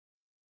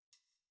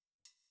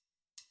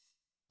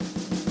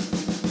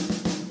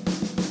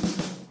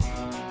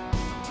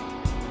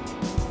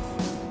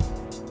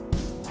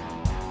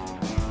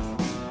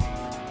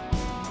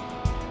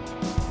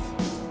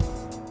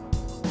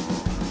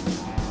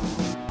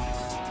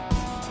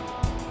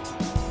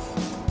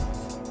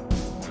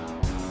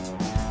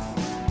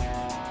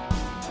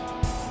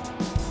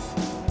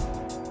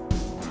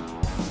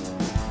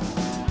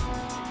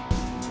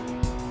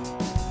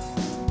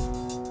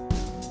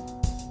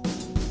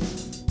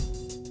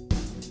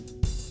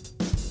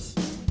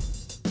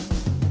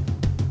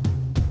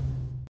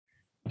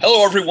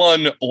Hello,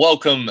 everyone.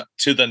 Welcome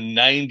to the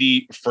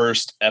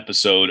 91st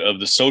episode of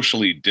the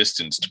Socially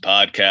Distanced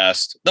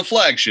Podcast, the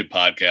flagship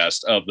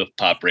podcast of the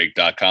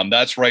popbreak.com.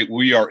 That's right.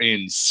 We are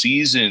in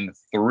season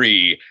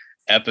 3,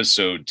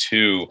 episode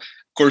 2. Of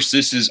course,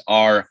 this is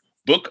our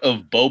Book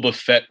of Boba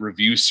Fett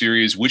review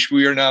series, which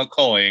we are now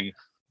calling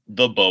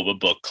the Boba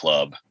Book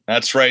Club.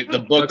 That's right. The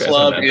book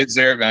club is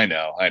there. I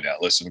know.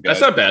 Listen, guys.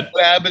 That's not bad.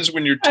 What happens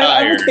when you're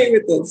tired I'm okay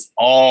with this.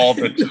 all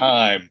the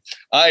time?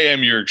 I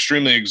am your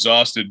extremely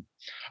exhausted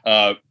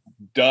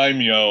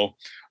daimyo,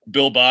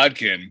 Bill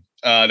Bodkin.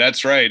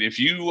 That's right. If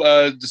you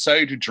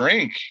decided to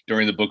drink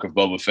during the Book of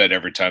Boba Fett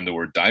every time the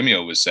word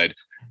daimyo was said,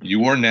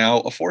 you are now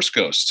a Force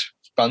ghost.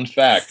 Fun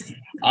fact.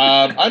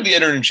 I'm the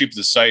editor-in-chief of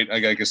the site.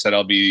 Like I said,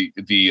 I'll be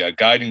the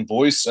guiding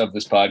voice of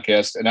this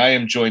podcast, and I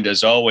am joined,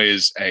 as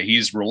always.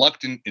 He's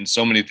reluctant in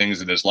so many things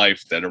in his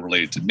life that are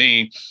related to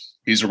me.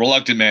 He's a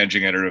reluctant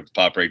managing editor of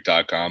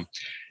popbreak.com.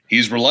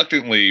 He's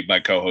reluctantly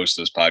my co-host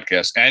of this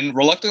podcast, and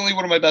reluctantly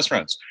one of my best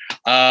friends.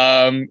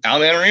 Al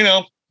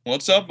Manarino,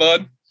 what's up,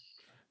 bud?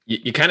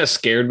 You kind of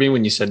scared me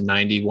when you said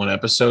 91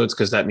 episodes,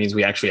 because that means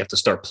we actually have to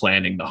start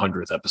planning the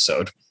 100th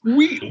episode.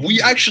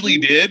 We actually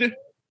did.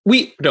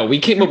 We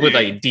came up with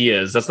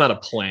ideas. That's not a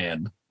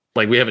plan.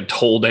 Like, we haven't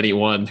told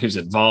anyone who's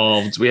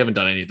involved. We haven't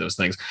done any of those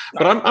things.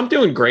 But I'm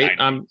doing great.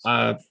 I'm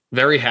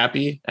very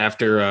happy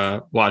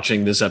after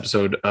watching this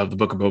episode of the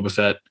Book of Boba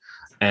Fett,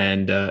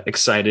 and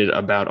excited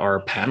about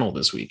our panel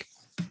this week.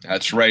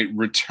 That's right.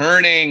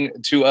 Returning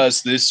to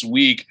us this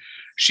week,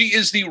 she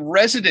is the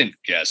resident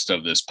guest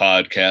of this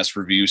podcast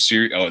review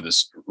series.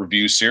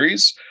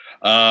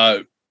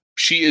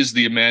 She is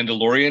the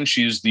Mandalorian.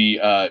 She is the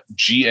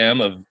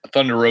GM of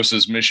Thunder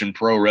Rosa's Mission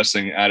Pro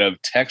Wrestling out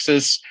of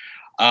Texas.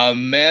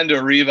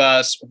 Amanda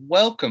Rivas,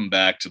 welcome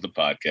back to the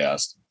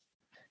podcast.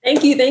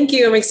 Thank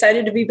you. I'm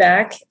excited to be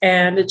back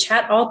and to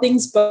chat all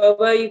things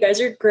Boba. You guys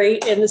are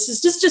great, and this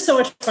is just so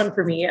much fun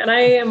for me. And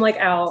I am like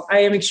Al. I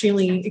am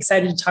extremely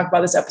excited to talk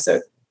about this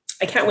episode.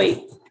 I can't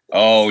wait.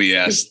 Oh,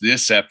 yes,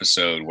 this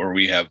episode where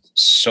we have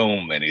so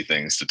many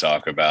things to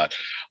talk about.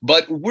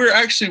 But we're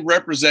actually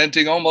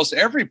representing almost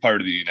every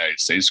part of the United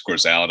States. Of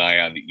course, Al and I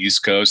on the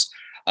East Coast.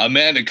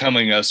 Amanda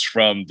coming us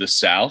from the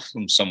South,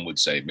 and some would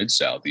say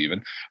Mid-South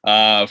even,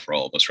 for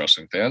all of us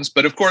wrestling fans.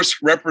 But of course,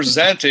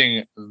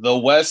 representing the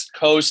West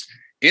Coast,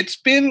 it's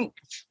been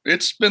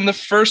the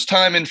first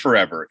time in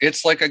forever.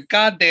 It's like a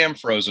goddamn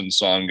Frozen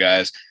song,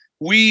 guys.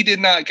 We did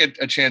not get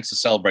a chance to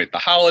celebrate the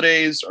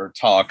holidays or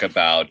talk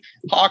about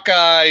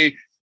Hawkeye.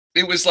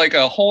 It was like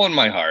a hole in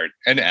my heart.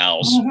 And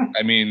Al's.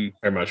 I mean,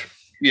 Very much.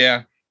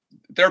 Yeah,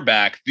 they're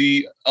back.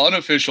 The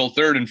unofficial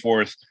third and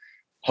fourth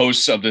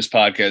hosts of this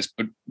podcast,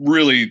 but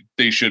really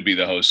they should be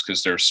the hosts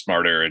because they're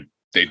smarter and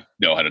they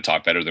know how to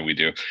talk better than we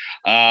do.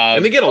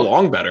 And they get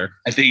along better.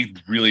 They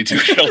really do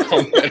get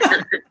along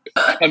better.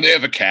 And they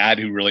have a cat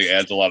who really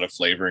adds a lot of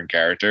flavor and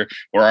character,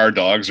 where our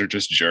dogs are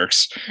just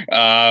jerks.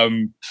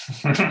 And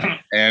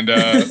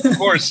of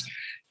course,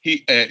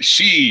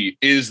 she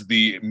is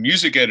the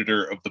music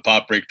editor of the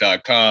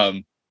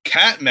popbreak.com.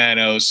 Kat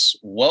Manos,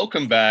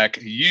 welcome back.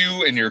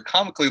 You and your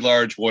comically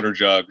large water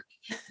jug,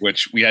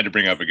 which we had to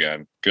bring up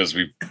again because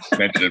we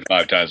mentioned it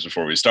 5 times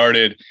before we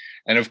started.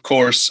 And of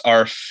course,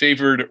 our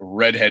favored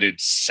redheaded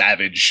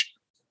savage,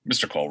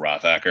 Mr. Cole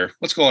Rothacker.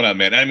 What's going on,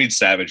 man? I mean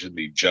savage in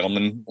the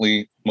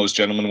most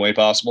gentleman way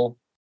possible.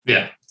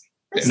 Yeah.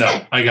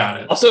 No, I got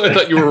it. Also, I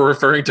thought you were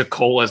referring to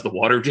Cole as the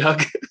water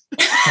jug.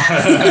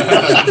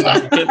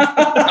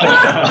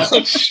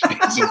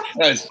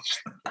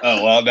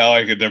 Oh, well, now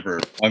I could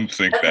never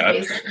unthink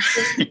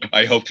that.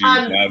 I hope you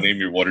now name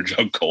your water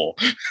jug Cole.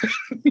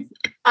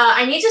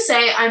 I need to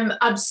say I'm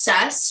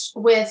obsessed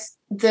with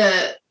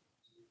the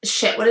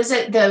shit. What is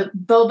it? The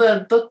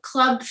Boba Book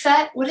Club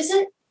Fett? What is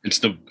it? It's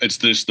the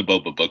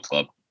Boba Book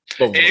Club.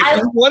 If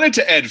you wanted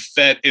to add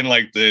Fett in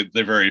like the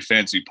very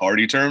fancy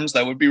party terms,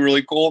 that would be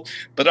really cool.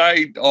 But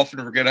I often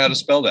forget how to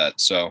spell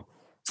that. So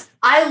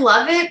I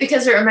love it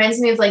because it reminds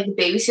me of like the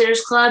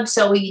Babysitters Club.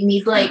 So we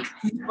need like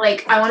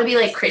I want to be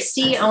like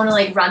Christy. I want to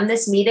like run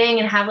this meeting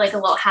and have like a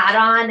little hat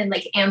on and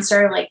like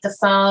answer like the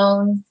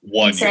phone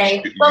and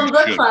say Boba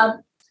Book Club.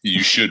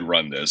 You should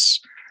run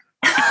this.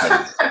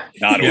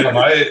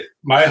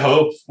 My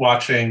hope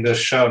watching this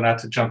show, not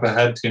to jump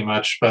ahead too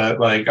much, but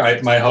like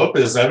my hope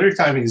is every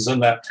time he's in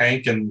that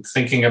tank and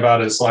thinking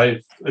about his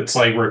life, it's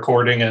like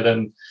recording it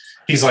and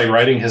he's like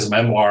writing his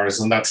memoirs,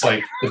 and that's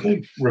like the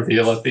big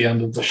reveal at the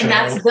end of the show. And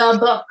that's the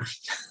book.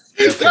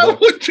 That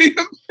would be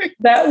amazing.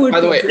 That would.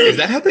 By the way, is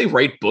that how they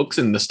write books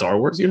in the Star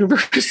Wars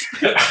universe?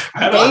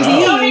 I don't know.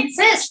 They don't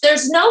exist.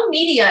 There's no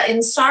media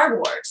in Star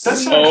Wars.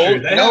 That's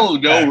not true.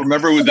 No.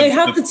 Remember with they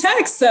have the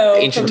text though.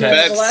 Ancient from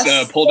texts, the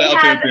last- pulled They out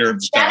have their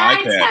Jedi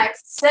iPad.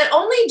 texts that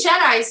only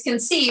Jedis can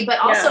see, but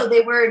also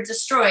they were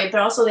destroyed, but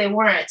also they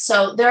weren't.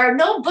 So there are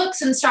no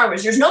books in Star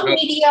Wars. There's no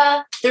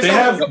media. There's They no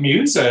have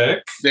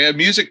music. They have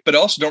music, but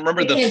also don't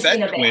remember They the can't sing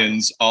Fett a band.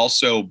 twins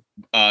also.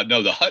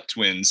 The Hutt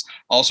twins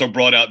also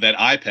brought out that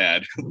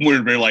iPad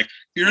where they're like,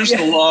 "Here's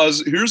the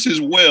laws. Here's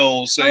his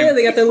will." Oh yeah,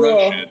 they got the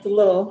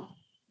little.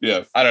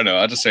 Yeah, I don't know.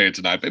 I'll just say it's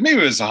an iPad.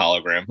 Maybe it was a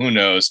hologram. Who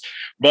knows?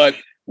 But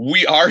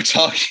we are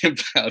talking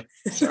about.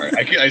 Sorry,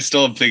 I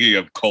still am thinking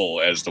of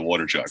Cole as the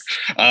water jug.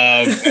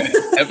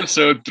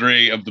 Episode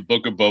 3 of the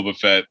Book of Boba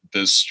Fett: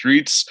 The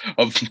Streets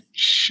of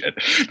Shit.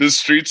 The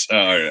Streets.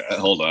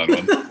 Hold on.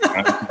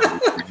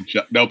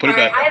 No, put it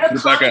back. I have a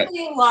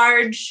comically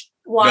large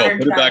water. No,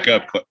 put it back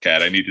up,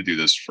 Kat. I need to do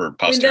this for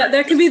posterity.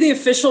 That could be the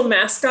official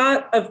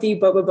mascot of the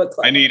Boba Book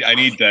Club. I need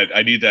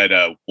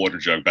that water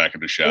jug back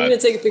in the shot. I'm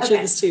gonna take a picture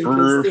of this too,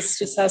 because this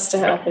just has to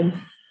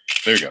happen.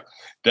 There you go.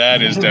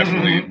 That is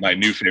definitely my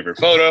new favorite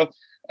photo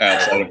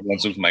outside of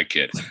ones with my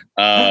kid.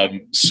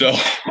 So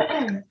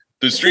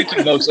The Streets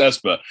of Mos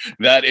Espa.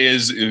 That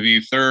is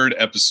the 3rd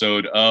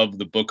episode of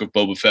the Book of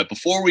Boba Fett.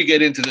 Before we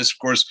get into this, of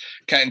course,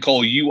 Kat and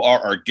Cole, you are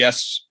our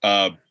guests,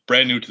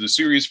 brand new to the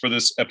series for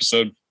this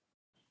episode.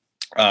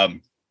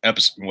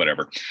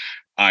 Whatever.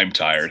 I'm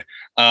tired.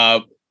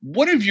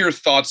 What have your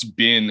thoughts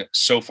been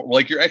so far?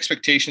 Like your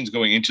expectations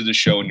going into the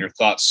show and your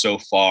thoughts so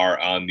far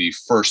on the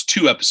first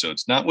 2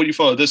 episodes, not what you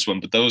follow this one,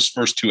 but those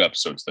first 2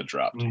 episodes that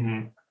dropped.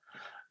 Mm-hmm.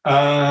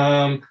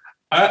 I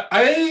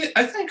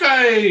think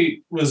I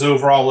was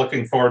overall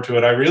looking forward to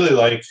it. I really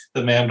like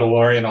The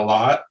Mandalorian a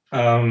lot.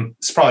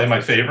 It's probably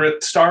my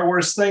favorite Star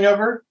Wars thing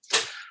ever.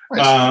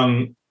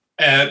 Nice.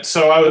 And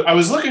so I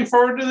was looking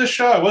forward to the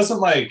show. I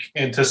wasn't like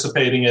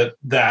anticipating it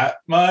that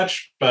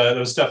much, but it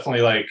was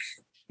definitely like,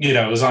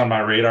 it was on my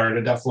radar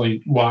to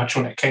definitely watch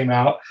when it came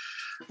out.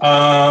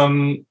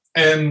 And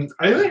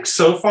I think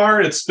so far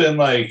it's been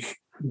like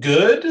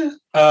good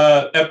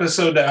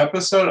episode to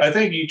episode. I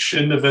think each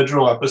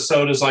individual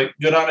episode is like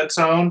good on its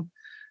own.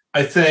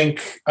 I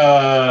think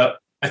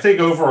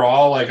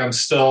overall, like I'm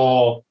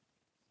still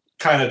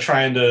kind of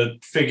trying to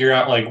figure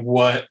out like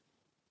what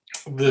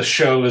the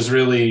show is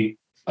really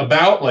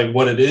about, like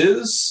what it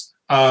is.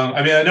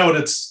 I mean, I know what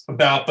it's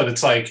about, but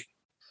it's like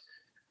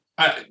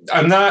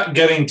I'm not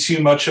getting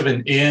too much of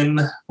an in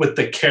with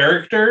the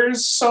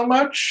characters so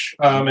much,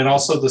 and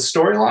also the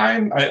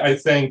storyline. I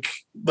think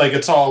like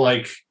it's all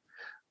like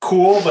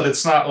cool, but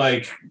it's not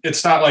like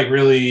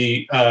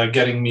really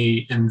getting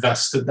me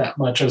invested that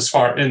much as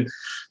far in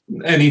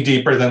any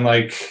deeper than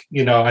like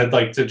I'd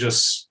like to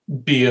just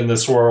be in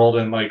this world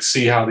and like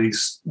see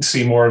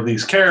more of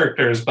these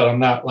characters, but I'm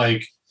not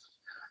like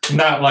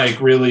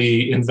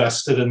really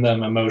invested in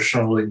them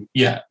emotionally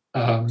yet.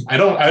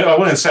 I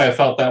wouldn't say I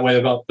felt that way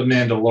about The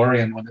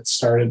Mandalorian when it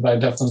started, but I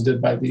definitely did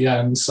by the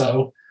end.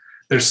 So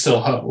there's still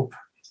hope.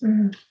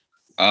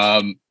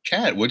 Mm-hmm.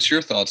 Kat, what's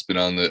your thoughts been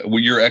on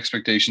your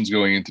expectations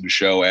going into the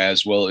show,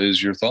 as well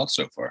as your thoughts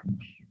so far?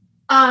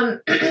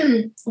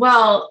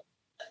 Well,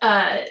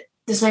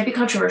 this might be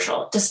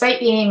controversial.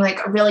 Despite being like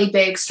a really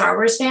big Star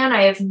Wars fan,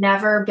 I have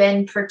never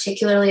been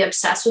particularly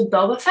obsessed with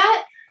Boba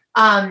Fett.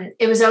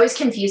 It was always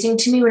confusing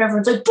to me when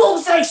everyone's like,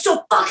 Boba Fett's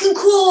so fucking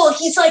cool.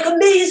 He's like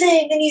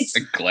amazing. And he's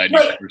glad you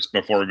first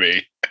before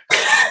me.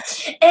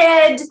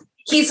 And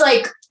he's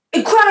like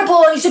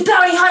incredible. And he's a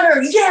bounty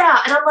hunter. Yeah.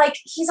 And I'm like,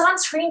 he's on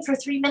screen for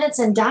 3 minutes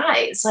and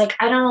dies. Like,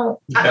 I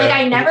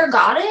never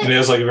got it. And he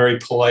has like a very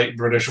polite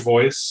British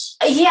voice.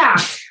 Yeah.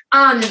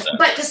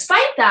 But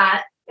despite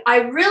that,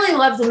 I really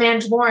love The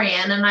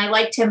Mandalorian, and I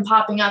liked him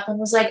popping up and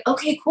was like,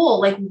 okay, cool.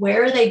 Like,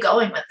 where are they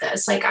going with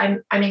this? Like,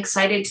 I'm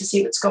excited to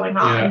see what's going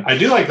on. Yeah, I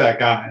do like that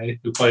guy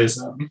who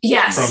plays him.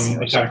 Yes.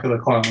 From Attack of the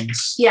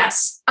Clones.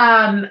 Yes.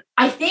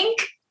 I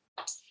think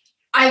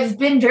I've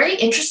been very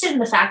interested in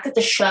the fact that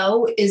the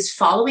show is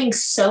following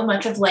so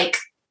much of like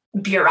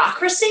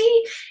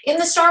bureaucracy in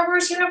the Star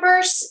Wars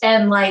universe,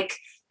 and like,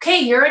 okay,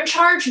 you're in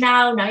charge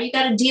now. Now you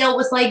got to deal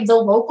with like the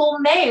local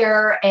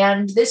mayor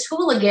and this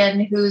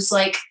hooligan who's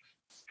like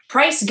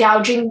price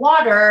gouging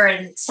water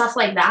and stuff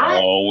like that.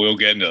 Oh, we'll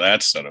get into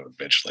that son of a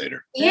bitch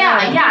later.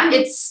 Yeah.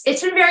 It's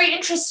been very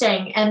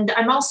interesting. And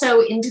I'm also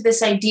into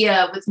this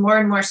idea with more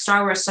and more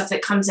Star Wars stuff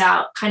that comes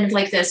out, kind of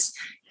like this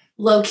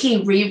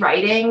low-key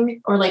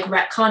rewriting or like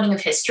retconning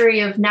of history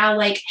of now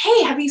like,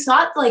 hey, have you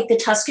thought like the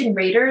Tusken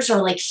Raiders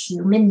are like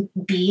human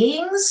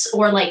beings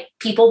or like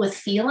people with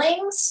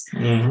feelings?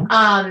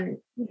 Mm-hmm.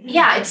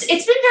 Yeah, it's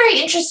been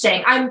very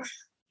interesting. I'm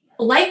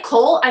like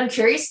Cole, I'm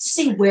curious to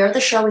see where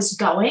the show is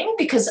going,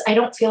 because I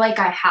don't feel like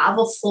I have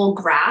a full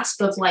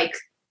grasp of like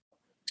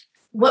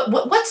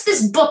what's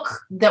this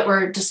book that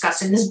we're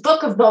discussing, this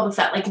Book of Boba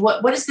Fett, like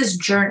what is this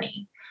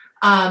journey?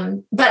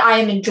 But I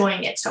am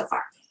enjoying it so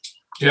far.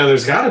 Yeah,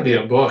 there's got to be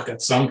a book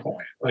at some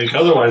point. Like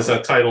otherwise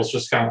that title's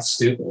just kind of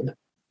stupid.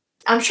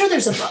 I'm sure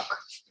there's a book.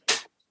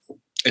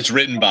 It's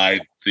written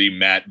by the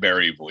Matt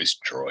Berry voiced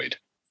droid.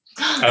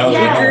 Oh,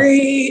 yes.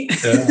 Great.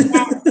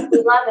 Yes, we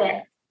love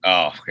it.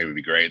 Oh, it would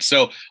be great.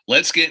 So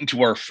let's get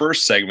into our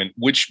first segment,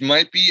 which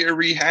might be a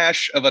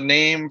rehash of a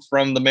name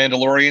from the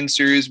Mandalorian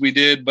series we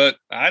did, but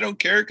I don't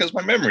care because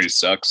my memory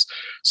sucks.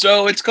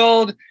 So it's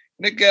called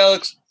a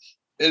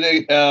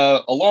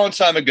long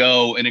time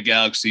ago in a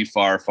galaxy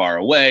far, far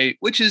away,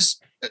 which is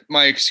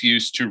my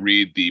excuse to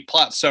read the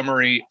plot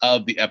summary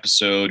of the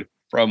episode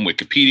from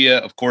Wikipedia.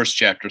 Of course,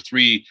 Chapter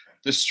 3,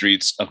 The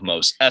Streets of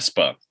Mos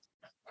Espa.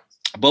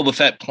 Boba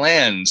Fett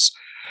plans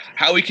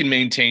how he can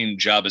maintain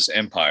Jabba's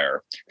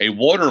empire. A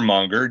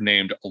watermonger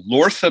named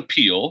Lortha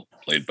Peel,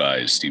 played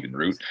by Stephen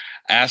Root,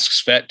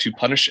 asks Fett to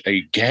punish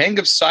a gang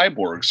of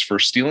cyborgs for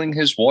stealing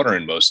his water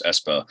in Mos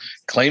Espa,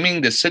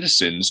 claiming the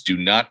citizens do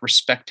not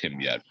respect him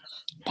yet.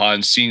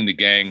 Upon seeing the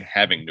gang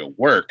having no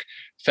work,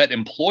 Fett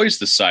employs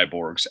the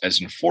cyborgs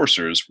as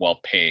enforcers while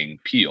paying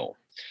Peel.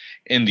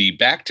 In the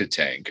Bacta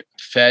tank,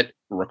 Fett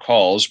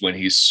recalls when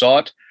he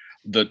sought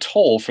the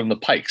toll from the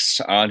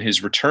Pikes. On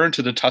his return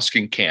to the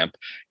Tusken camp,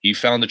 he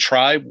found the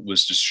tribe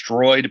was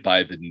destroyed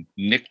by the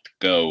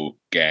Nikto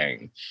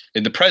gang.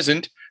 In the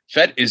present,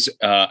 Fett is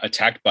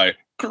attacked by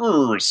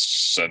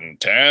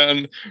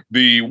Krrsantan,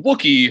 the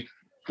Wookiee,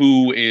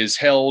 who is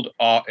held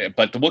off,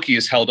 but the Wookiee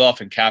is held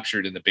off and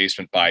captured in the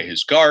basement by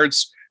his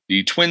guards.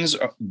 The twins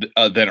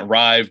then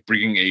arrive,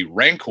 bringing a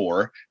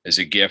Rancor as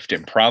a gift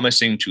and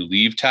promising to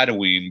leave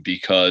Tatooine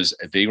because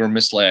they were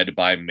misled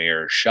by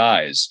Mayor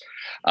Shies.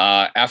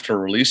 After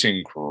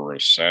releasing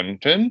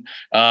Krrsantan,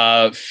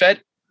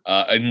 Fett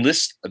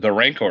enlists the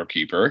Rancor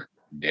keeper,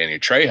 Danny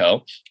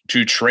Trejo,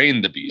 to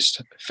train the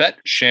beast. Fett,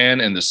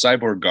 Shan, and the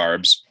cyborg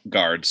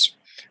guards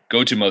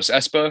go to Mos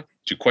Espa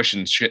to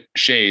question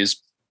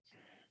Shays,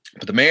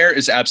 but the mayor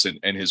is absent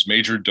and his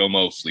major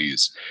domo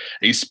flees.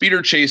 A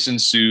speeder chase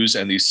ensues,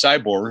 and the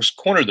cyborgs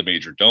corner the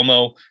major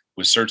domo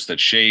with search that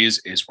Shays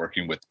is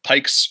working with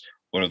Pikes.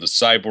 One of the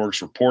cyborgs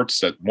reports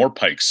that more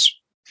Pikes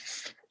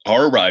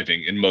are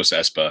arriving in Mos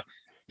Espa.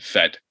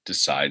 Fett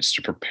decides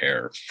to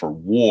prepare for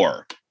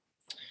war.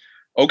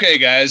 Okay,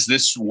 guys,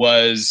 this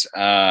was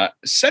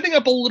setting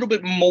up a little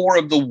bit more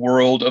of the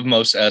world of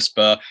Mos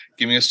Espa,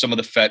 giving us some of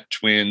the Fett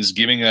twins,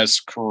 giving us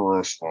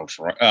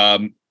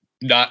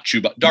not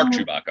Chewbacca, Dark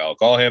Chewbacca, I'll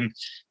call him.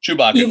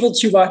 Chewbacca. Evil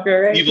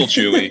Chewbacca, right? Evil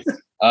Chewie.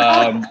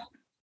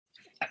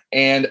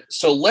 And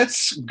so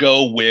let's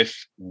go with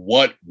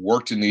what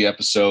worked in the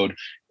episode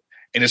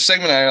in a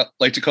segment I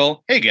like to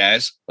call, hey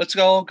guys, let's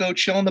all go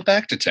chill in the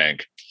Bacta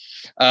tank.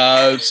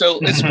 So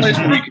it's a place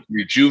where we can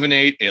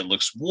rejuvenate. It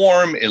looks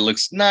warm. It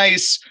looks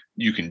nice.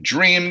 You can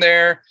dream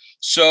there.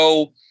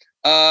 So,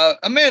 Amanda,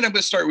 I'm going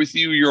to start with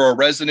you. You're a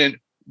resident.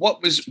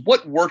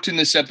 What worked in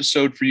this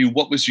episode for you?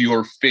 What was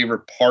your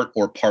favorite part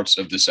or parts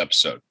of this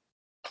episode?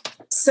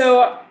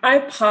 So I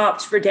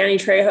popped for Danny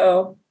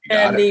Trejo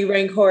and the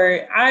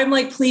Rancor. I'm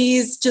like,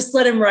 please just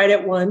let him ride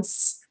it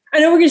once. I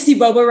know we're going to see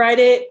Boba ride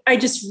it. I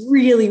just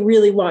really,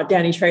 really want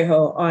Danny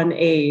Trejo on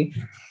a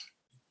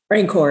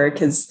Rancor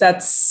because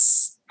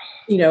that's,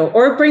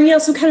 or bringing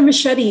out some kind of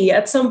machete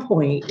at some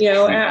point.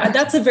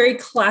 That's a very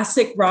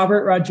classic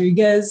Robert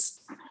Rodriguez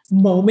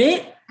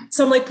moment.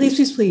 So I'm like, please,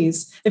 please,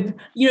 please. If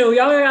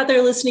y'all are out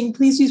there listening,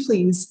 please, please,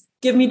 please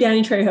give me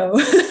Danny Trejo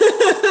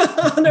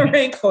on a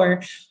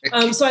Rancor.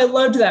 So I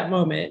loved that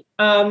moment.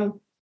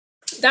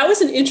 That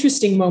was an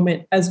interesting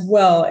moment as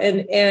well.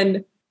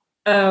 And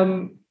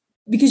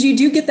because you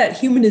do get that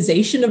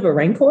humanization of a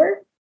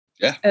Rancor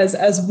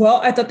as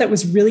well. I thought that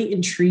was really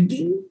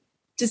intriguing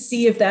to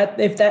see if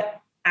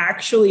that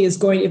actually is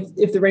going,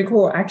 if the Rancor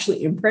will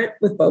actually imprint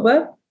with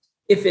Boba,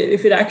 if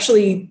it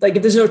actually, like,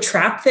 if there's no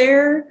trap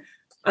there.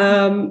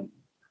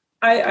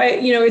 It's going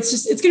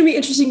to be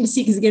interesting to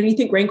see, because again, when you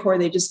think Rancor,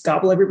 they just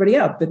gobble everybody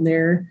up, and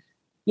they're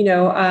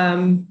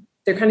kind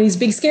of these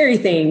big scary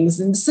things.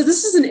 And so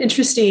this is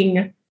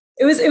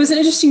it was an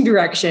interesting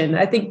direction.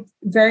 I think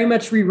very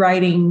much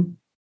rewriting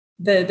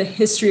the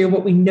history of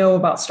what we know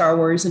about Star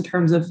Wars in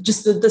terms of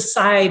just the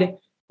side,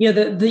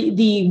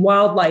 the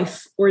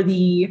wildlife or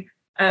the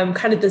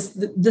kind of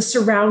the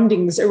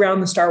surroundings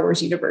around the Star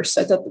Wars universe.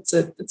 So I thought that's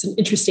an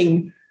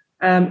interesting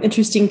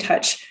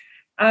touch.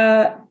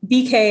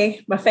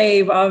 BK, my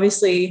fave,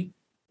 obviously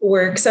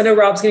works. I know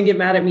Rob's going to get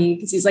mad at me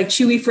because he's like,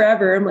 Chewie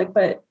forever. I'm like,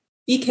 but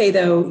BK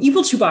though,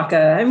 evil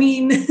Chewbacca. I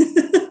mean,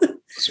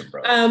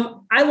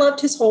 I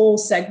loved his whole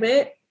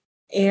segment,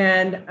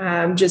 and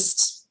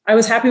I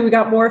was happy we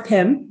got more of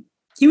him.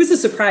 He was a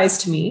surprise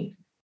to me,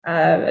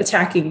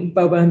 attacking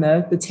Boba in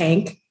the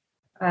tank.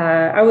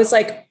 I was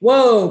like,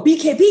 whoa,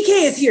 BK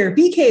is here.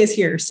 BK is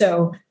here.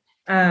 So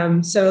a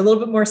little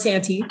bit more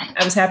Santy.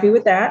 I was happy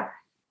with that.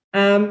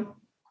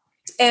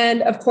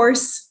 And of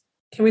course,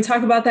 can we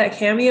talk about that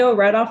cameo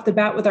right off the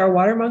bat with our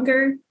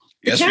watermonger?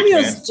 The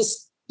cameos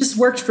just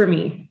worked for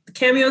me. The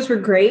cameos were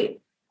great.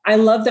 I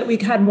love that we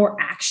had more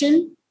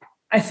action.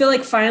 I feel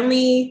like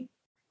finally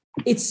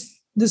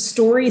the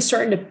story is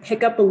starting to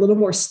pick up a little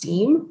more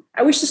steam.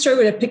 I wish the story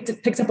would have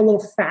picked up a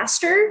little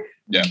faster,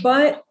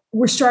 but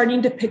we're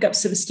starting to pick up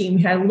some steam.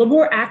 We had a little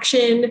more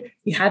action.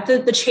 We had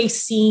the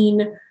chase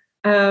scene.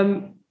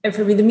 And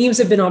for me, the memes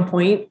have been on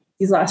point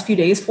these last few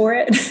days for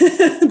it.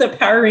 The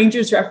Power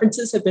Rangers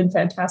references have been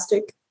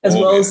fantastic, as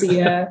well as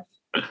as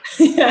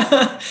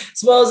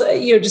well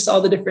as just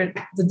all the different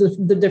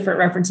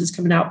references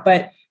coming out.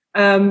 But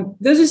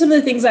those are some of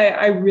the things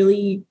I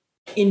really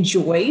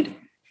enjoyed.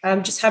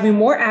 Just having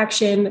more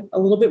action, a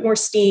little bit more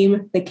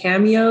steam, the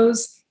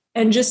cameos,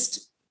 and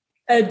just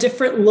a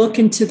different look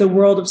into the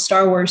world of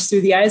Star Wars through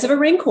the eyes of a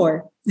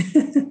Rancor.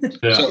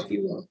 So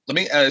let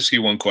me ask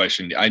you one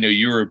question. I know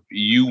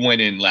you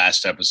went in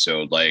last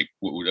episode, like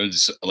it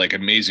was like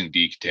amazing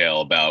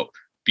detail about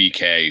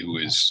BK, who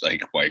is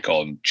like what I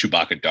call him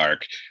Chewbacca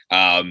Dark,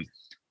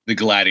 the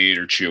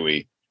Gladiator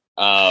Chewie.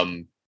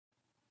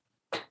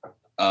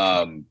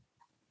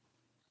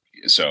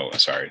 So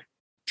sorry,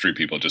 3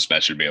 people just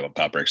messaged me about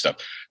pop break stuff.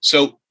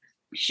 So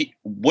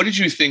what did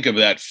you think of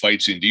that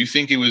fight scene? Do you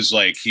think it was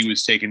like he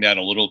was taken down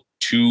a little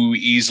too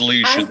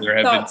easily? Should there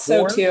have been so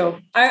more? Too.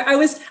 I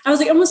was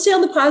like, I'm gonna stay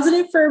on the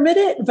positive for a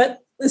minute, but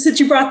since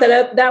you brought that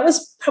up, that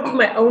was probably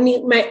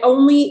my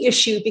only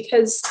issue,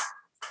 because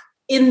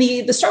in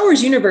the Star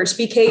Wars universe,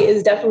 BK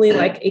is definitely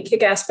like a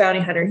kick-ass bounty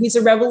hunter. He's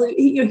a rebel.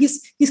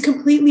 He's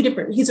completely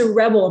different. He's a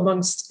rebel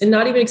amongst, and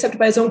not even accepted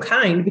by his own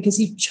kind, because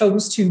he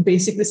chose to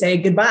basically say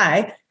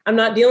goodbye. I'm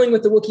not dealing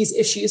with the Wookiees'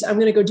 issues. I'm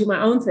going to go do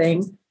my own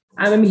thing.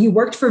 I mean, he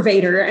worked for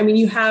Vader. I mean,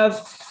 he is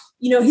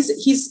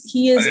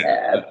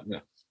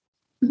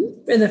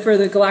for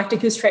the Galactic,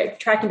 who's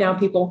tracking down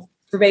people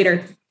for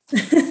Vader.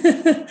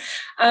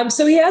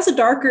 So he is the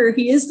dark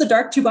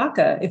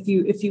Chewbacca, if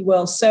you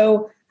will.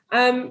 So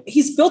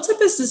he's built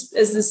up as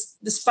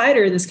this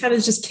fighter, this kind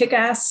of just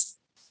kick-ass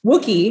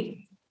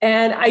Wookiee.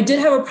 And I did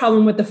have a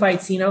problem with the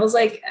fight scene. I was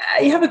like,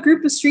 you have a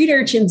group of street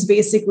urchins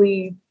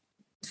basically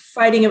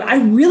fighting him. I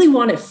really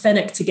wanted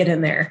Fennec to get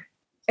in there.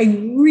 I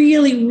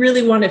really,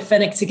 really wanted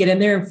Fennec to get in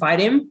there and fight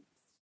him.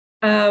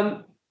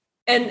 And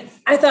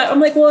I thought, I'm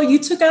like, well, you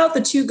took out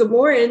the 2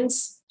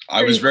 Gamorreans.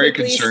 I was very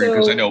concerned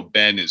because I know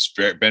Ben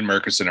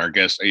Murkison, our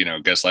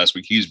guest last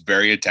week. He's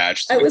very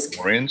attached to the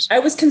Gamorreans. I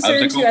was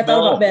concerned too. I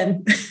thought about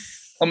Ben.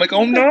 I'm like,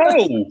 oh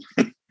no.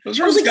 Those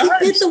are he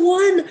hit the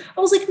one. I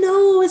was like,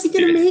 no, is he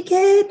going to make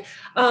it?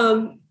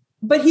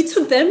 But he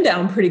took them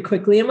down pretty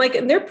quickly. I'm like,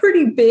 and they're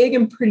pretty big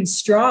and pretty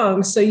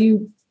strong. So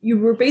you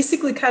were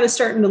basically kind of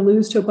starting to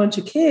lose to a bunch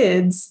of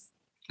kids.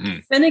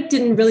 Fennec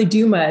didn't really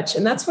do much.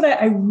 And that's what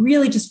I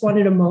really just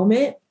wanted a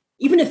moment.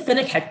 Even if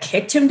Fennec had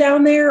kicked him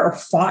down there or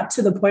fought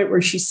to the point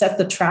where she set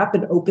the trap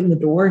and opened the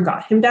door and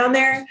got him down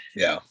there.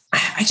 Yeah.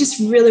 I just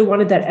really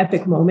wanted that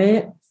epic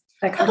moment.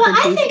 But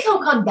I think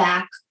he'll come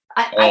back.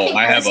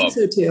 I think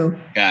so too.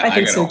 Yeah, I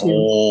got a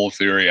whole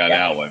theory on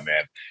that one,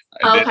 man.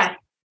 Okay.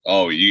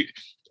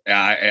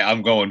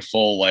 I'm going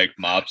full like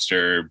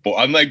mobster.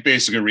 I'm like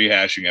basically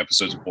rehashing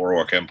episodes of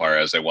Boardwalk Empire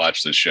as I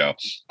watch this show.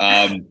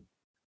 And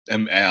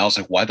I was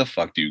like, why the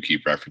fuck do you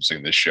keep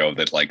referencing this show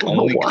that like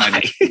only kind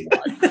of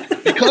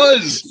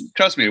because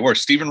trust me, it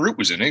works. Stephen Root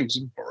was in it. He was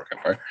in Boardwalk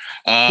Empire.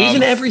 He's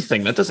in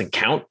everything. That doesn't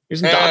count.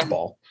 He's in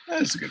Dodgeball.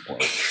 That's a good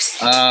point.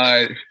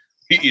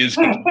 He is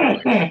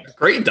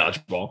great in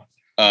Dodgeball.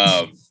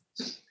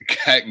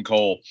 Cat and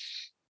Cole,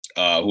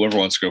 whoever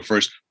wants to go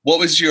first. What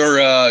was your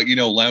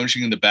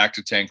lounging in the back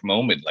to tank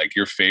moment? Like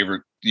your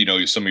favorite,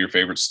 some of your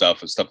favorite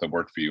stuff and stuff that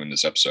worked for you in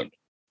this episode?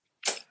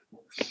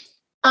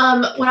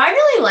 What I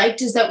really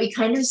liked is that we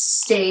kind of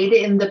stayed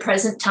in the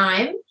present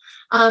time.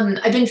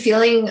 I've been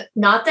feeling,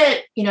 not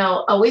that,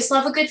 always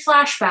love a good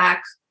flashback.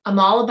 I'm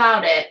all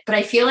about it. But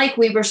I feel like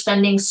we were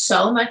spending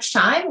so much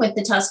time with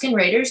the Tusken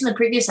Raiders in the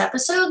previous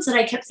episodes that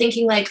I kept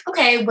thinking like,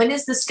 okay, when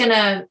is this going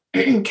to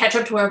catch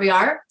up to where we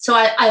are? So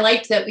I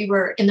liked that we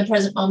were in the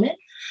present moment.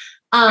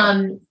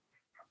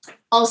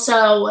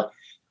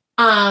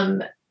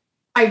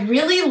 I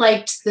really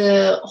liked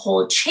the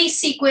whole chase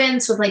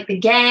sequence with like the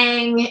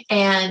gang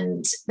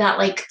and that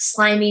like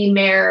slimy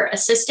mayor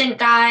assistant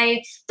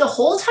guy. The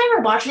whole time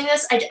we're watching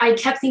this, I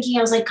kept thinking,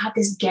 I was like, God,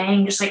 this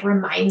gang just like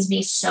reminds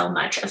me so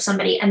much of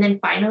somebody. And then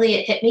finally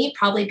it hit me,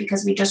 probably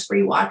because we just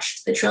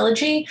rewatched the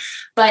trilogy,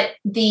 but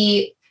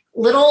the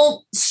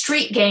little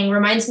street gang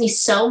reminds me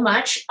so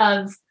much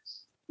of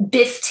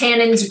Biff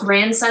Tannen's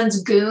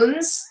grandson's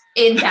goons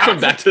in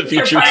Back to the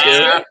Future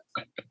too.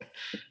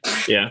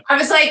 Yeah, I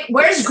was like,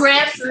 "Where's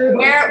Grant?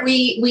 Where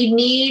we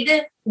need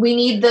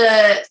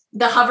the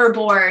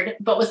hoverboard,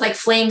 but with like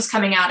flames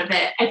coming out of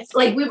it."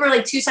 We were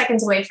like 2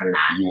 seconds away from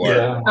that. You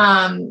are.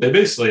 Yeah. They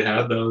basically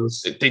had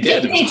those. They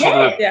did. They did.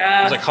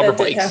 It was like hover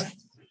bikes.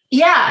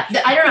 Yeah,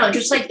 I don't know,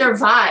 just like their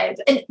vibe.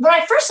 And when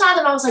I first saw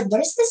them, I was like,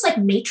 "What is this like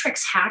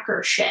Matrix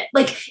hacker shit?"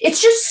 Like,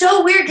 it's just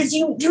so weird because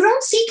you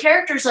don't see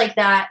characters like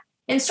that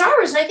in Star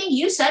Wars. And I think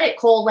you said it,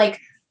 Cole. Like,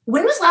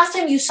 when was the last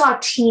time you saw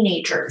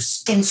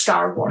teenagers in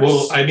Star Wars?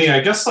 Well, I mean, I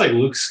guess like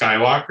Luke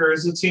Skywalker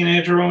is a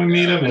teenager when we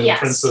meet him, and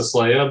Princess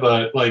Leia.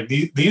 But like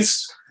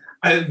these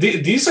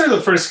are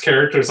the first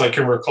characters I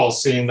can recall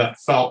seeing that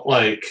felt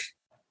like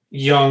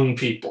young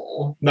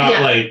people,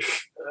 not like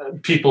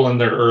people in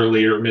their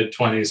early or mid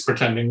 20s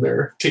pretending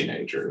they're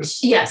teenagers.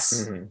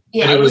 Yes,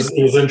 yeah, and it was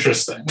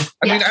interesting.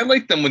 I mean, I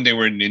liked them when they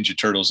were in Ninja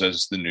Turtles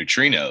as the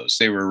Neutrinos.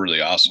 They were really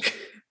awesome.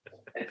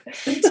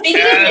 Speaking of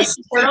Ninja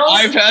Turtles,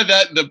 I've had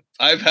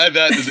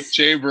that in the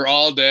chamber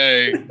all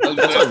day.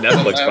 That's on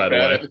Netflix, by the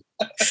way.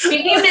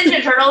 Speaking of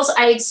Ninja Turtles,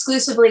 I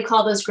exclusively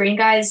call those green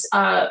guys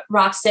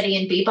Rocksteady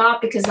and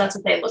Bebop because that's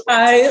what they look like.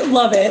 I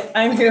love it.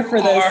 I'm here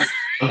for this.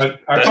 I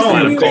call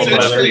them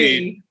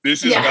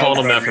this is call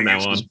them that from now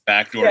on.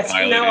 Backdoor yes,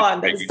 from now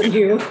on, that's the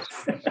new.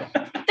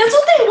 That's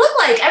what they look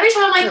like every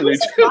time I'm like, who's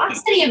the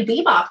Rocksteady and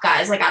Bebop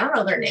guys? Like, I don't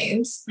know their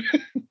names.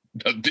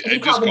 I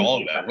just call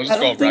them that. I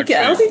don't think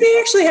they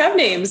actually have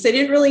names. They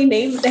didn't really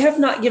name. They have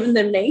not given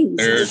them names.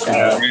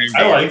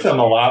 I like them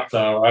a lot,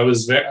 though. I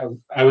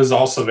was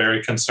also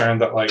very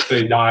concerned that like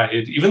they died,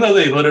 even though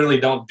they literally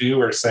don't do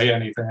or say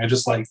anything. I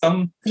just like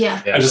them.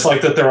 Yeah. I just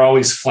like that they're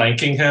always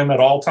flanking him at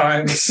all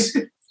times.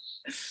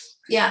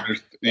 Yeah.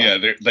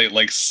 They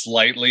like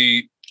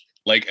slightly.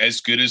 Like as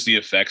good as the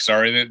effects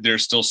are in it, they're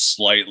still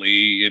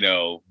slightly,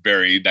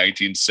 very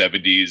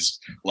 1970s,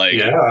 like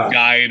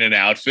guy in an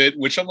outfit,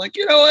 which I'm like,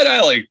 you know what? I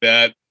like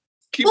that.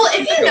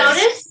 If you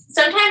notice,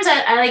 sometimes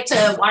I like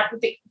to watch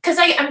because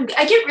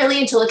I get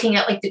really into looking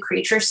at like the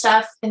creature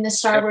stuff in the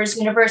Star Wars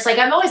universe. Like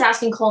I'm always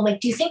asking Cole, like,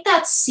 do you think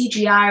that's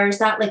CGI or is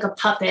that like a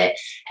puppet?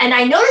 And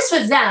I notice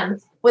with them,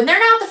 when they're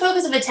not the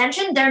focus of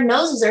attention, their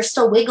noses are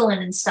still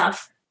wiggling and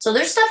stuff. So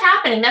there's stuff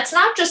happening that's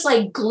not just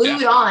like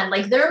glued on,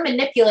 like they're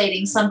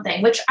manipulating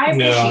something, which I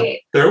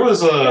appreciate. There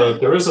was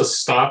a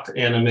stopped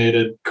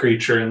animated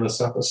creature in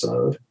this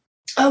episode.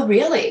 Oh,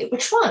 really?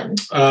 Which one?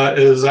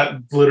 Is that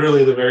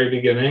literally the very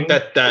beginning?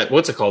 That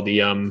what's it called?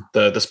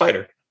 The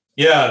spider.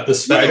 Yeah, the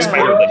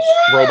spider. Like,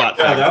 robot.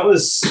 Yeah,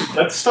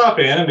 that's stop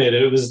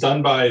animated. It was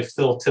done by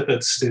Phil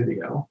Tippett's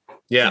studio.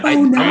 Yeah,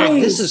 I'm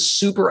like, this is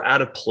super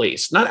out of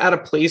place. Not out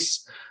of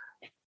place,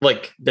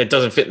 like that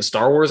doesn't fit in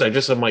Star Wars.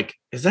 I'm like,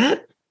 is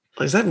that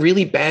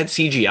really bad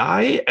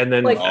CGI? And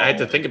then I had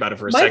to think about it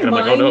for a second. I'm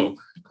like, oh no,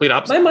 complete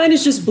opposite. My mind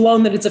is just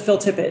blown that it's a Phil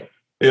Tippett.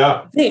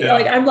 Yeah.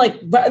 Like I'm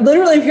like,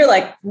 literally I'm here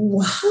like,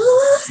 what?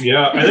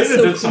 Yeah, I think they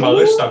did some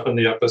other stuff in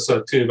the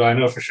episode too, but I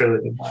know for sure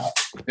they did that.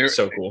 They're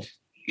so cool.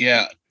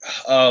 Yeah.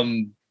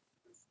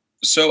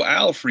 So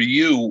Al, for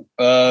you,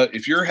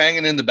 if you're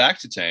hanging in the back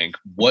to tank,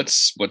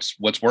 what's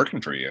working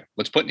for you?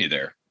 What's putting you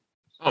there?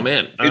 Oh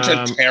man, it's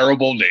a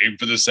terrible name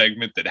for the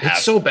segment that happens.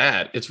 It's so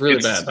bad. It's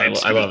really bad.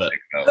 I love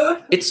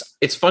it.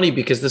 It's funny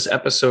because this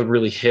episode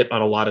really hit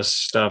on a lot of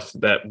stuff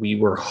that we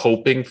were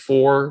hoping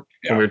for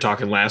when we were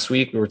talking last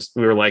week. We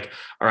were like,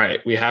 all right,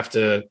 we have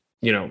to,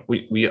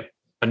 we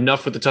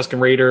enough with the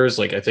Tusken Raiders.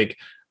 Like, I think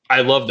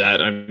I love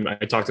that.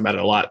 I talked about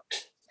it a lot,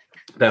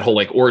 that whole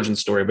like origin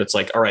story, but it's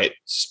like, all right,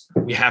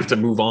 we have to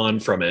move on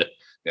from it.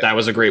 Yeah. That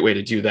was a great way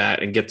to do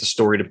that and get the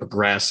story to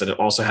progress and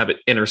also have it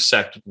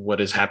intersect with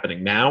what is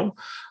happening now.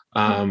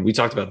 We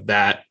talked about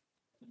that.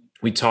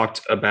 We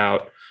talked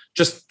about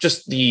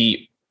just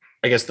the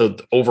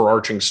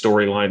overarching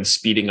storyline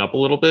speeding up a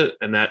little bit.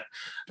 And that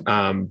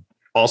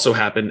also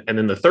happened. And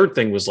then the third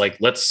thing was like,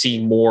 let's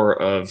see more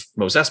of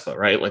Mos Espa,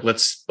 right? Like,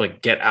 let's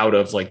like get out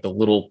of like the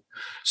little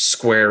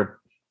square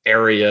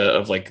area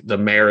of like the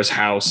mayor's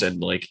house and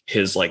like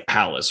his like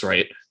palace,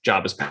 right?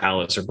 Jabba's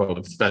palace or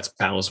Boba Fett's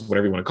palace,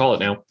 whatever you want to call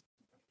it now.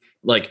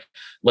 Like,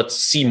 let's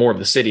see more of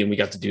the city. And we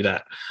got to do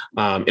that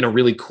in a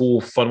really cool,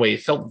 fun way.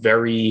 It felt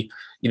very,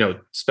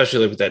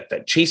 especially with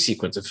that chase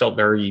sequence, it felt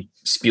very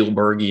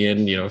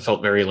Spielbergian, it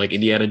felt very like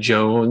Indiana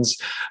Jones,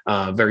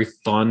 very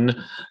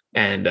fun.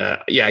 And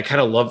I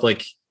kind of loved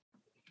like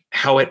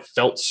how it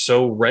felt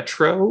so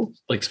retro,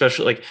 like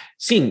especially like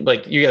seeing,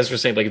 like you guys were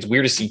saying, like it's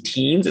weird to see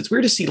teens. It's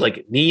weird to see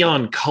like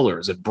neon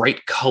colors and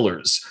bright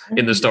colors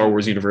in the Star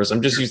Wars universe.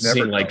 I'm just used to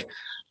seeing like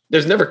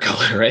there's never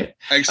color, right?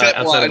 Except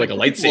outside of like a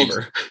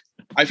lightsaber.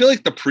 I feel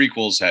like the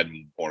prequels had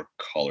more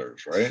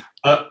colors, right?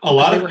 A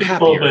lot of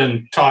people have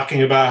been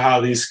talking about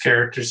how these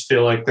characters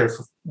feel like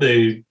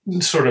they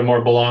sort of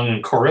more belong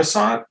in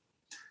Coruscant.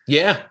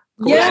 Yeah.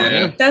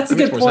 That's a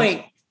good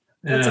point.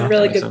 That's a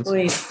really good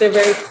point. They're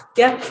very,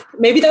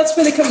 maybe that's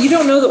where they come. You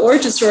don't know the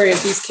origin story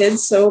of these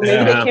kids, so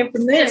maybe they came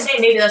from there.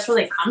 Maybe that's where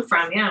they come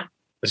from. Yeah,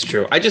 that's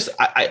true.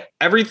 I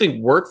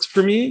everything worked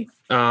for me.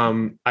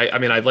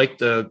 I like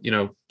the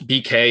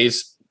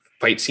BK's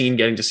fight scene,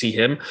 getting to see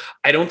him.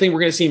 I don't think we're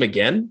going to see him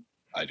again.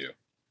 I do.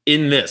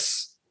 In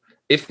this,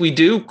 if we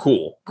do,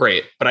 cool,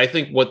 great. But I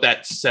think what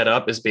that set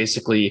up is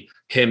basically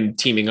him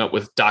teaming up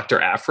with Dr.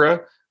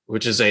 Aphra,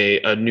 which is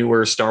a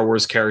newer Star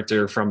Wars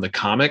character from the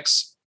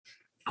comics,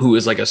 who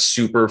is like a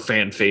super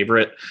fan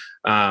favorite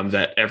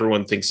that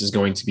everyone thinks is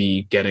going to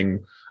be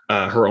getting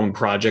her own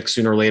project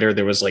sooner or later.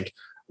 There was like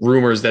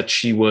rumors that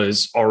she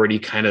was already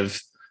kind of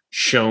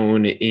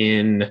shown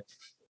in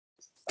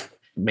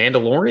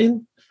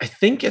Mandalorian, I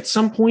think at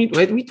some point.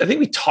 I think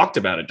we talked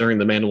about it during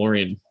the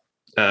Mandalorian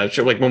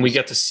show, like when we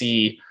get to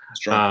see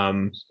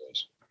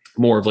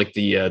more of like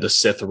the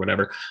Sith or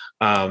whatever.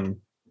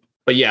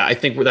 But yeah, I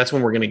think that's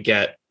when we're going to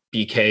get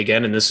BK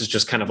again. And this is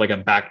just kind of like a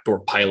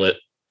backdoor pilot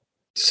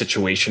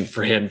situation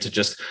for him to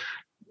just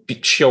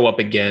show up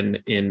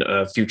again in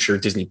future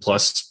Disney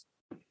Plus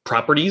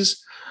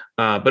properties.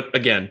 But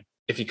again,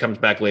 if he comes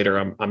back later,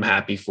 I'm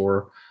happy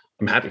for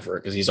it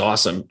because he's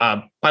awesome.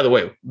 By the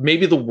way,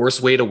 maybe the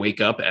worst way to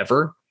wake up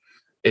ever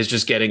is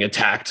just getting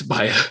attacked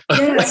by a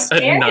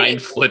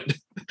 9-foot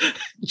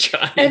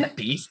giant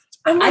beast.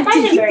 I'm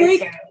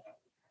like,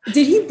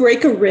 did he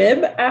break a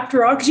rib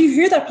after all? Because you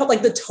hear that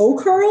like the toe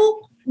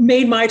curl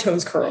made my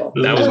toes curl.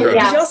 That was gross.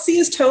 Did y'all see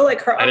his toe like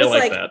curl? I didn't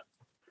like that.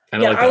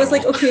 I was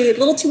like, okay, a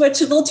little too much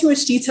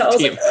detail. I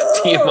was like,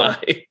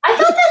 TMI. I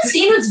thought that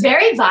scene was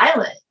very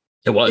violent.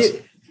 It was.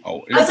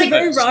 That's a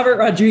very Robert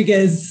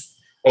Rodriguez.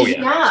 Oh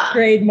yeah.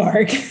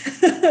 Trademark.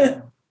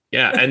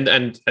 Yeah,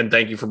 and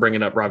thank you for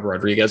bringing up Robert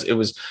Rodriguez. It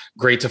was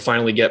great to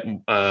finally get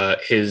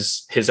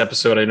his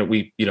episode. I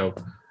know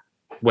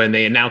when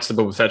they announced the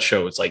Boba Fett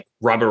show, it's like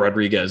Robert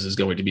Rodriguez is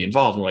going to be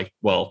involved. And like,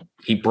 well,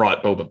 he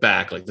brought Boba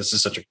back. Like, this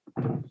is such a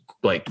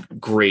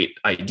great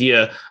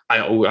idea.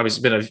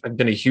 I've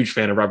been a huge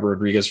fan of Robert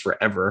Rodriguez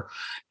forever,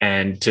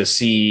 and to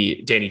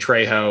see Danny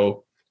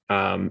Trejo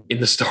in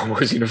the Star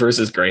Wars universe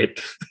is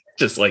great.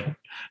 Just like,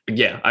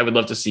 yeah, I would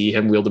love to see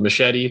him wield a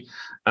machete.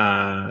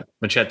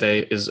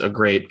 Machete is a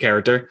great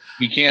character.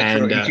 He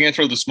can't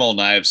throw the small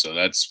knives, so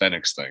that's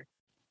Fennec's thing.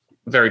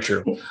 Very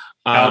true.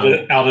 Al,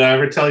 did I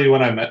ever tell you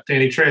when I met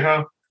Danny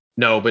Trejo?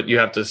 No, but you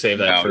have to save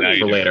that for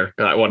later.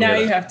 I want now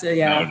you have to,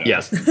 yeah. No.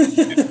 Yes,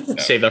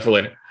 save that for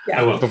later.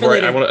 Yeah, I will. Before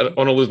I want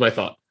to lose my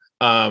thought.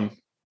 I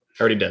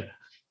already did.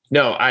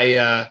 No,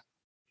 I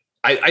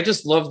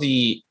just love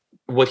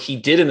what he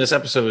did in this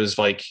episode is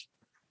like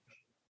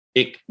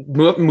it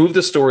moved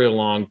the story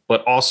along,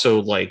 but also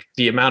like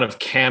the amount of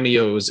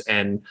cameos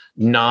and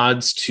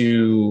nods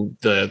to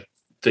the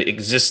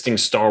existing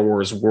Star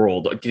Wars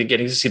world,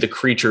 getting to see the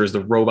creatures, the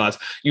robots.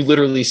 You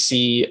literally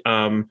see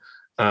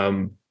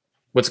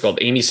what's it called,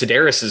 Amy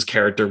Sedaris's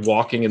character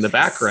walking in the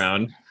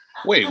background.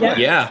 Wait, yeah. what?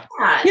 Yeah.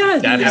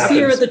 Yeah, you see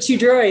her with the two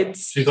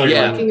droids. She's like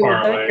walking in the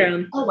far away.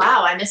 background. Oh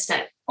wow, I missed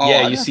it. Oh, Yeah,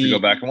 I'd you have see- to go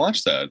back and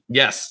watch that.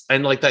 Yes.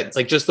 And like that,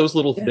 like just those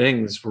little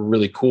things were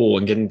really cool,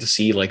 and getting to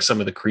see like some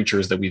of the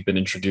creatures that we've been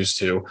introduced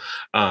to,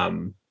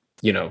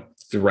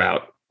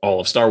 throughout all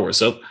of Star Wars.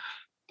 So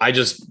I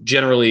just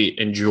generally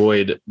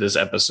enjoyed this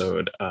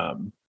episode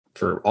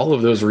for all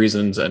of those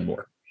reasons and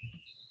more.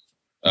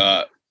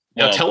 Now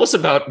tell us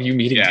about you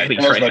meeting Danny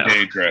tell us about Trejo.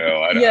 Danny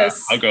Trejo.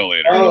 Yes. I'll go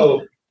later.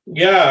 Oh,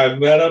 yeah, I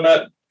met him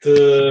at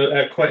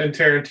Quentin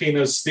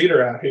Tarantino's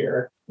theater out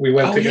here. We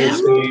went to go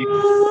see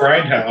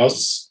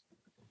Grindhouse.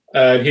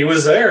 He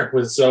was there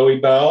with Zoe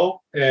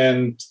Bell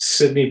and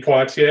Sidney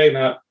Poitier,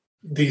 not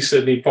the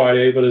Sidney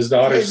Poitier, but his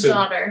daughter. His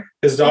daughter.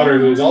 His daughter,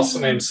 who's also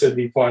named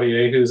Sidney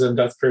Poitier, who's in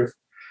Death Proof.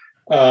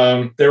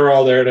 They were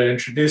all there to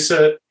introduce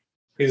it.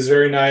 He's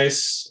very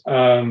nice.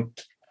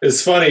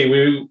 It's funny,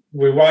 we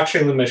were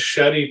watching the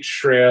Machete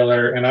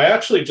trailer, and I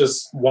actually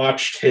just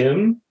watched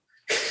him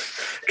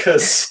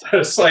because I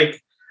was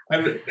like,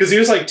 because he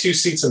was like 2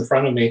 seats in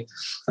front of me.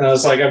 And I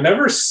was like, I've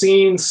never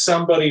seen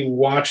somebody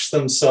watch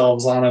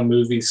themselves on a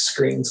movie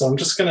screen. So I'm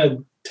just going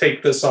to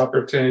take this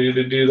opportunity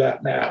to do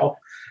that now.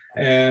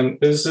 And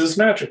this is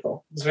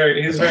magical. He's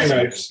very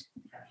nice.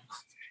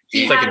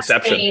 He like has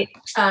Inception.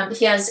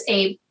 He has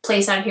a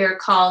place out here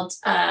called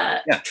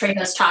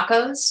Trejo's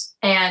Tacos,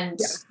 and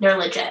they're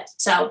legit.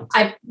 So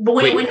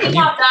when he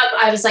popped up,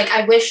 I was like,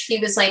 I wish he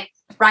was like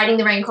riding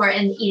the Rancor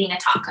and eating a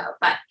taco.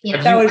 But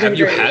Have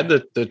you had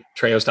the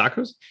Trejo's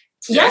tacos?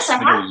 Yes, I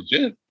have.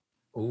 Legit.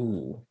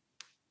 Ooh,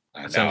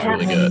 that Now sounds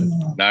really good.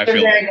 I They're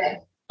feel very like good.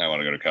 I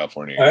want to go to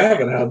California. I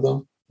haven't had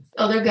them.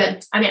 Oh, they're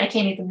good. I mean, I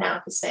can't eat them now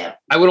because they have.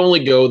 I would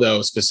only go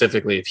though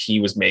specifically if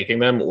he was making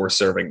them or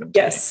serving them.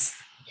 Yes.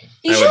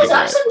 He That would shows be up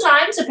great.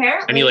 sometimes,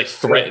 apparently. And he like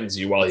threatens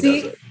you while he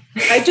See, does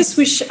it. I just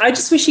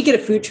wish he'd get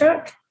a food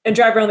truck and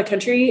drive around the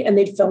country, and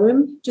they'd film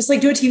him. Just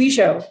like do a TV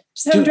show.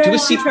 Just have him Do drive a a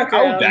food truck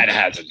How around. that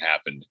hasn't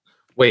happened.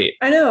 Wait,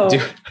 I know.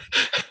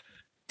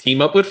 team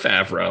up with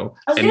Favreau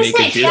I was and gonna make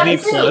say, a Disney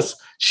Chef too. Plus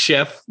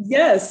chef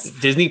Yes.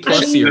 Disney Plus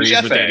I mean- series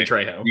Chef with A. Danny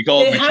Trejo. You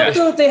call They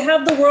it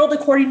have the world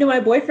according to my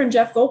boyfriend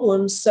Jeff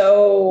Goldblum.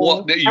 So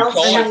well, you Oh,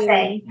 call Chef it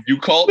A. you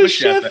call it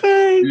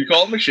Machete. You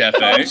call it Machete.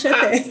 And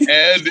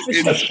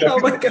it's Oh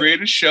my the God.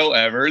 greatest show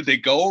ever. They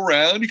go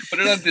around. You can put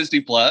it on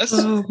Disney Plus.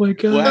 Oh my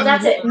god! Well,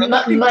 that's it.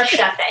 Machete.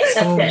 That's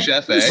Oh, it.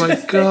 Chef Oh A. my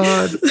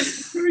god!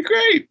 It's gonna be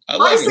great. I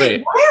like Honestly, it.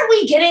 Wait. why aren't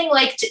we getting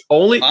like?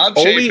 Only I'm if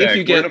Chapek.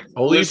 you get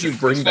only if you Listen,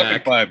 bring just fucking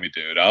back. find me,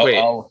 dude. Wait.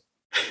 I'll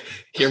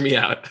Hear me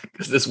out,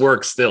 because this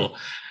works still.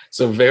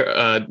 So,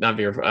 not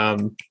Vera,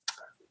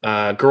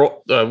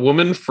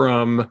 woman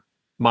from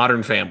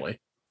Modern Family,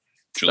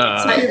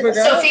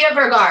 Sofia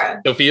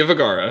Vergara. Sofia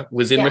Vergara,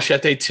 was in Yeah.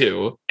 Machete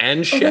 2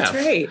 and Oh, Chef, that's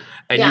right.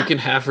 and Yeah. you can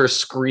have her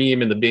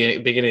scream in the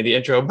beginning of the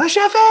intro,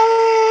 Machete.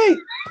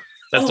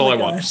 That's Oh all I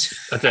my want.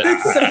 gosh. That's it.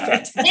 That's so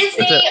fantastic.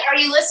 Disney, are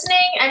you listening?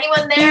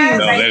 Anyone there?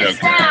 No, Write they this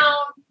don't care. down.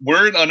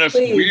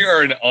 Please. we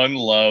are an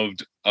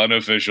unloved,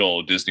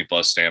 unofficial Disney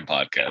Plus Stan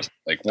podcast.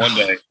 Like one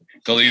day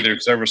they'll either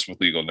serve us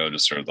with legal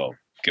notice or they'll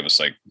give us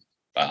like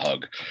a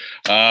hug.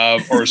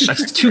 Or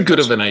That's too good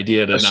of an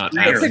idea to A not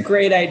screener. That's a have.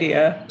 great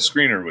idea.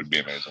 screener would be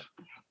amazing.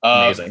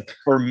 Amazing.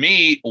 For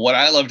me, what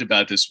I loved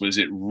about this was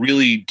it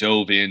really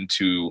dove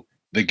into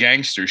the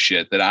gangster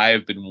shit that I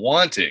have been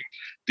wanting.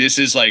 This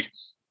is like,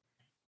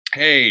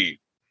 hey,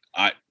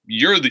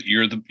 you're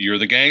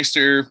the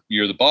gangster,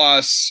 you're the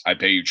boss. I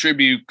pay you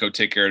tribute. Go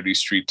take care of these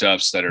street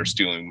toughs that are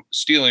stealing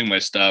my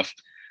stuff.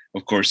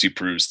 Of course, he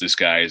proves this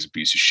guy is a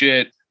piece of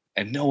shit,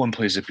 and no one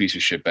plays a piece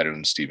of shit better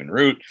than Stephen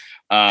Root.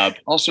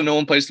 Also, no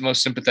one plays the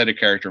most sympathetic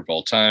character of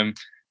all time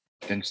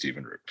than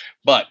Stephen Root.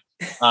 But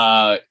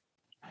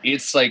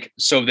it's like,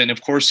 so then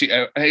of course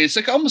it's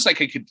like almost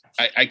like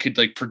I could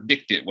like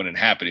predict it when it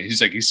happened.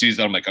 He's like, he sees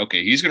that, I'm like,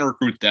 okay, he's going to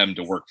recruit them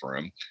to work for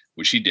him,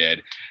 which he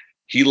did.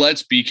 He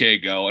lets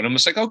BK go, and I'm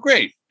just like, oh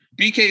great,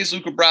 BK is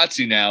Luca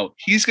Brasi now.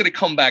 He's going to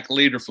come back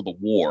later for the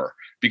war,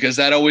 because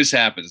that always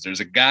happens. There's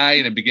a guy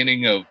in the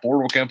beginning of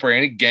Boardwalk Empire,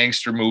 any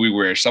gangster movie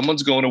where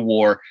someone's going to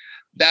war,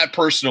 that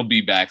person will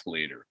be back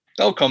later.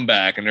 They'll come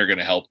back and they're going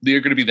to help.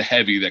 They're going to be the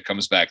heavy that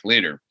comes back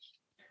later.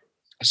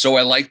 So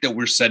I like that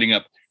we're setting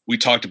up. We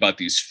talked about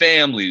these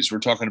families. We're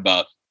talking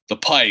about the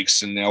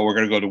Pikes, and now we're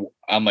going to go to.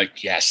 I'm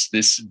like, yes,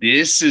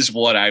 this is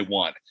what I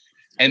want,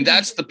 and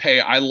that's the pay.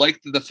 I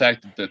like the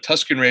fact that the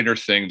Tusken Raider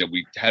thing that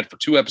we had for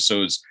 2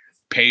 episodes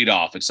paid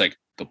off. It's like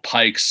the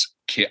Pikes.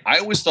 I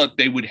always thought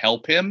they would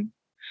help him,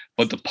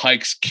 but the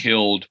Pikes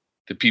killed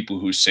the people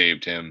who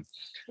saved him,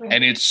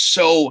 and it's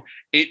so.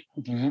 It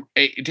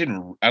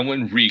didn't. I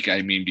wouldn't reek.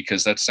 I mean,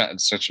 because that's not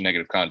such a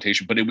negative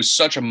connotation, but it was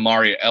such a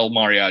El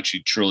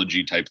Mariachi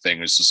trilogy type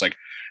thing. It's just like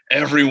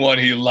everyone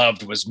he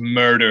loved was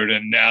murdered,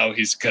 and now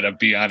he's gonna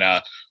be on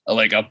a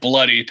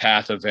bloody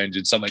path of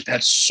vengeance. I'm like,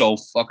 that's so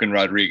fucking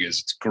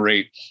Rodriguez. It's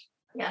great.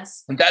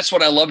 Yes, and that's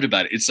what I loved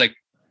about it. It's like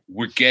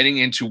we're getting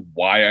into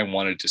why I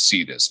wanted to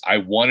see this. I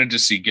wanted to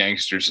see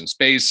gangsters in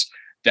space.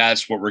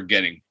 That's what we're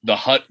getting. The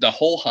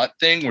whole Hut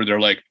thing, where they're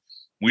like,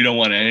 we don't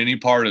want any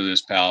part of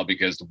this, pal,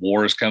 because the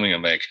war is coming.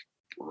 I'm like,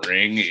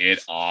 bring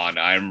it on.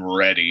 I'm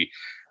ready.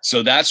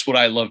 So that's what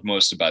I love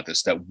most about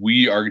this, that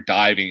we are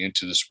diving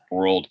into this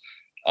world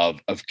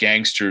of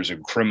gangsters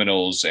and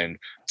criminals and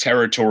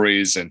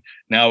territories. And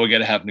now we got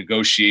to have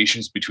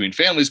negotiations between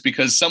families,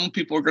 because some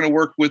people are going to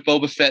work with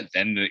Boba Fett.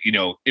 Then,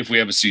 if we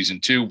have a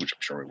season 2, which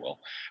I'm sure we will,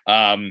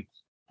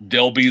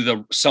 there'll be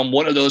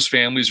one of those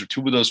families or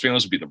 2 of those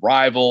families will be the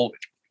rival.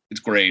 It's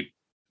great.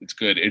 It's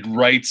good. It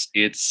writes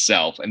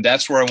itself. And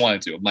that's where I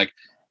wanted to. I'm like,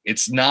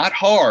 it's not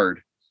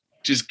hard.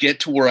 Just get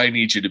to where I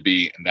need you to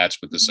be. And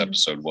that's what this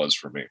episode was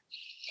for me.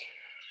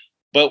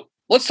 But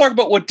let's talk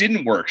about what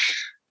didn't work.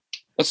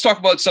 Let's talk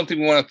about something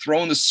we want to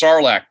throw in the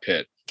Sarlacc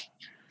pit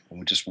and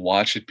we just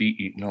watch it be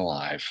eaten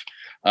alive.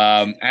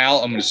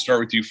 Al, I'm going to start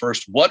with you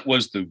first. What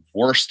was the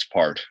worst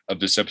part of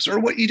this episode, or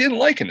what you didn't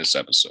like in this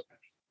episode?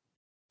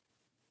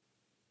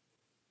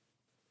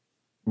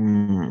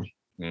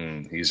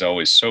 He's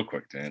always so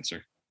quick to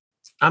answer.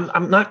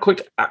 I'm not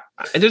quick.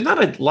 There's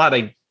not a lot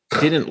I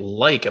didn't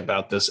like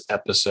about this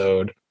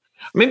episode.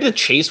 Maybe the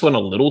chase went a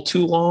little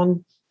too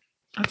long.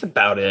 That's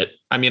about it.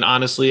 I mean,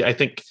 honestly, I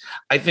think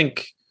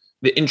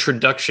the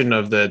introduction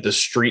of the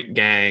street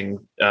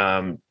gang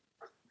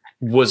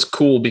was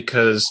cool,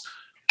 because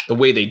the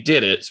way they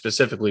did it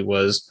specifically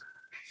was,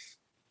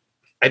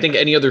 I think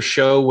any other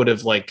show would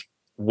have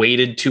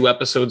waited 2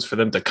 episodes for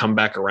them to come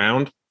back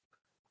around,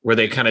 where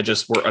they kind of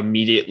just were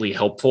immediately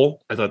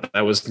helpful. I thought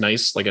that was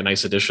nice, a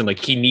nice addition.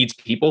 He needs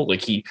people.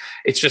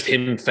 It's just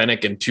him,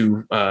 Fennec, and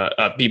 2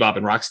 Bebop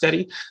and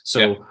Rocksteady.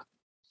 So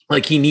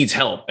he needs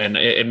help, and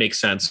it makes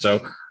sense.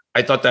 So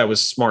I thought that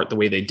was smart the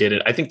way they did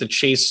it. I think the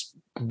chase,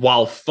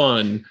 while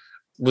fun,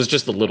 was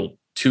just a little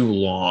too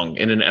long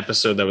in an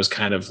episode that was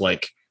kind of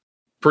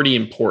pretty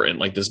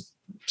important, this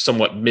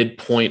somewhat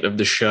midpoint of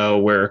the show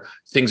where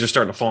things are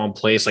starting to fall in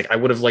place. I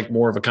would have liked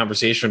more of a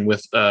conversation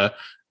with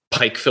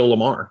Pike Phil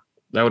Lamar.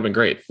 That would have been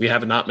great. We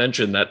have not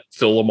mentioned that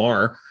Phil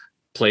Lamar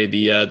played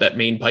that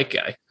main Pike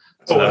guy.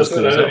 So that was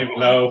cool. I didn't even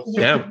know.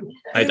 Yeah,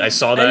 I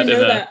saw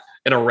that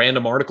in a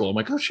random article. I'm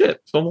like, oh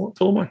shit, Phil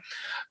Lamar.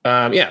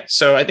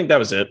 So I think that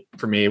was it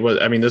for me.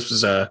 This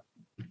was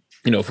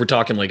if we're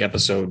talking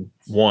episode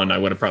 1, I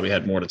would have probably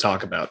had more to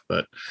talk about.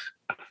 But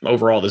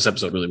overall, this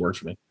episode really worked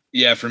for me.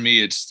 Yeah, for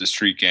me, it's the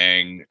street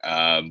gang.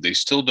 They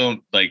still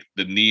don't they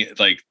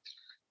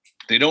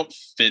don't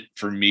fit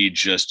for me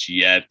just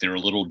yet. They're a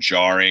little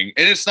jarring.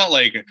 And it's not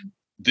like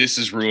this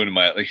has ruined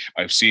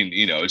I've seen,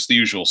 it's the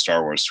usual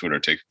Star Wars Twitter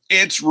take.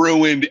 It's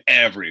ruined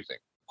everything.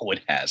 Oh,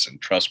 it hasn't.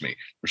 Trust me.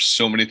 There's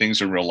so many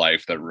things in real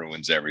life that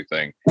ruins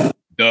everything. Much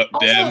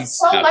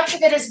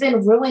of it has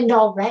been ruined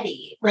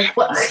already.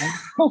 What?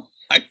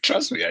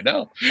 Trust me, I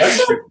know. And I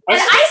say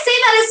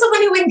that as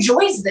someone who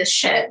enjoys this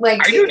shit.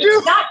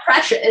 It's not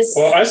precious.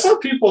 Well, I saw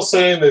people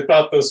saying they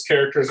thought those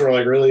characters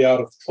were really out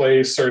of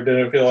place or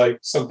didn't feel like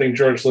something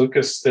George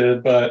Lucas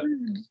did, but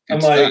I'm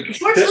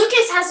George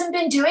Lucas hasn't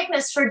been doing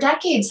this for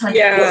decades, honey.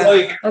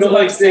 Yeah,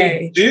 but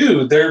they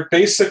do. They're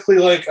basically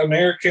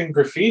American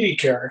Graffiti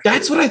characters.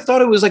 That's what I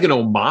thought it was an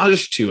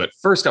homage to at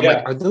first. I'm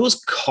like, are those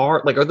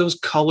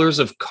colors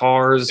of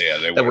cars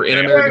that were in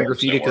American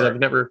Graffiti? Because I've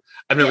never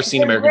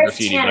seen American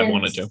Graffiti, but I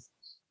wanted to.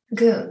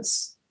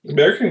 Goons.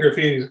 American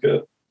Graffiti is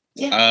good.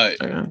 Yeah.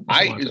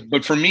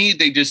 But for me,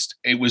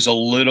 it was a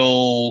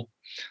little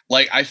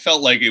I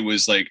felt like it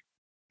was it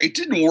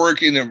didn't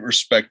work in the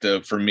respect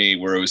of, for me,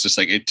 where it was just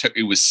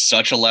it was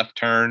such a left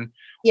turn.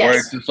 Yes. Where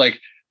it's just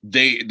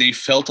they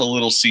felt a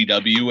little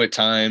CW at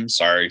times.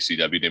 Sorry,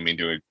 CW, didn't mean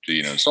to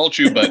insult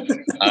you, but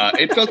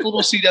it felt a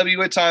little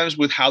CW at times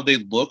with how they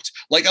looked.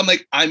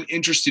 I'm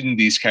interested in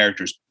these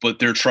characters, but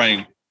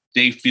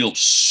they feel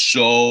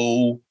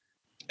so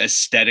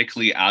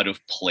aesthetically out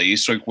of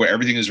place, like where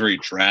everything is very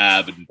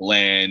drab and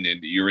bland and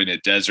you're in a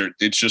desert.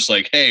 It's just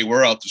like, hey,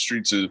 we're out the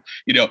streets of,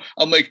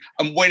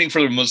 I'm waiting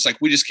for them. It's like,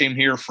 we just came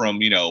here from,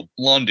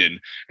 London,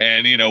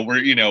 and,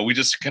 we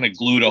just kind of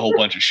glued a whole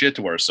bunch of shit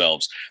to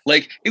ourselves.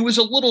 Like, it was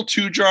a little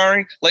too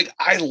jarring. Like,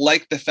 I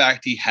like the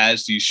fact he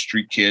has these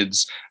street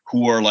kids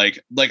who are like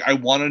I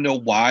want to know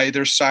why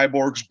they're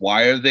cyborgs.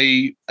 Why are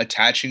they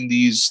attaching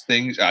these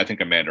things? I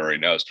think Amanda already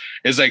knows.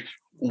 It's like,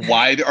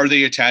 why are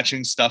they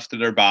attaching stuff to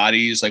their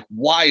bodies? Like,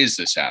 why is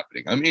this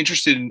happening? I'm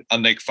interested in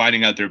like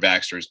finding out their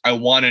backstories. I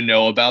want to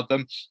know about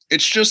them.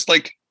 It's just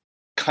like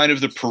kind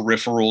of the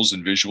peripherals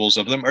and visuals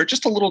of them are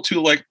just a little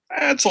too like,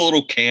 it's a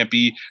little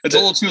campy. It's a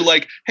little too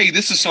like, hey,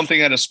 this is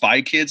something out of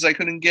Spy Kids I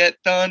couldn't get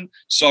done,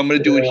 so I'm going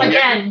to do it here.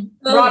 Again,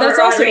 that's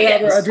also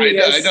Robert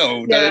Rodriguez. I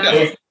know.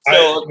 Yeah. I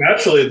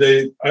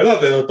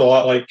thought they looked a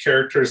lot like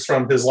characters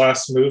from his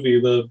last movie,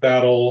 the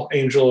Battle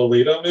Angel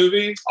Alita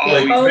movie.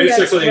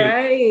 Basically, that's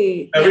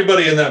right.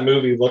 Everybody in that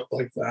movie looked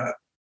like that.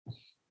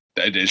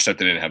 Except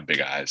they didn't have big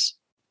eyes.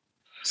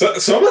 So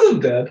some of them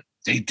did.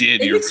 They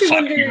did. You're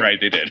fucking right.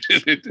 They did.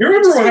 You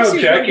remember how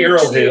Jackie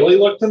Earle Haley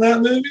looked in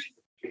that movie?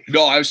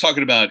 No, I was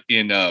talking about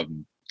in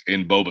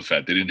Boba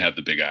Fett. They didn't have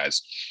the big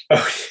eyes.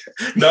 Oh,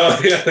 no,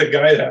 yeah, the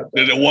guy had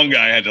that. The one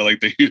guy had to like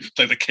the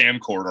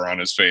camcorder on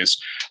his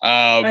face.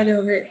 I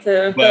know, right?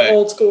 The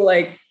old school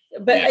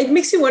but it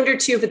makes me wonder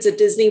too if it's a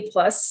Disney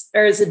Plus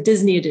or is a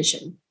Disney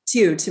edition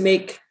too to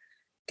make,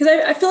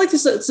 because I feel like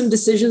there's some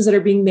decisions that are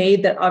being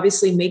made that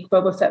obviously make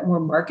Boba Fett more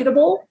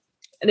marketable.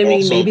 And I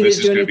mean, maybe they're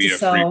doing it to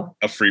sell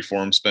a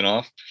freeform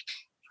spinoff.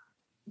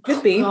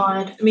 Could be.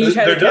 God. I mean, you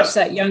try to catch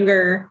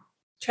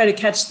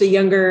the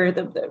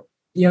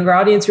younger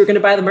audience who are going to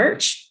buy the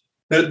merch.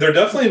 They're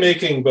definitely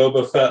making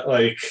Boba Fett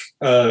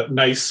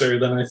nicer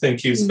than I think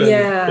he's been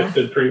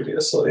depicted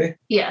previously.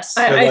 Yes,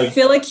 I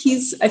feel like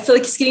he's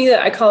getting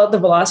I call it the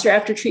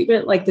Velociraptor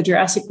treatment, like the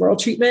Jurassic World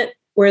treatment,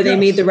 where they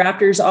made the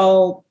Raptors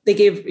all. They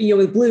gave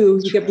with Blue.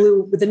 You get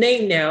Blue with a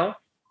name now.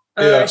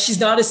 She's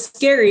not as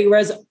scary.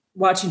 Whereas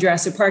watching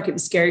Jurassic Park, it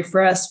was scary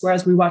for us.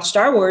 Whereas we watched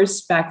Star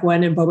Wars back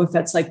when, and Boba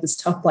Fett's like this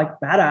tough, like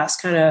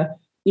badass kind of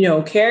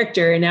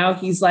character, and now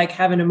he's like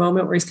having a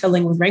moment where he's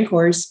cuddling with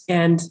Rancors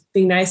and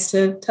being nice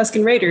to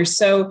Tusken Raiders.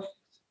 So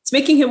it's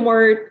making him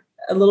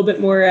a little bit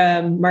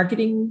more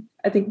marketing.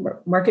 I think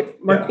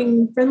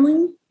marketing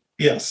friendly.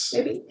 Yes,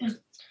 maybe.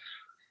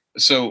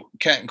 So,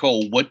 Kat and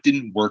Cole, what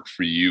didn't work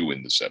for you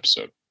in this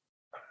episode?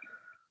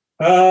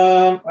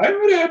 I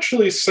would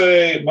actually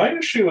say my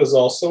issue was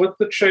also with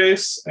the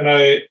chase, and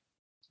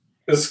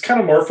it's kind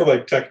of more for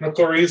like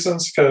technical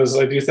reasons, because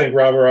I do think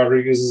Robert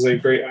Rodriguez is a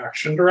great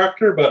action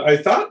director, but I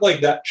thought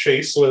like that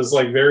chase was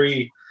like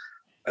very,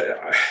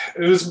 it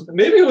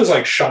was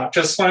like shot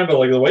just fine, but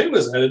like the way it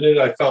was edited,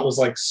 I felt was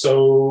like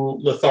so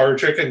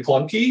lethargic and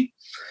clunky.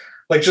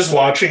 Like just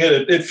watching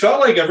it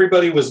felt like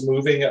everybody was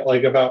moving at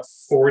like about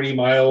 40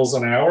 miles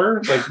an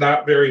hour, like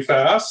not very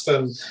fast.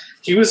 And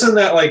he was in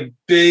that like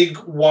big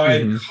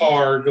wide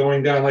car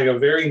going down like a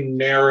very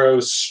narrow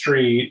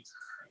street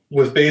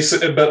with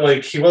but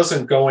like he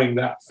wasn't going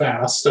that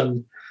fast.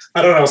 And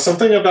I don't know,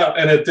 something about,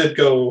 and it did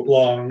go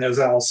long, as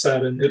Al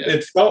said, and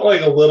it felt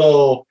like a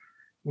little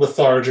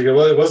lethargic.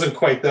 It wasn't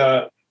quite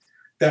that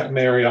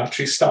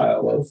mariachi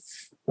style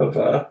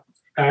of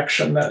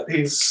action that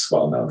he's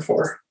well known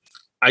for.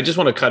 I just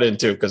want to cut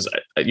into, because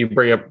you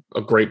bring up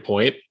a great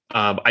point.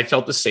 I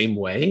felt the same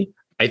way.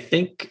 I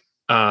think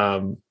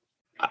I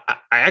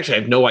actually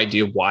have no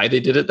idea why they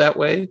did it that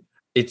way.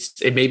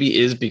 It maybe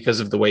is because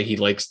of the way he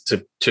likes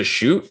to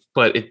shoot,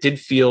 but it did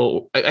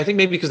feel, I think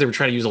maybe because they were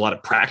trying to use a lot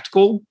of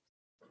practical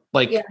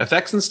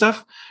effects and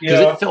stuff, because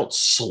it felt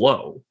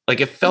slow.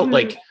 Like it felt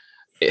like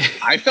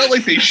I felt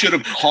like they should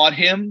have caught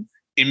him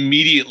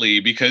immediately,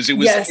 because it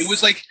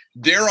was like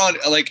they're on,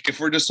 like,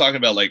 if we're just talking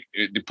about like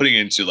putting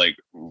it into like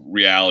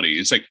reality,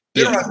 it's like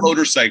they're on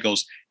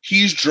motorcycles.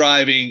 He's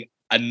driving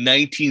a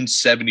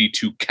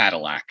 1972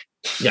 Cadillac.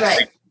 Yes.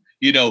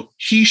 Like,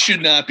 he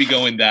should not be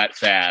going that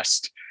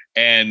fast.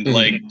 And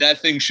like that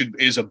thing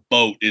is a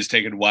boat is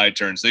taking wide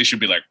turns. They should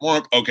be like,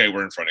 okay,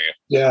 we're in front of you.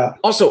 Yeah.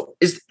 Also,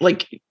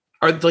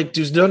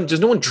 does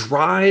no one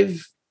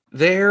drive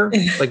there?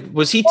 Like,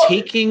 was he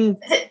taking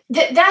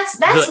that's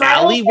the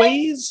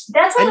alleyways?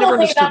 That's my whole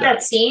thing about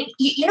that scene.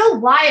 You know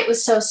why it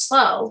was so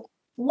slow?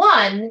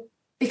 One,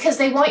 because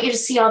they want you to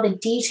see all the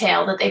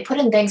detail that they put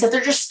in things. If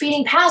they're just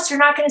speeding past, you're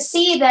not going to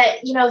see that,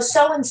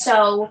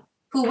 so-and-so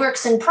who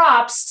works in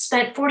props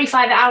spent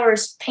 45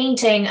 hours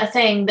painting a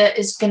thing that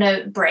is going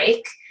to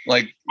break.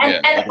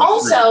 And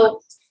also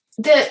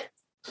the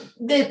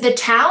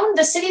town,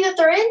 the city that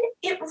they're in,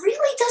 it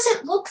really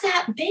doesn't look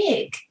that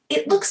big.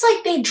 It looks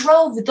like they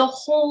drove the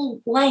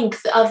whole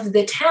length of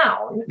the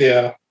town.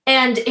 Yeah.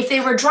 And if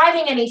they were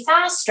driving any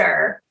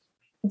faster,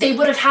 they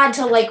would have had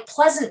to, like,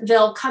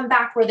 Pleasantville come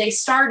back where they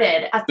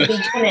started at the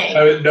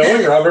beginning.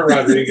 Knowing Robert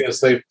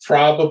Rodriguez, they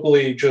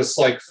probably just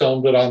like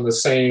filmed it on the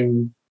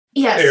same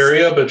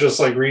area, but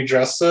just like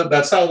redressed it.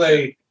 That's how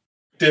they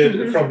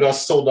did From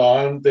Dusk Till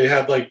Dawn. They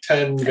had like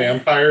 10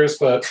 vampires,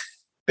 but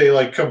they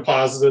like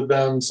composited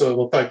them so it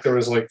looked like there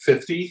was like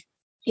 50.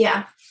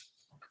 Yeah.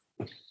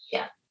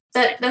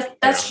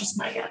 That's just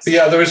my guess. But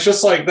yeah, there was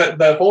just like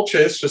that whole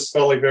chase just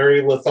felt like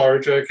very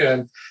lethargic,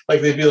 and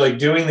like they'd be like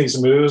doing these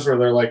moves where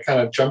they're like kind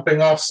of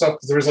jumping off stuff.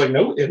 There was like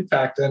no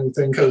impact to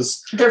anything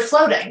because they're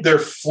floating.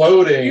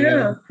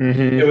 Yeah.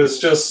 It was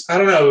just, I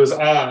don't know, it was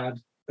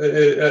odd.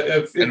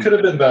 It could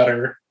have been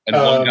better. And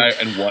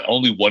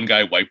only one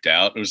guy wiped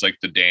out. It was like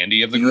the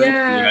dandy of the group.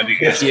 Yeah.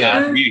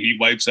 He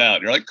wipes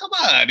out. You're like, come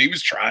on, he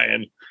was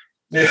trying.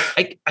 Yeah.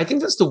 I think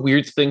that's the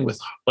weird thing with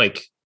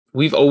like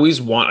we've always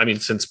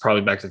since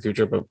probably Back to the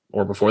Future,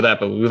 or before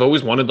that, but we've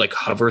always wanted like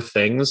hover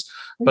things.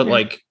 But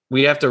like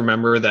we have to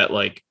remember that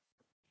like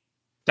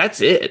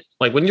that's it.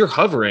 Like when you're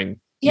hovering,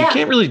 you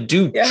can't really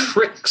do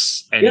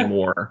tricks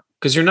anymore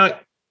because you're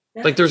not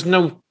like there's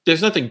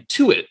nothing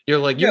to it. You're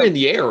like you're in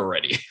the air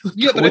already.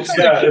 Yeah, but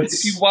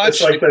if you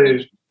watch like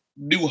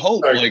New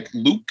Hope, like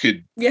Luke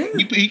could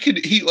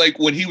he like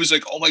when he was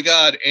like, oh my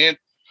God, and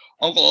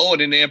Uncle Owen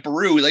and Aunt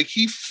Beru, like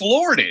he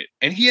floored it,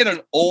 and he had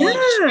an old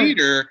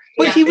speeder.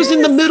 But he was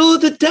in the middle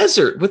of the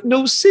desert with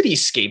no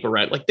cityscape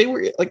around. Like they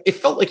were, like it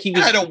felt like he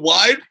was had a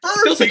wide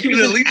berth. Feels like he was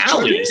at least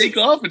try to take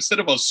off instead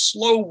of a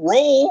slow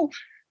roll.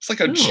 It's like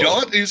a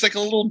jaunt. He's like a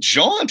little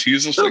jaunt.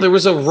 He's just there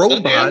was a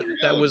robot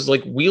that was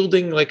like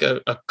wielding like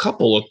a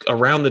couple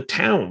around the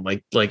town,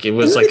 like it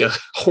was like a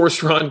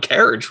horse-drawn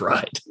carriage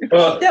ride.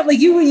 Like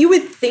you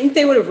would think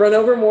they would have run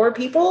over more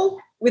people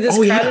with as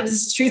crowded as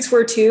the streets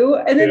were too,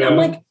 and then I'm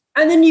like.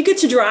 And then you get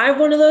to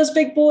drive one of those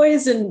big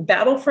boys in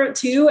Battlefront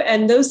 2,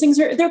 and those things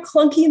they're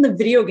clunky in the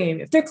video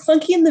game. If they're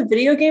clunky in the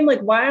video game,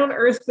 like why on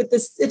earth would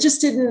this? It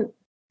just didn't.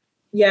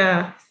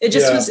 Yeah, it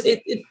just was.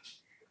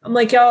 I'm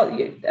like y'all.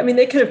 I mean,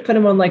 they could have put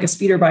him on like a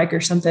speeder bike or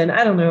something.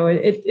 I don't know.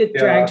 It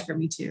dragged for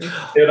me too.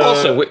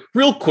 Also, wait,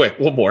 real quick,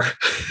 one more.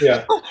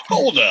 Yeah,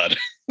 hold on.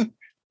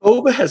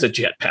 Boba has a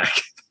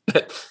jetpack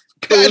that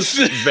goes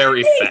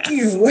very fast.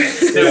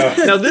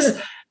 Now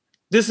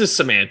this is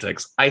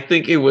semantics. I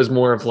think it was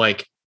more of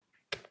like.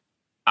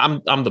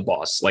 I'm the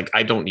boss. Like,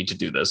 I don't need to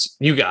do this.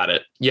 You got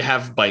it. You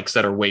have bikes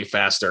that are way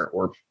faster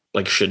or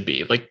like should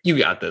be like, you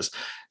got this.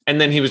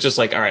 And then he was just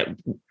like, all right,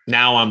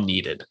 now I'm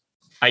needed.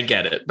 I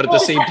get it. But at the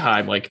same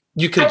time, like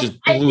you could have just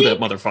blew that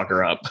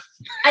motherfucker up.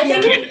 I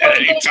think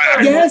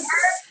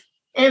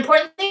an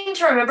important thing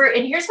to remember,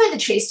 and here's why the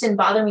chase didn't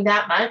bother me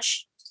that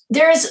much.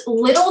 There's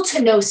little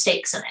to no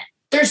stakes in it.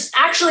 There's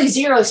actually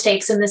zero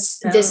stakes in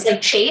this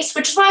like chase,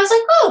 which is why I was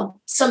like, oh,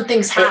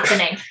 something's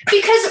happening.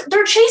 Because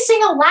they're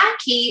chasing a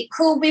lackey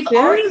who we've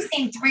already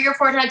seen 3 or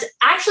 4 times.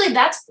 Actually,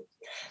 that's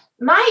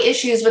my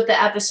issues with the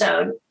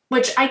episode,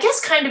 which I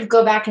guess kind of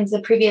go back into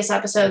the previous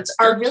episodes,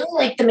 are really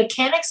like the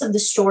mechanics of the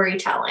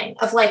storytelling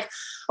of like,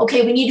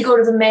 okay, we need to go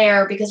to the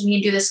mayor because we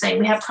need to do this thing.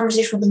 We have a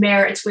conversation with the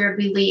mayor. It's weird.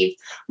 We leave.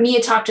 We need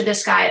to talk to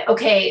this guy.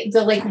 Okay,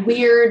 the like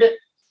weird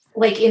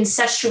like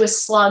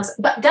incestuous slugs.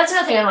 But that's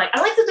another thing I like. I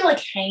like that they're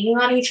like hanging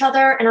on each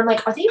other. And I'm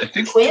like, are they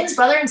twins,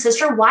 brother and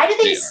sister? Why do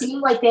they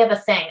seem like they have a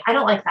thing? I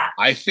don't like that.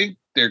 I think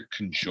they're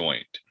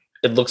conjoined.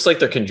 It looks like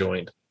they're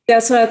conjoined.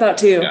 That's what I thought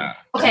too. Yeah.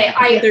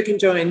 Okay. They're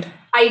conjoined.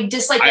 I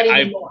dislike that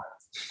even more.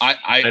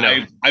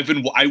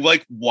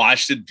 I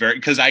watched it very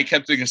because I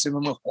kept thinking,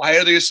 I'm like, why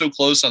are they so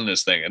close on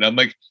this thing? And I'm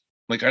like,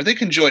 are they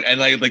conjoined?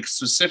 And I like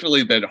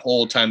specifically that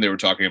whole time they were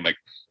talking, I'm like,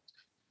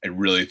 I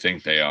really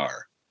think they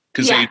are.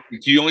 Because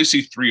you only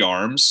see 3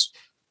 arms.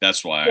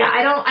 That's why. Yeah,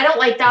 I don't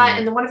like that.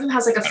 And then one of them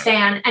has like a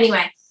fan.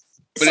 Anyway.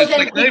 But so it's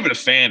like not even a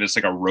fan. It's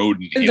like a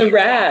rodent. The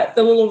rat.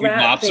 The little rat.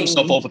 He mops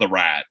himself off with a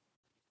rat.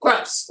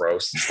 Gross.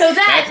 So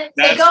then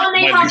they go and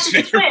they talk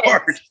to the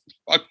twins.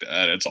 Fuck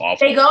that. It's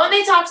awful. They go and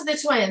they talk to the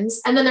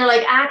twins. And then they're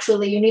like,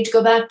 actually, you need to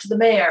go back to the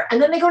mayor.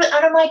 And then they go to,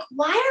 and I'm like,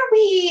 why are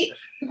we,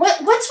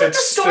 what's with the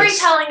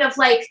storytelling of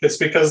like. It's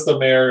because the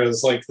mayor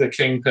is like the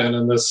kingpin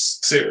in this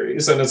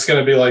series. And it's going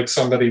to be like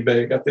somebody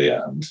big at the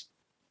end.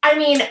 I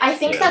mean, I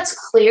think that's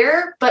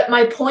clear. But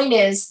my point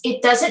is,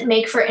 it doesn't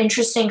make for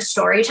interesting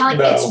storytelling.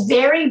 No. It's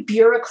very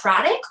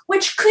bureaucratic,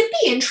 which could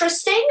be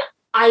interesting,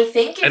 I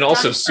think. And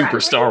also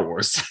super Star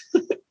Wars.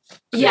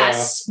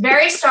 Yes,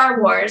 very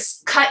Star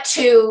Wars. Cut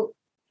to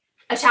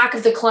Attack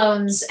of the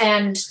Clones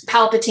and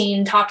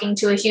Palpatine talking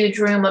to a huge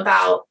room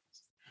about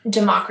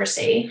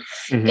democracy.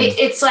 Mm-hmm.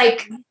 It's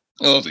like,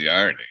 oh, the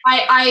irony.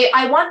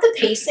 I want the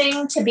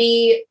pacing to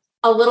be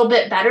a little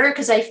bit better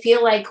because I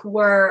feel like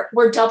we're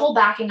double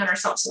backing on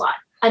ourselves a lot.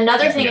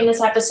 Another thing in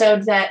this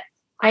episode that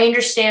I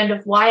understand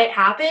of why it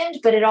happened,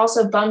 but it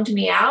also bummed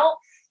me out.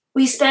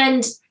 We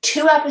spend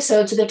 2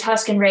 episodes with the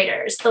Tusken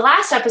Raiders. The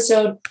last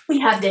episode, we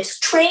have this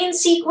train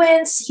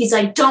sequence. He's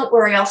like, don't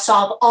worry, I'll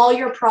solve all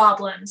your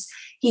problems.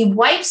 He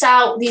wipes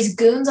out these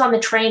goons on the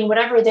train,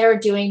 whatever they're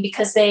doing,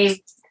 because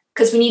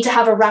we need to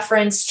have a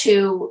reference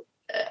to,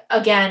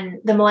 again,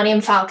 the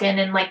Millennium Falcon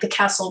and like the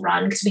Kessel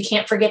Run, because we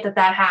can't forget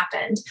that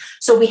happened.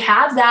 So we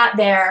have that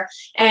there.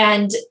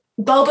 And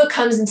Boba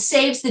comes and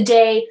saves the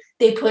day.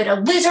 They put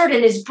a lizard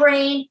in his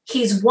brain.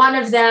 He's one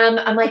of them.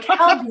 I'm like,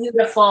 how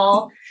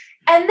beautiful.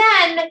 And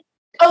then,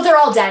 they're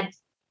all dead.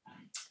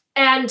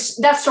 And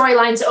that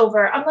storyline's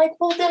over. I'm like,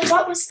 well, then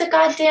what was the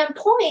goddamn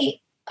point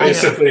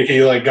Basically,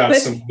 he like got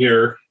some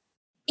gear.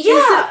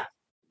 Yeah.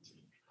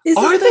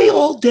 Are they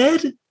all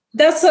dead?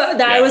 That's what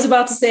I was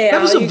about to say.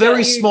 That was a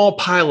very small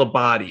pile of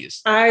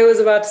bodies. I was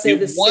about to say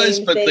the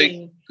same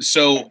thing.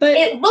 But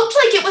it looked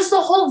like it was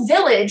the whole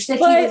village that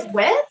he was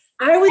with.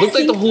 It looked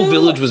like the whole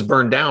village was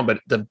burned down, but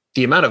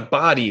the amount of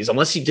bodies,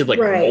 unless he did like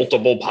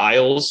multiple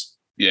piles,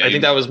 I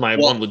think that was my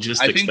one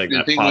logistics thing.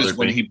 The thing was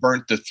when he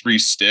burnt the 3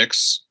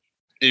 sticks,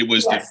 it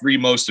was the 3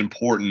 most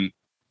important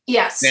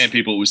sand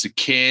people. It was the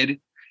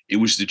kid, it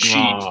was the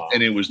chief,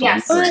 and it was the I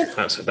don't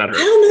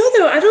know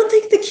though. I don't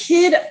think the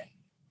kid.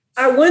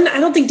 I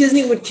don't think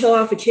Disney would kill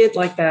off a kid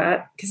like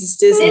that because it's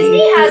Disney.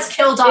 Disney has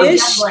killed off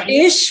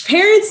ish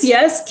parents,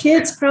 yes.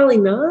 Kids, probably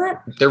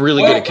not. They're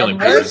really good at killing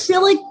parents. I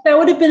feel like that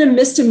would have been a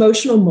missed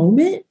emotional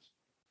moment.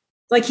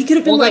 Like he could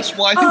have been with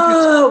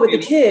the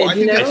kid.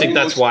 I think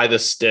that's why the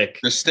stick.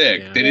 The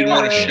stick. Yeah. They didn't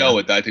want to show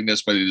it. I think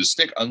that's why they did the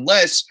stick.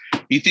 Unless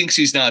he thinks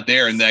he's not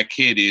there and that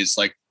kid is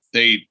like,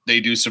 they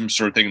do some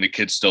sort of thing, the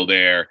kid's still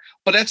there.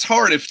 But that's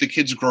hard if the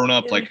kid's grown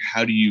up. Like,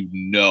 how do you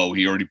know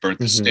he already burnt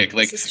the stick?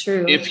 Like,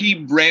 if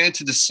he ran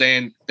into the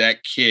sand,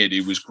 that kid,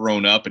 he was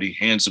grown up and he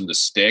hands him the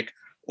stick,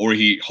 or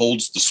he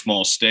holds the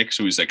small stick.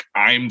 So he's like,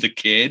 I'm the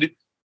kid.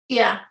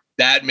 Yeah.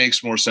 That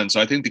makes more sense.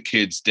 So I think the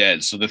kid's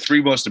dead. So the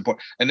 3 most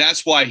important, and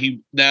that's why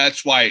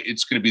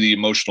it's going to be the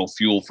emotional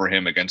fuel for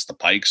him against the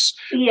Pikes.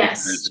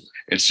 Yes.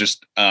 It's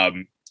just,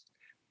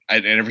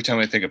 and every time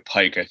I think of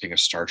Pike, I think of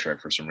Star Trek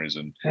for some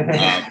reason.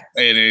 And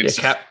it's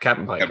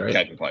Captain Pike, right?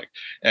 Captain Pike,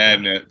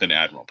 and then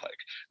Admiral Pike.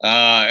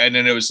 And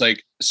then it was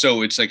like,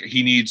 so it's like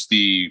he needs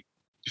the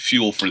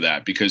fuel for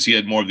that because he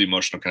had more of the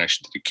emotional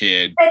connection to the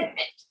kid.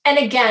 And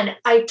again,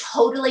 I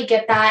totally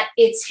get that.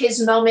 It's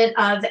his moment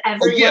of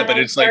everyone but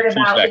it's like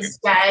about is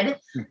dead.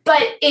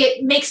 But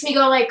it makes me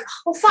go like,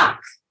 oh, fuck.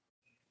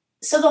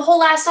 So the whole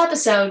last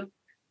episode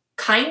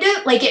kind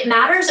of like it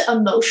matters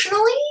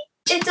emotionally.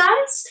 It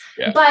does.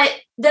 Yeah.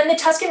 But then the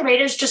Tusken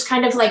Raiders just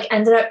kind of like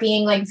ended up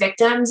being like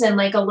victims and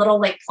like a little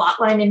like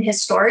plot line in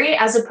his story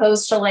as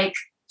opposed to like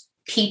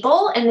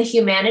people and the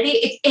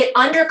humanity. It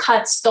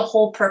undercuts the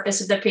whole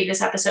purpose of the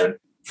previous episode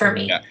for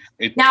me.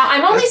 Yeah, now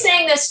I'm only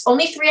saying this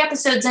only 3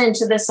 episodes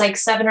into this like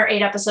 7 or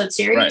 8 episode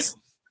series. Right.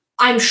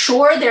 I'm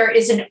sure there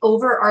is an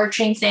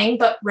overarching thing,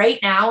 but right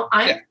now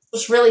I'm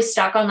just really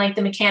stuck on like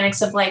the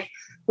mechanics of like,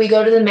 we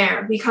go to the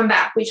mayor, we come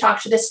back, we talk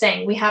to this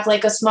thing, we have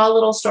like a small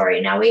little story.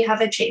 Now we have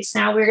a chase.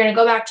 Now we're going to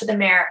go back to the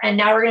mayor, and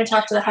now we're going to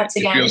talk to the Hutts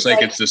again. It feels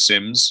like it's The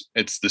Sims.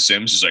 It's The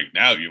Sims. It's like,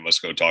 now you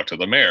must go talk to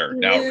the mayor.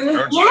 Now,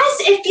 yes,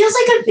 it feels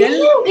like a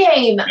video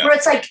game where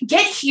it's like,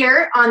 get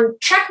here on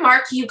check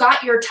mark. You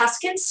got your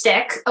Tusken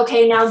stick.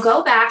 Okay, now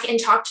go back and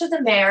talk to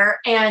the mayor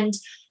and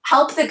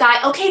help the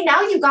guy. Okay,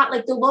 now you got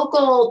like the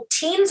local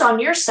teens on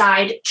your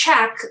side.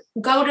 Check.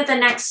 Go to the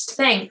next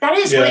thing. That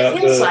is what it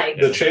feels like.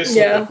 The chase with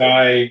the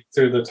guy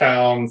through the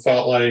town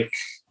felt like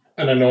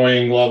an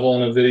annoying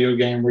level in a video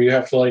game where you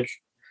have to like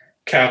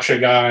catch a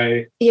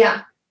guy.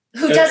 Yeah.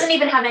 Who doesn't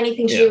even have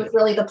anything to do with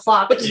really the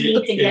plot, but you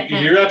need to get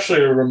him. You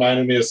actually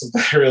reminded me of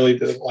something I really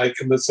didn't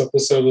like in this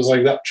episode. It was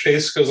like that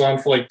chase goes on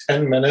for like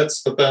 10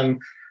 minutes, but then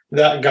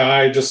that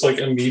guy just like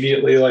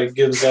immediately like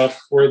gives up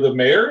where the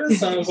mayor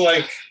is. And I was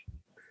like,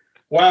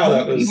 wow,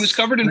 that was, he was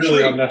covered in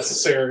really fruit.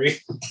 Unnecessary.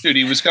 Dude,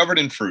 he was covered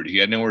in fruit. He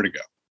had nowhere to go.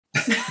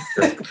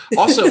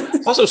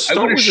 also,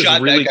 Star Wars shot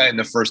is really that guy in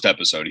the first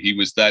episode. He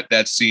was that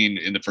scene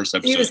in the first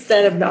episode. He was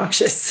that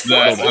obnoxious.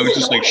 I was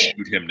just like,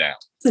 shoot him now.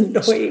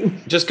 It's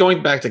annoying. Just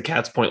going back to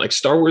Kat's point, like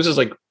Star Wars is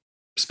like,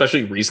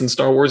 especially recent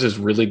Star Wars is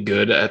really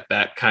good at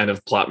that kind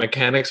of plot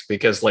mechanics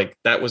because like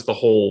that was the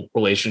whole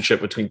relationship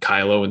between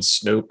Kylo and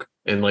Snoke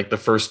in like the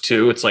first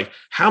 2. It's like,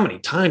 how many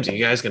times are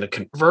you guys going to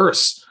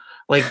converse?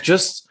 Like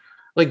just.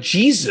 Like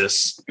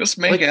Jesus, just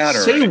make it out.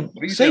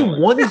 Say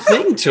one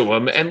thing to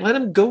him and let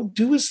him go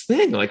do his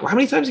thing. Like, how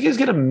many times do you guys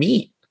get to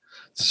meet?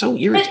 It's so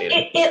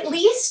irritating. At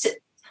least.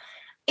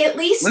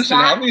 Listen,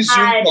 how many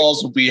Zoom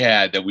calls have we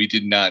had that we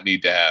did not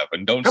need to have?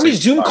 And don't. How many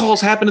Zoom calls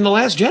happened in The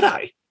Last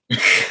Jedi? A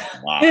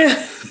lot.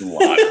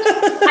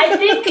 I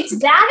think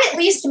that at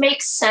least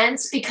makes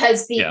sense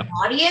because the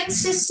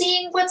audience is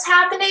seeing what's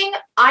happening.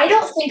 I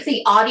don't think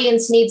the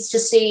audience needs to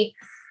see.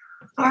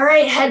 All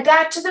right, head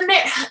back to the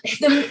mayor.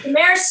 The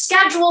mayor's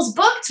schedule's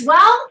booked.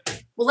 Well,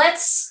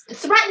 let's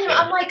threaten him.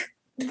 I'm like,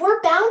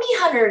 we're bounty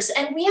hunters,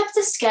 and we have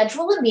to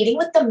schedule a meeting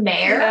with the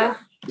mayor.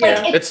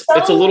 Yeah. Like, it's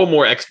a little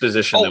more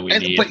exposition than we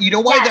need. But you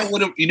know why that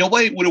would have? You know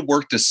why it would have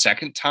worked the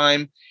second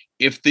time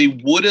if they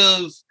would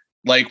have.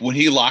 Like when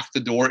he locked the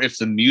door, if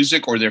the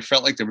music or there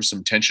felt like there was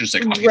some tension, it's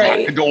like, he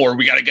locked the door,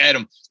 we got to get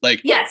him.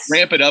 Like,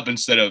 ramp it up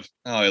instead of,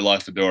 oh, he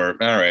locked the door.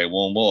 All right,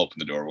 well, we'll open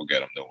the door, we'll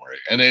get him, don't worry.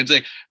 And it's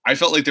like, I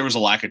felt like there was a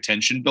lack of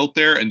tension built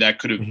there, and that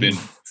could have been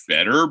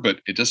better, but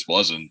it just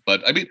wasn't.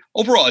 But I mean,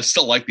 overall, I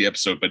still like the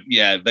episode, but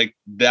yeah, like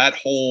that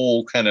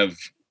whole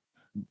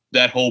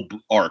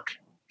arc,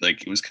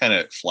 like it was kind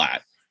of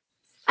flat.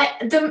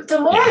 The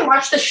more I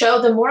watch the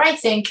show, the more I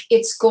think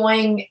it's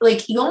going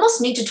like you almost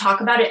need to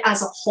talk about it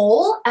as a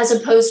whole as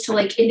opposed to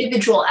like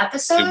individual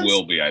episodes. It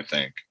will be, I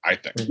think.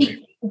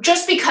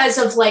 Just because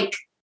of like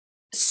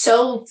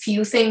so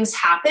few things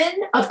happen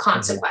of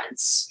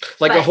consequence.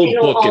 Like a whole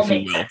book, if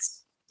you will.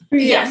 Sense.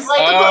 Yes,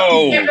 like a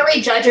book. You can't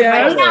really judge it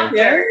by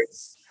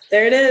chapters.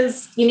 There it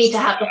is. You need to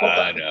have the whole book.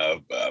 I know,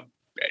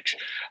 bitch.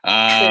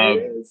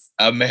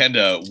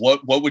 Amanda,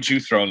 what would you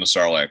throw in the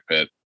Sarlacc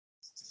pit?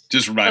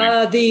 Just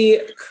remind me.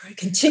 The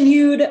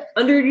continued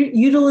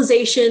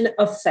underutilization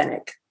of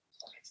Fennec.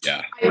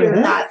 Yeah.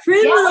 Criminal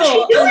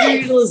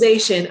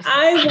underutilization.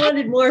 I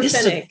wanted more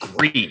Fennec.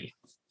 Disagree.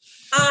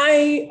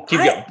 I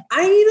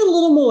need a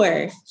little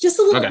more. Just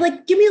a little,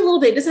 like, give me a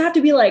little bit. It doesn't have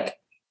to be like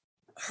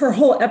her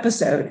whole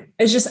episode.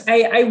 It's just,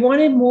 I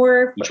wanted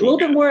more, a little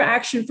bit more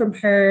action from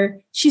her.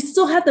 She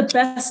still had the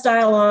best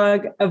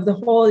dialogue of the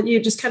whole,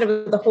 just kind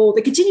of the whole,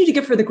 they continue to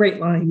give her the great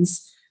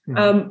lines.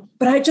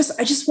 But I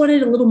just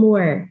wanted a little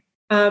more.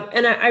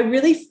 And I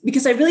really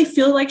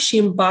feel like she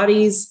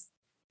embodies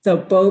the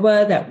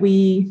Boba that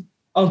we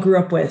all grew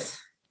up with.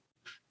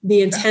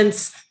 The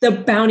intense, the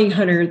bounty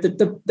hunter,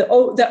 the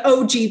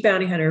OG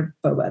bounty hunter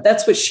Boba.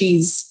 That's what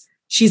she's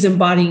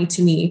embodying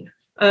to me.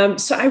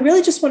 So I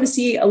really just want to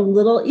see a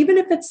little, even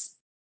if it's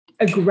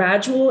a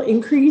gradual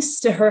increase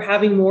to her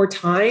having more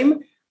time.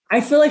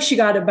 I feel like she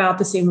got about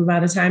the same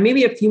amount of time,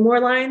 maybe a few more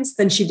lines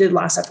than she did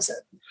last episode.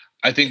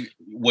 I think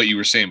what you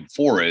were saying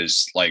before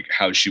is like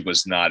how she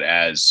was not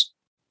as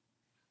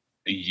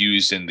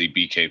used in the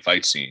BK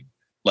fight scene.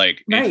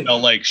 Like it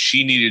felt like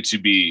she needed to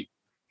be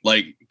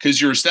like,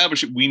 because you're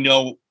establishing, we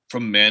know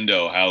from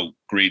Mando how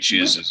great she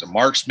is as a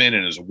marksman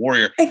and as a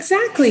warrior.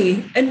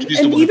 Exactly. And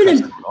even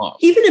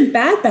in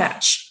Bad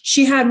Batch,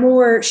 she had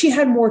more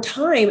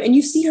time, and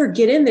you see her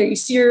get in there. You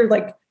see her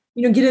like,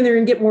 get in there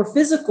and get more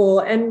physical.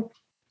 And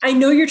I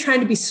know you're trying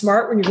to be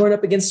smart when you're going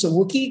up against a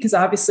Wookiee, because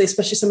obviously,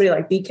 especially somebody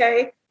like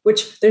BK,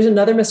 which there's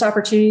another missed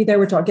opportunity there,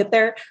 which I'll get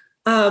there.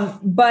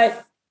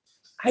 But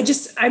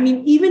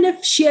even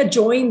if she had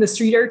joined the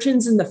street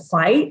urchins in the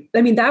fight,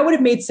 that would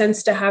have made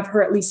sense to have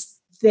her at least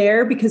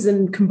there, because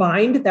then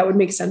combined, that would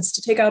make sense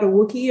to take out a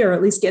Wookiee or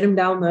at least get him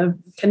down the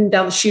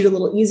chute a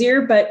little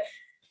easier. But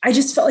I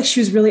just felt like she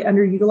was really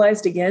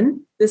underutilized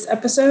again this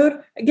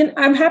episode. Again,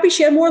 I'm happy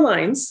she had more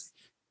lines,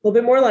 a little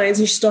bit more lines,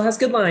 and she still has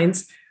good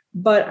lines.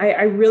 But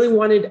I really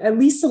wanted at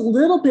least a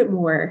little bit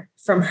more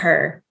from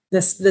her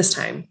this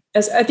time,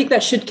 as I think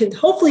that should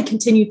hopefully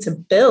continue to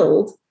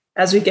build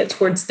as we get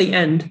towards the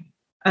end.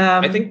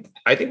 I think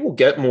we'll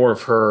get more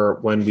of her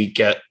when we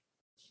get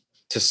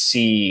to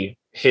see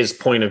his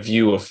point of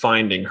view of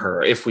finding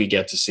her, if we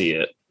get to see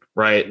it,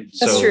 right?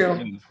 That's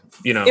true.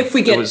 If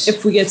we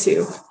get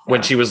to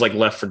when she was like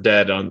left for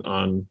dead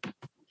on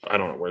I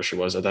don't know where she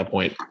was at that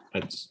point.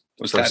 It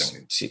was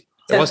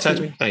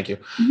Tatooine. Thank you.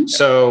 Mm-hmm.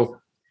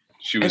 So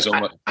she was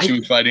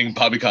fighting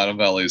Bobby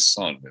Cannavale's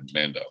son in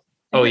Mando.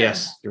 Oh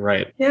yes, you're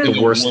right. Yeah.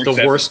 The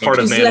worst part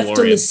of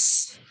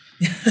Mandalorian.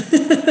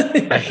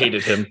 I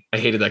hated him. I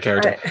hated that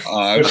character. Which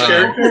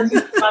character?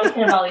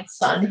 Cannavale's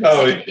son.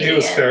 Oh, he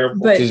was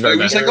terrible. But he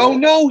was like, "Oh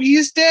no,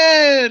 he's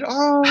dead!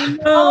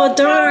 Oh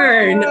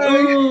darn!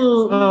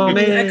 Oh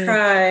man, I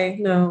cry.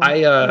 No,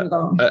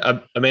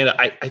 Amanda,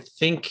 I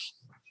think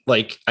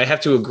like I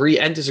have to agree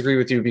and disagree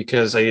with you,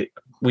 because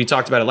we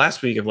talked about it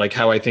last week of like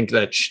how I think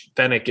that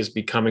Fennec is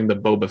becoming the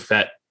Boba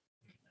Fett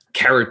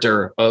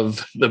character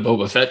of the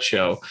Boba Fett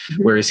show,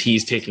 whereas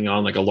he's taking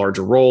on like a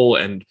larger role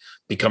and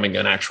becoming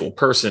an actual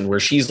person, where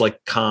she's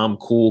like calm,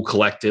 cool,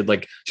 collected,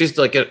 like she's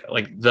like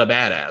the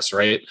badass,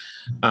 right?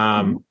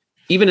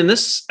 Even in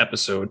this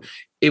episode,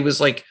 it was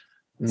like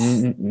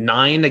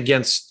 9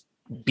 against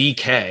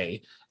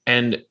BK,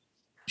 and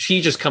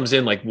she just comes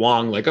in like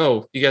Wong, like,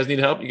 "Oh, you guys need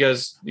help? You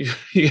guys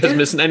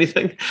missing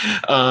anything?"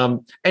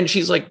 And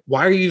she's like,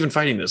 "Why are you even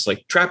fighting this?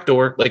 Like,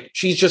 trapdoor." Like,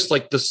 she's just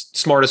like the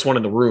smartest one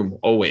in the room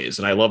always,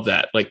 and I love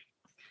that. Like,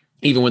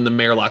 even when the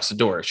mayor locks the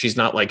door, she's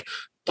not like,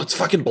 "Let's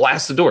fucking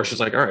blast the door." She's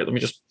like, "All right, let me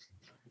just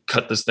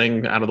cut this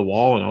thing out of the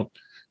wall and I'll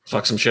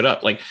fuck some shit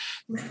up." Like,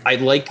 I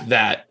like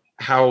that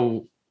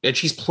and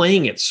she's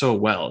playing it so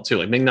well too.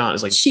 Like, Ming-Na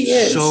is like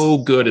so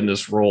good in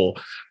this role.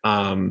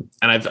 And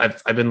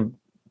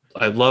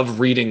I love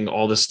reading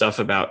all this stuff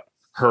about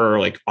her,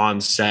 like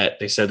on set.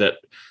 They said that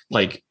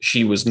like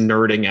she was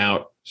nerding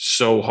out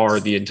so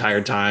hard the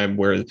entire time,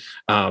 where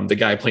the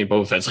guy playing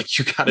Boba Fett's like,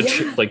 "You gotta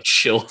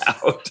chill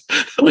out."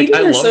 Like, even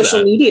I her love social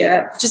that.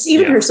 media,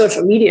 her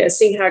social media,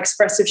 seeing how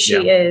expressive she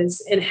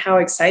is and how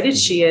excited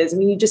she is. I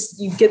mean,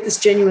 you get this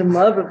genuine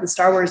love of the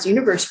Star Wars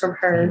universe from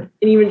her,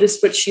 and even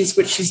just what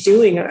she's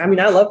doing. I mean,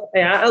 I love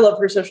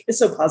her social. It's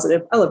so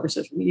positive. I love her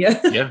social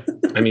media. Yeah,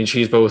 I mean,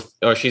 she's both.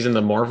 She's in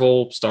the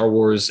Marvel, Star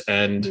Wars,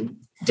 and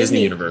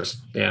Disney universe.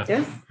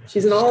 Yeah,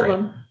 she's in all of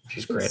them.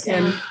 She's great.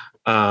 And,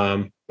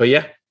 but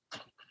yeah.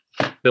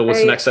 Bill, what's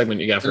the next segment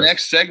you got for us? The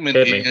next segment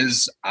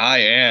is I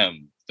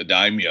Am the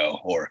Daimyo,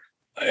 or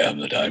I Am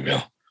the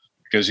Daimyo,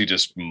 because he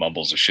just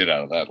mumbles the shit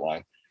out of that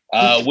line,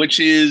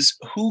 which is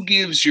who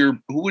is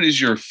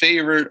your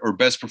favorite or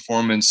best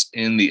performance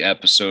in the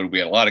episode? We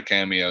had a lot of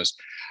cameos.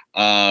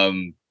 Kat,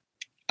 I'm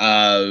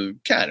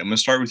going to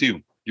start with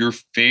you. Your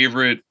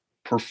favorite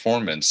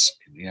performance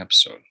in the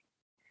episode?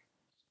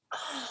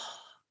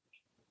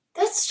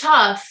 That's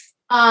tough.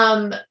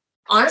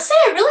 Honestly,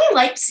 I really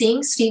liked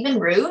seeing Stephen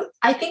Root.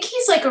 I think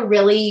he's like a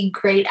really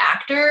great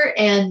actor,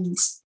 and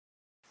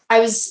I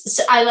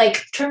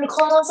like turned to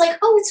Cole and I was like,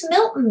 oh, it's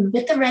Milton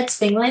with the red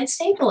Swingline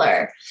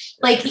stapler.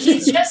 Like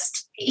he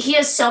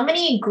has so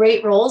many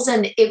great roles,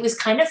 and it was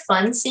kind of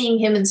fun seeing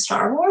him in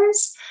Star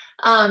Wars.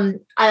 I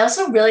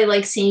also really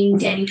like seeing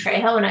Danny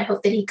Trejo, and I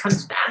hope that he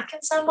comes back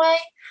in some way.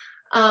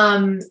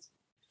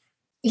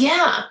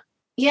 Yeah,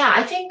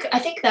 I think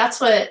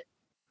that's what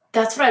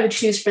I would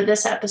choose for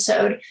this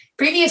episode.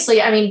 Previously,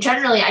 I mean,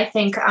 generally, I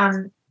think,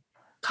 God,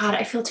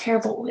 I feel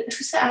terrible.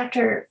 Who's the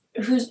actor?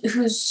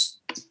 Who's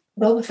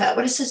Boba Fett?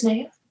 What is his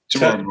name?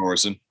 Tamora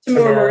Morrison.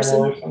 Tamora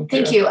Morrison.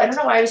 Thank you. I don't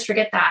know why I always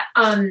forget that.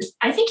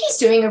 I think he's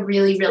doing a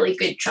really, really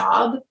good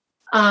job.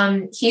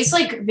 He's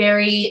like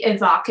very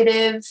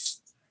evocative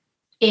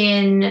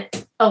in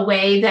a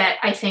way that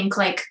I think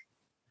like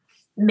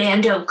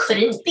Mando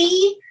couldn't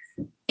be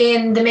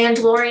in The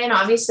Mandalorian,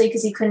 obviously,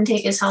 because he couldn't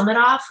take his helmet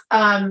off.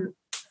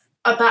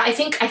 But I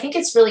think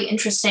it's really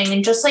interesting,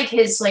 and just like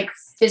his like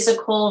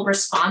physical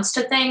response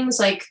to things,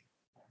 like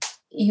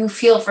you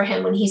feel for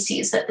him when he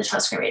sees that the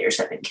Tusken Raiders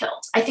have been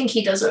killed. I think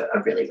he does a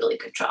really, really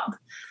good job.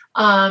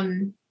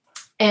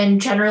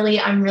 And generally,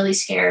 I'm really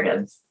scared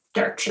of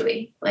Dark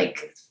Chewie.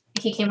 Like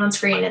he came on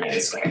screen and I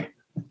was scared.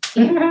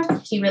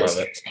 He really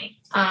scares me.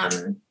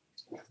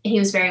 He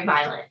was very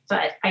violent,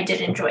 but I did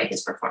enjoy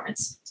his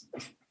performance.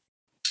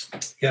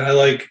 Yeah, I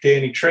like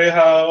Danny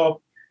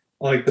Trejo.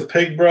 I like the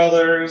Pig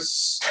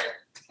Brothers.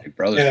 Pig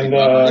Brothers. And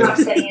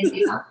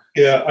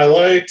Yeah, I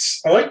like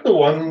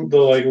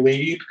the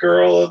lead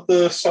girl of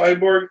the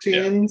Cyborg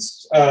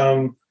teens.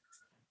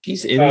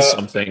 She's in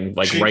something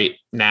right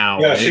now.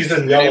 Yeah, right? she's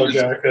in Yellow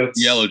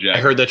Jackets. Yellow Jackets.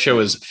 I heard that show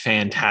is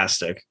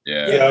fantastic.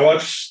 Yeah, I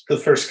watched the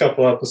first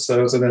couple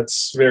episodes and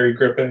it's very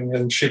gripping.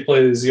 And she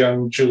plays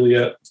young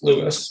Juliette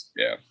Lewis.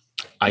 Yeah,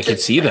 I could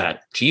see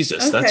that.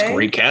 Jesus, that's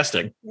great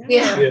casting.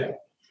 Yeah.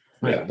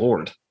 My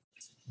Lord.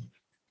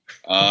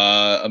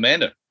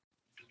 Amanda.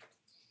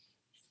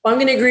 Well, I'm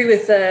going to agree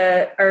with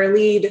our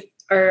lead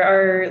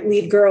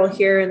girl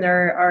here and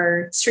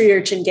our street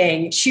urchin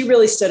gang. She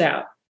really stood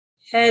out,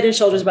 head and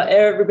shoulders above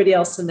everybody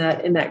else in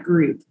that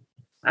group.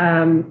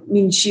 I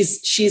mean,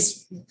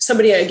 she's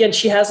somebody, again,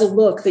 she has a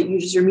look that you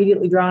just are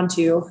immediately drawn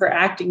to. Her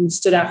acting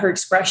stood out, her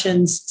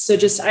expressions. So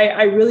just,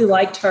 I really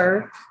liked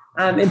her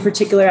in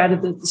particular out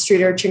of the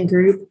street urchin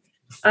group.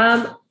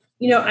 I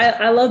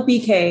love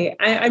BK.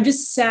 I'm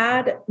just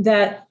sad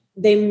that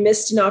they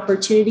missed an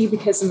opportunity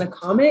because in the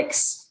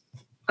comics,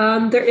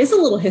 there is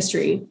a little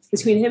history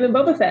between him and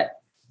Boba Fett.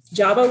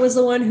 Jabba was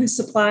the one who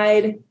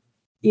supplied,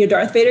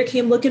 Darth Vader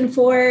came looking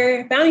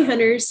for bounty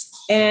hunters,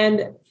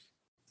 and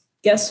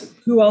guess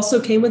who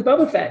also came with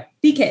Boba Fett?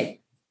 BK.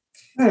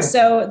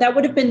 So that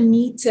would have been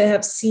neat to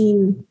have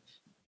seen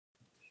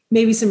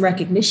maybe some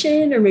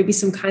recognition or maybe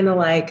some kind of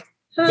like,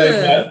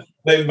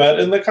 They met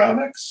in the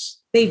comics?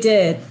 They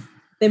did.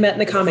 They met in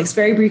the comics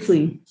very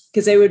briefly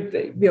because they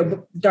would,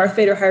 Darth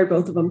Vader hired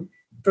both of them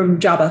from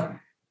Jabba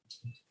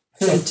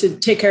to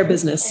take care of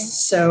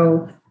business.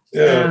 So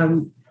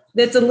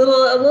that's a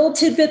little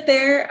tidbit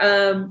there.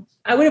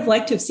 I would have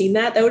liked to have seen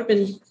that. That would have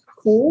been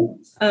cool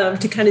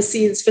to kind of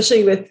see,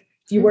 especially if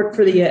you work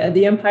for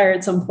the Empire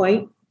at some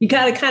point. You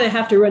kind of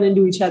have to run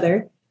into each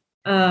other.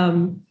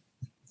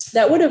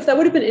 That would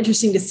have been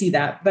interesting to see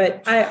that.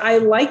 But I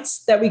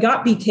liked that we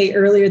got BK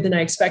earlier than I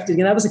expected,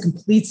 and that was a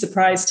complete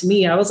surprise to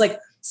me. I was like,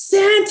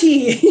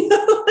 Santi,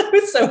 I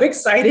was so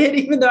excited,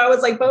 even though I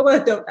was like,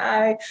 Boba, don't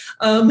die.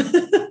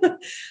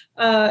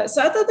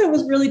 So I thought that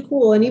was really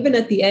cool. And even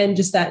at the end,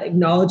 just that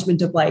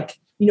acknowledgement of like,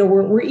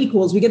 we're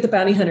equals. We get the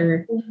bounty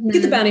hunter, we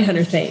get the bounty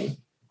hunter thing.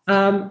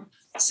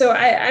 So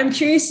I'm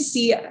curious to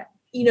see,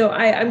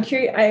 I'm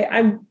curious.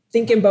 I'm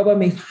thinking Boba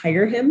may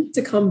hire him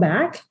to come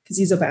back because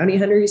he's a bounty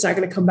hunter. He's not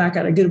going to come back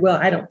out of goodwill,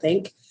 I don't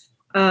think.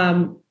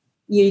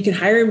 You can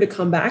hire him to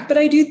come back, but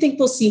I do think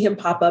we'll see him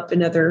pop up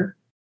in other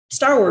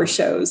Star Wars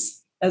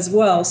shows as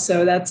well.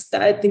 So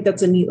I think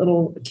that's a neat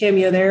little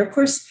cameo there. Of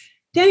course,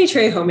 Danny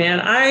Trejo, man,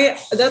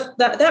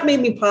 that made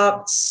me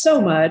pop so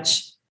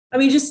much. I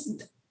mean,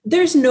 just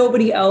there's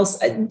nobody else.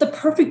 The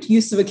perfect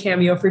use of a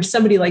cameo for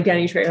somebody like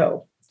Danny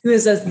Trejo, who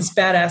is this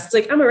badass. It's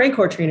like, I'm a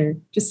Rancor trainer.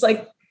 Just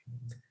like,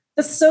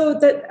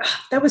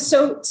 that was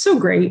so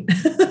great.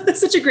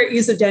 Such a great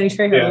use of Danny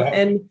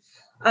Trejo,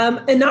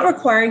 and not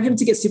requiring him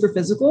to get super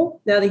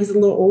physical now that he's a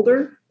little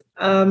older.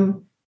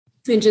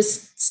 And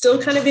just still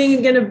kind of being,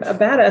 again, a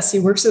badass. He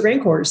works with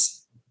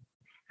Rancors.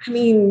 I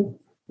mean,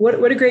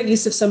 what a great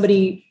use of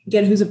somebody,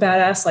 again, who's a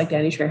badass like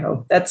Danny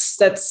Trejo.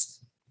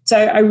 So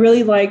I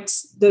really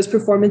liked those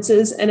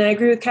performances. And I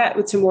agree with Kat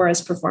with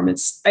Tamora's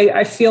performance.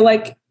 I feel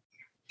like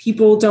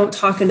people don't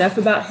talk enough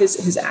about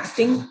his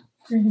acting.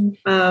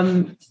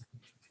 Mm-hmm.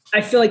 I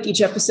feel like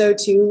each episode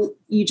too,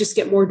 you just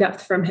get more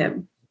depth from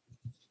him.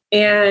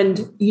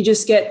 And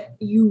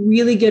you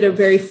really get a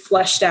very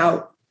fleshed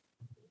out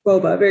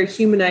Boba, very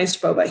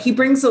humanized Boba. He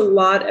brings a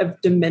lot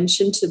of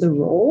dimension to the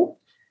role.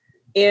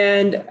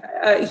 And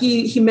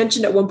he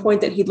mentioned at one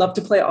point that he'd love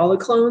to play all the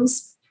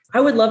clones. I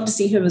would love to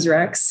see him as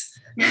Rex.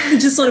 I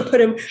just want to put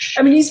him.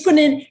 I mean, he's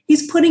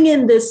putting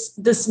in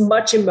this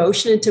much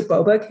emotion into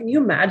Boba. Can you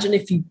imagine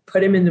if you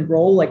put him in the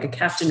role like a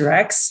Captain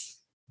Rex?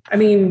 I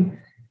mean,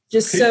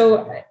 just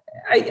so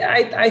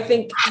I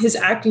think his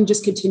acting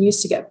just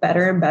continues to get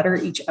better and better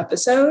each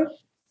episode.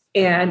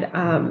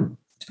 And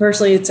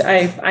personally,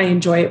 I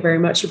enjoy it very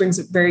much. He brings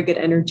a very good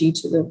energy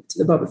to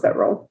the Boba Fett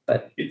role.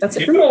 But that's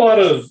it. He put a lot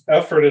of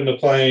effort into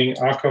playing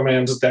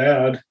Aquaman's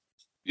dad.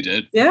 He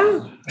did.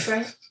 Yeah.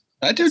 Right.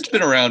 That dude's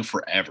been around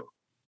forever.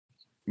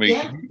 I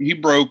mean, he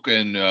broke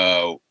in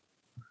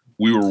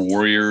We Were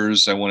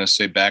Warriors, I want to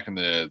say, back in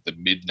the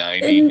mid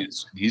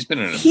 90s. He's been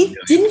in a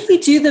didn't he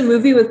do the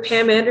movie with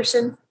Pam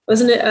Anderson?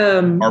 Wasn't it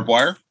Barbed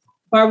Wire?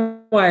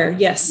 Barbed Wire,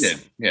 yes. He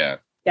did.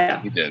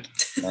 Yeah, he did.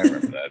 I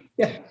remember that.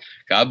 Yeah.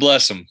 God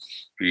bless him.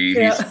 He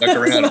stuck I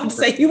was around. about to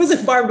say, he was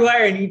in Barbed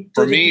Wire, and he.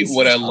 For me,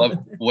 what I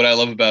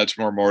love about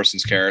Tamora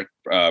Morrison's character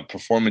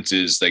performance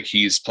is like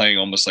he's playing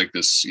almost like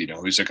this. You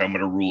know, he's like, I'm going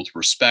to rule with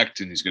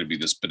respect, and he's going to be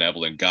this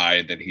benevolent guy,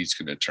 and then he's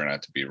going to turn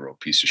out to be a real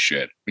piece of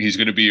shit. He's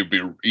going to you're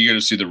going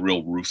to see the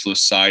real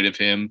ruthless side of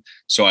him.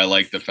 So I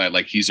like the fact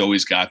like he's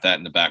always got that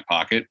in the back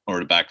pocket or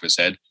the back of his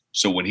head.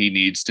 So when he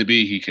needs to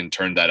be, he can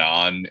turn that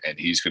on, and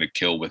he's going to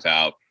kill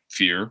without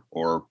fear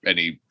or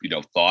any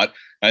thought.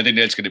 I think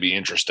that's going to be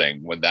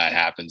interesting when that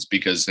happens,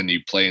 because then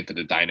you play into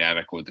the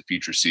dynamic of what the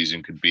future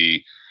season could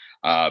be.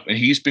 And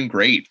he's been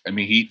great. I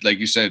mean, he, like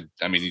you said,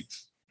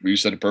 you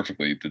said it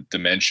perfectly. The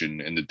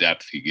dimension and the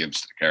depth he gives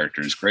to the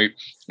character is great.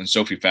 And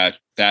Sophie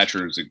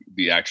Thatcher is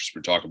the actress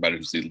we're talking about,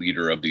 who's the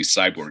leader of the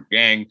cyborg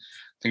gang.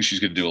 I think she's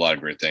going to do a lot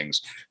of great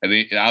things. I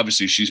think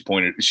obviously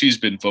she's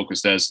been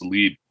focused as the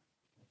lead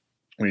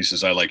when he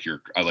says, I like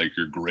your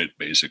grit,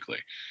 basically.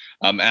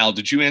 Al,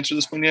 did you answer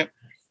this one yet?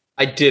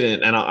 I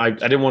didn't, and I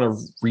didn't want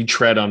to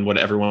retread on what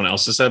everyone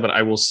else has said, but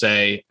I will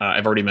say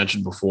I've already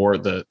mentioned before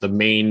the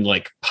main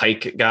like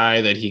Pike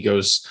guy that he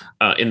goes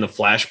in the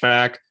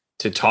flashback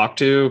to talk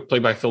to,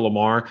 played by Phil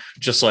Lamar,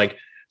 just like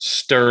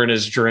stirring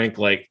his drink,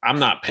 like, I'm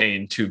not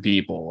paying two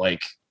people,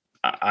 like,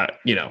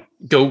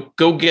 go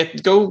get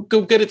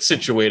it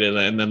situated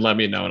and then let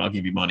me know and I'll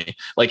give you money.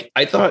 Like,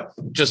 I thought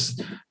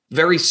just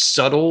very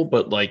subtle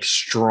but like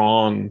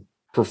strong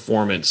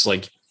performance.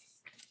 Like,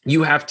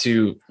 you have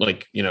to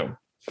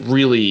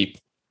really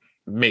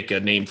make a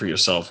name for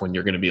yourself when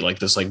you're going to be like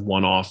this like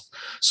one-off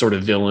sort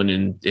of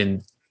villain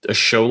in a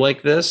show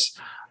like this,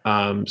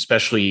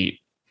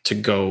 especially to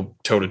go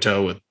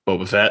toe-to-toe with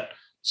Boba Fett.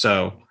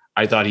 So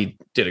I thought he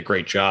did a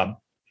great job.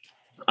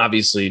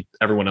 Obviously,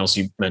 everyone else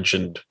you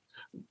mentioned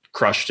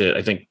crushed it.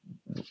 I think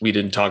we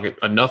didn't talk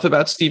enough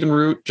about Stephen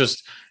Root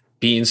just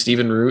being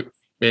Stephen Root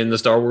in the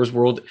Star Wars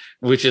world,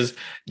 which is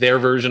their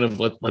version of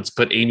let's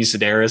put Amy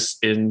Sedaris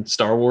in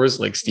Star Wars,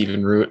 like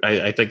Stephen Root.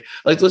 I think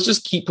like let's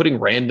just keep putting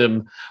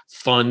random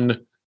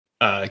fun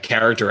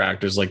character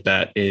actors like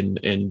that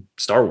in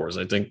Star Wars.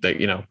 I think that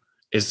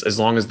as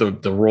long as the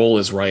role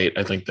is right,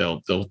 I think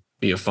they'll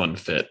be a fun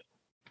fit.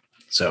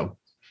 So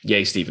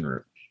yay, Stephen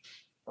Root.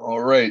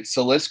 All right,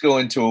 so let's go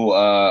into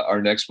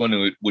our next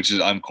one, which is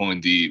I'm calling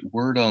the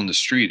word on the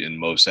street in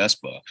Mos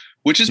Espa,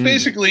 which is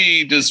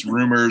basically just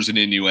rumors and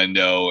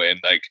innuendo and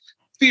like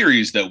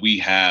theories that we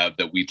have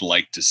that we'd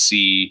like to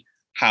see,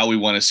 how we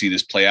want to see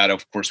this play out.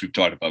 Of course, we've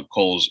talked about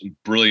Cole's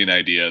brilliant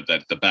idea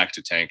that the back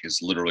to tank is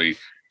literally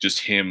just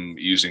him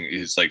using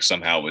his like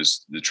somehow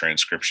as the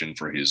transcription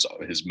for his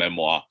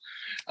memoir.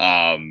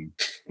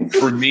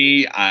 For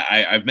me,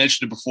 I've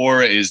mentioned it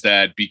before, is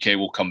that BK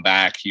will come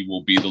back. He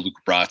will be the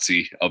Luca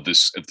Brasi of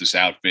this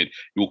outfit.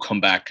 He will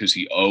come back because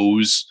he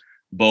owes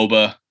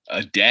Boba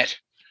a debt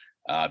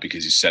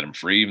because he set him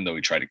free, even though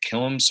he tried to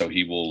kill him. So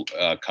he will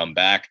come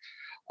back.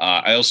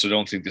 I also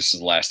don't think this is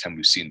the last time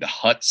we've seen the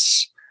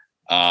Hutts.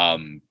 I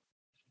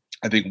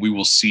think we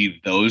will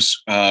see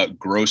those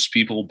gross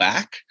people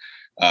back,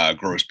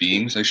 gross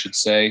beings, I should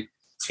say.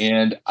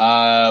 And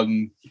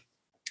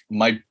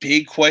my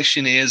big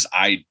question is,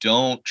 I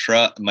don't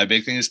trust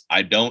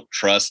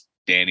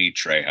Danny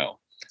Trejo.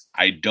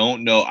 I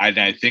don't know.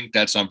 I think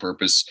that's on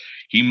purpose.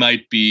 He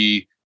might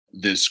be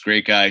this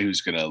great guy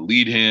who's going to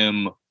lead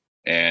him,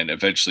 and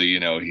eventually,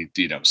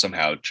 he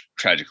somehow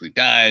tragically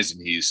dies,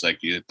 and he's like,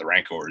 the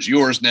Rancor is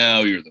yours now.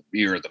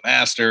 You're the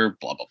master.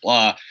 Blah blah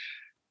blah.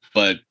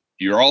 But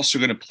you're also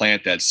going to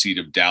plant that seed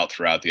of doubt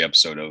throughout the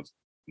episode of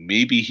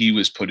maybe he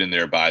was put in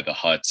there by the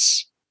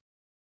Hutts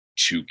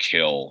to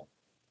kill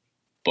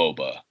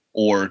Boba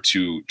or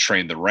to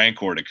train the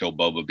Rancor to kill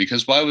Boba,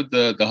 because why would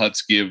the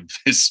Hutts give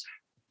this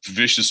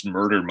vicious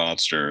murder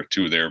monster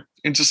to their,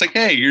 and just like,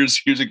 hey,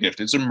 here's a gift,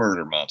 it's a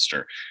murder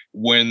monster,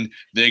 when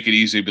they could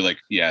easily be like,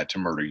 yeah, to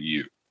murder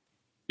you,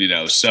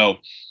 so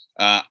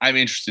I'm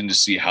interested to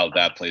see how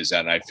that plays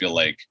out. And I feel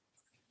like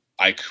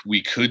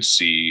we could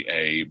see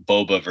a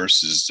Boba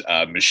versus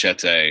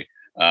Machete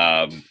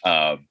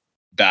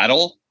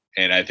battle,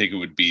 and I think it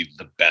would be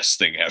the best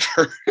thing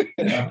ever.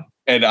 Yeah.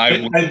 And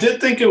I did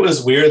think it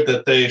was weird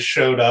that they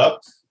showed up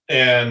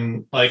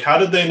And like, how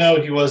did they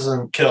know he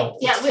wasn't killed?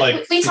 Yeah,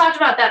 like, we talked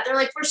about that. They're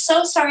like, we're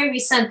so sorry we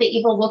sent the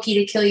evil Wookiee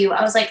to kill you.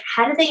 I was like,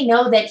 how did they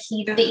know that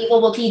the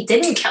evil Wookiee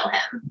didn't kill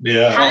him?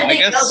 Yeah. How did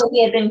they know that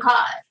he had been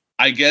caught?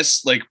 I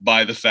guess like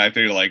by the fact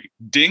that you're like,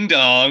 ding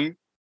dong,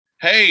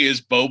 hey, is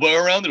Boba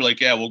around? They're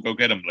like, yeah, we'll go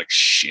get him. Like,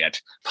 shit.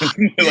 But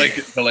they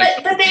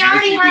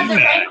already had the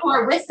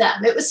Rancor with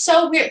them. It was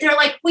so weird. They're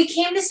like, we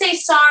came to say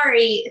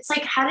sorry. It's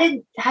like, how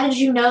did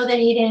you know that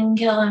he didn't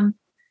kill him?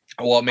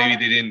 Well, maybe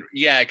they didn't.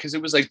 Yeah, because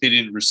it was like they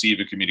didn't receive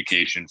a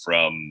communication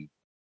from,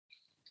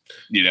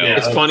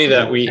 It's funny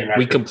that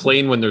we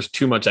complain when there's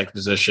too much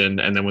exposition,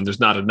 and then when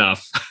there's not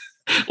enough.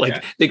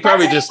 They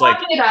probably That's just what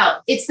I'm talking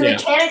about. It's the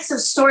mechanics of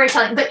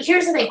storytelling. But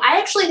here's the thing: I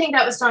actually think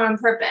that was done on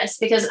purpose.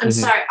 Because I'm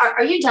sorry,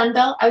 are you done,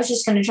 Bill? I was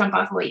just going to jump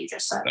off of what you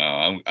just said. No,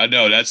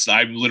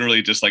 I'm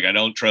literally just like, I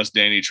don't trust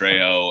Danny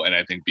Trejo, and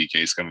I think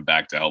BK's coming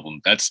back to help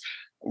him. That's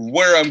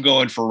where I'm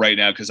going for right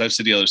now, because I've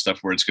said the other stuff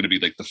where it's going to be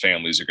like the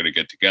families are going to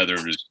get together,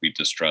 there's going to be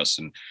distrust,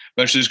 and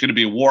eventually there's going to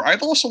be a war.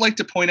 I'd also like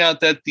to point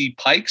out that the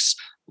Pikes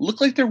look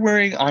like they're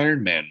wearing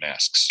Iron Man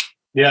masks.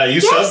 Yeah,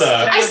 you said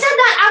that. I said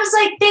that. I was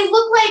like, they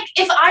look like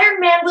if Iron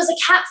Man was a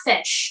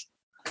catfish.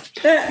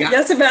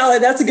 That's a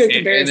good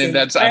comparison. And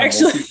then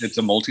it's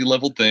a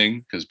multi-level thing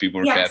because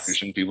people are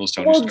catfishing people's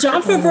Tony Stark.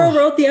 John Favreau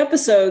wrote the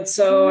episode,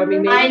 so I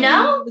mean, maybe I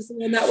know he was the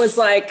one that was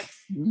like,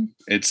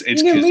 it's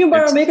maybe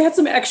it had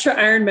some extra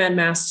Iron Man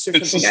masks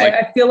or something.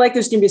 I feel like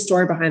there's gonna be a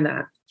story behind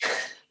that.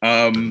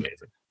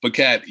 But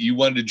Kat, you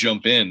wanted to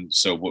jump in,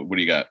 so what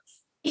do you got?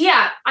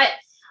 Yeah,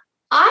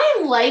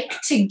 I like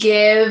to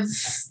give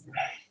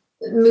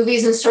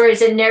movies and stories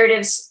and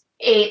narratives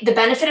the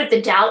benefit of the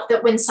doubt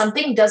that when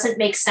something doesn't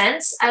make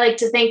sense, I like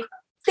to think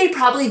they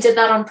probably did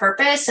that on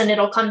purpose and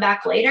it'll come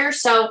back later.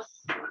 So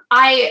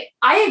I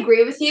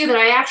agree with you that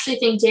I actually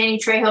think Danny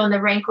Trejo and the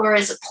Rancor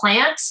is a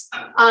plant.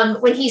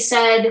 When he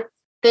said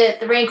that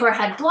the Rancor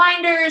had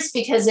blinders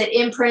because it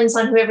imprints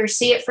on whoever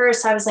see it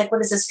first, I was like, what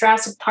is this,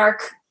 Jurassic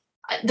Park?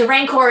 The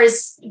Rancor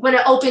is, when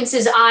it opens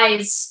his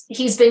eyes,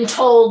 he's been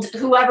told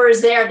whoever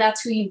is there,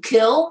 that's who you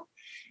kill.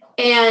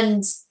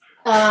 And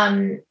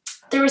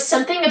there was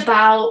something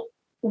about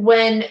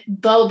when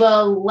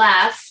Boba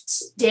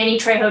left, Danny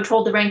Trejo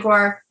told the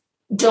Rancor,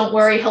 don't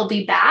worry, he'll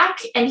be back.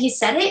 And he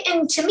said it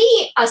in, to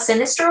me, a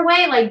sinister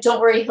way, like, don't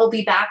worry, he'll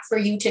be back for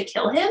you to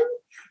kill him.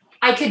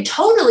 I could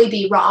totally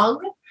be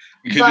wrong.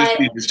 You could just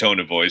see his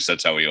tone of voice.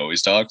 That's how he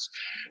always talks.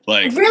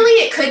 Like,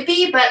 really, it could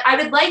be, but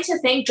I would like to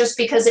think, just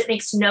because it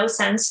makes no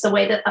sense the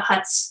way that the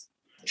Hutts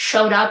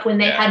showed up when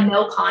they had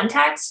no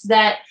context,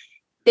 that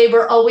they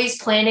were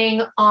always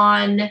planning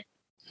on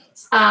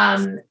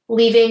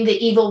leaving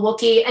the evil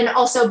Wookiee. And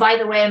also, by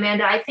the way,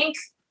 Amanda, I think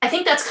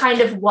that's kind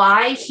of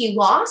why he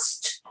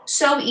lost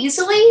so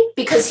easily,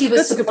 because he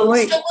was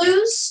supposed to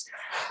lose.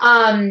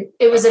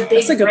 It was a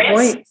big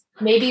risk.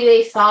 Maybe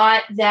they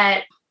thought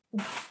that,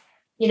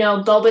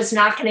 Boba's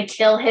not going to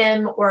kill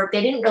him, or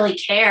they didn't really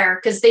care,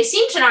 because they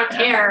seem to not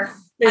care.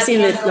 They seem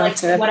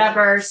to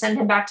whatever, send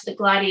him back to the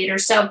Gladiator.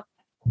 So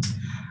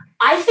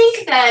I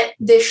think that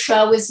this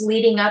show is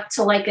leading up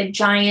to like a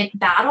giant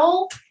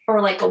battle or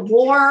like a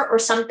war or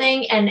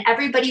something, and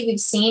everybody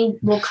we've seen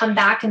will come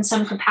back in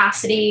some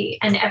capacity,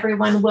 and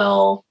everyone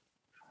will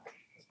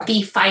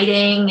be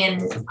fighting.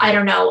 And I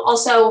don't know.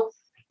 Also,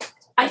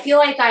 I feel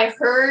like I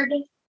heard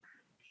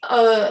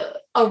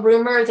a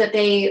rumor that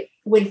they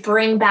would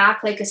bring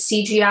back like a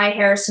CGI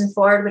Harrison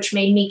Ford, which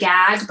made me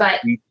gag.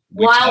 But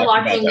while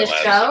watching this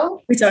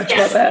show, we talked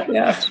about that.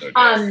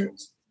 Yeah.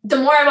 The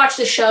more I watch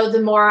the show,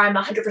 the more I'm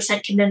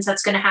 100% convinced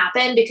that's going to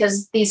happen,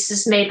 because this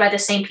is made by the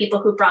same people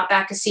who brought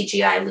back a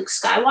CGI Luke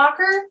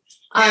Skywalker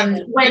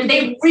when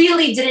they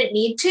really didn't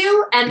need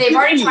to. And they've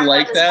already talked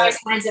about the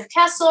Spice of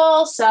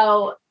Kessel.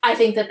 So I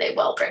think that they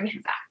will bring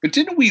him back. But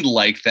didn't we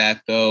like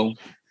that, though?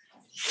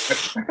 I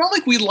felt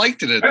like we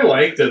liked it. I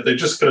liked it. They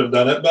just could have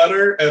done it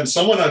better. And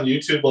someone on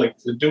YouTube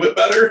to do it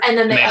better. And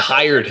then they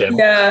hired him.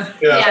 Yeah.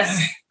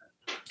 Yes.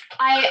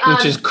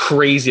 Which is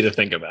crazy to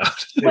think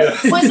about.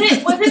 Was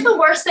it the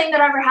worst thing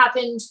that ever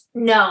happened?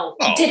 No.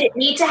 Oh. Did it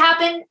need to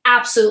happen?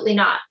 Absolutely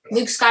not.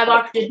 Luke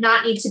Skywalker did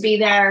not need to be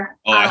there.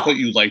 Oh, I thought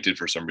you liked it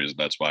for some reason.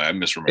 That's why I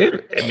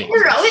misremembered. It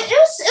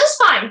was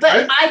fine.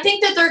 But I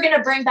think that they're going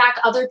to bring back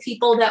other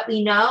people that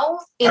we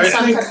know in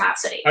some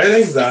capacity. I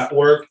think that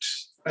worked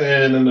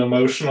in an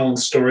emotional and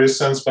story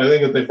sense. But I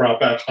think if they brought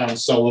back Han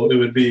Solo, it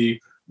would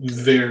be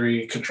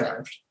very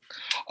contrived.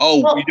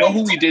 Oh,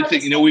 who we did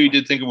think? We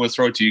did think of. We'll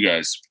throw it to you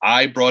guys.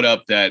 I brought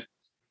up that.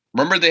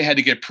 Remember, they had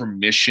to get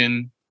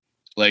permission.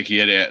 Like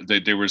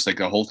there was like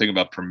a whole thing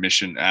about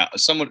permission.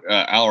 Someone,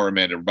 Al or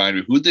Amanda, remind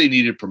me who they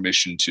needed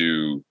permission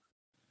to.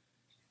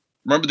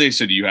 Remember, they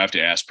said you have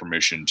to ask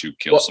permission to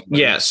kill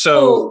somebody. Yeah.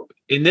 So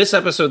in this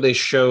episode, they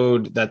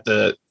showed that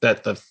the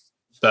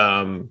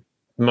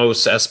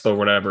Mos Espa,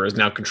 whatever, is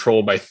now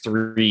controlled by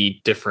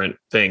 3 different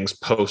things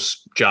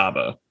post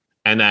Jabba,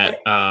 and that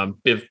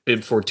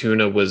Bib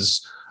Fortuna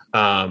was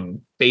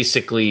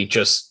basically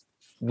just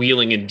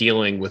wheeling and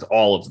dealing with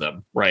all of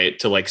them, right,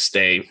 to like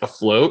stay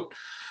afloat.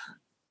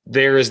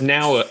 There is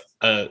now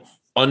a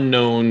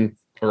unknown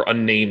or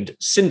unnamed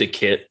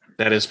syndicate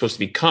that is supposed to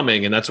be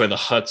coming, and that's why the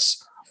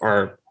Hutts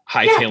are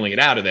hightailing it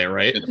out of there,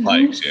 right? The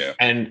Pikes, yeah.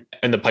 And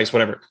the Pikes,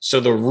 whatever. So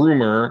the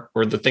rumor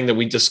or the thing that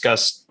we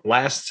discussed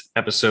last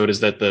episode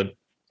is that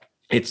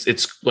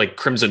it's like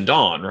Crimson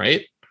Dawn,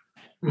 right?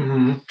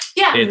 Mm-hmm.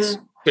 Yeah.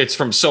 It's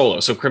from Solo.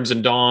 So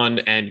Crimson Dawn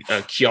and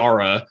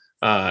Kiara,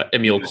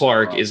 Emil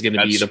Clark is going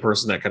to be the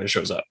person that kind of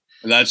shows up.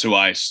 That's who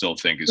I still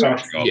think is going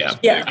to go.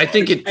 Yeah. I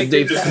think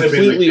they've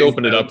completely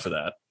opened it up for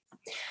that.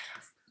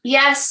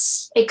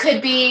 Yes, it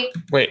could be.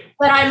 Wait,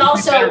 but I'm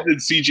also better than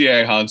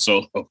CGI Han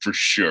Solo for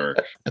sure.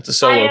 That's a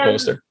Solo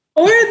poster.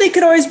 Or they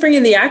could always bring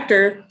in the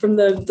actor from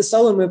the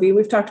Solo movie.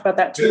 We've talked about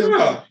that too.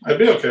 Yeah, I'd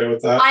be okay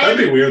with that. That'd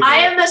be weird. I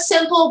am a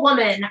simple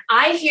woman.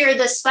 I hear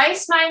the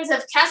Spice Mines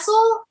of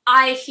Kessel.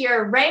 I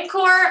hear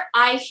Rancor.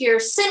 I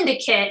hear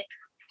Syndicate.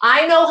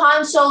 I know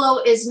Han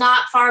Solo is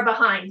not far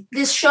behind.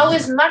 This show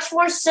is much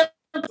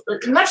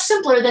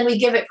simpler than we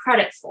give it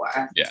credit for.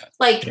 Yeah.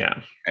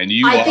 And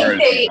I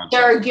think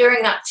they're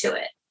gearing up to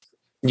it.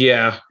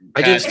 Yeah.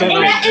 I just don't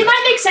know. It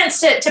might make sense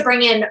to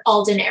bring in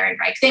Alden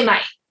Ehrenreich. They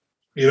might.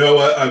 You know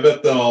what? I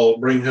bet they'll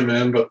bring him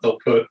in, but they'll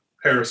put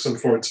Harrison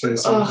Ford's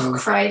face on him. Oh,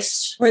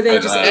 Christ. Or they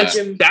just age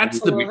him. That's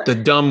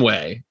the dumb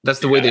way. That's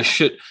the way they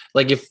should.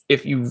 Like,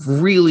 if you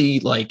really,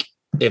 like,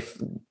 if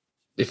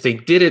they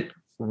did it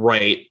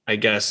right, I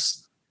guess.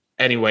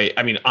 Anyway,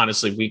 I mean,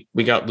 honestly,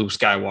 we got Luke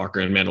Skywalker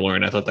in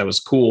Mandalorian. I thought that was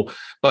cool.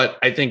 But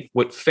I think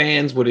what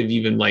fans would have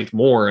even liked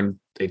more, and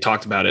they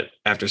talked about it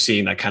after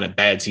seeing that kind of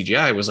bad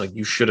CGI, was like,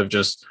 you should have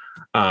just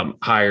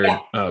hired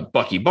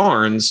Bucky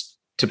Barnes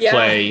to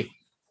play.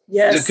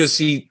 Yes. Because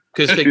he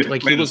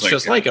looks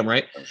just like him,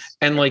 right?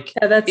 And like,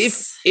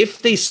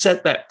 if they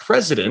set that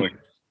precedent,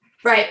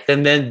 right,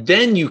 and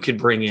then you could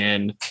bring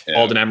in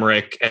Alden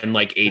Ehrenreich and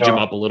like age him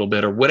up a little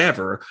bit or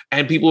whatever,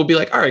 and people would be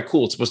like, all right,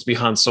 cool, it's supposed to be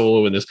Han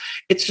Solo in this.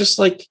 It's just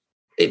like,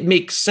 it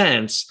makes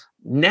sense.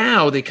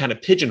 Now they kind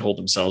of pigeonhole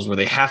themselves where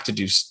they have to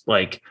do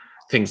like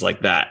things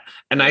like that,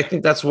 and I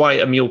think that's why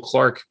Emil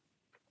Clark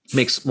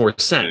makes more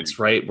sense,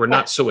 right? We're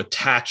not so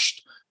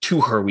attached to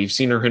her. We've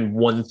seen her in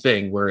one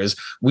thing, whereas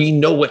we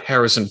know what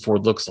Harrison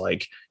Ford looks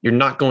like. You're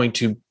not going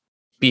to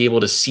be able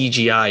to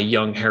CGI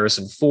young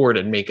Harrison Ford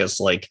and make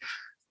us like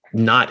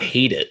not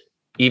hate it,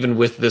 even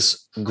with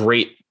this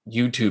great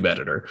YouTube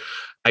editor.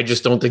 I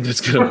just don't think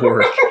that's going to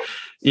work,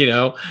 you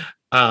know?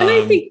 And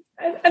I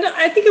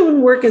think it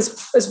wouldn't work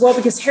as well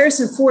because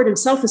Harrison Ford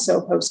himself is so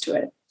opposed to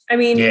it. I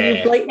mean,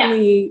 you're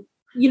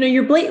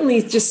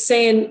blatantly just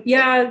saying,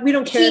 we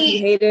don't care if you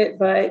hate it,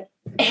 but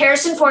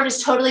Harrison Ford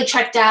is totally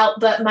checked out,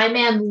 but my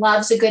man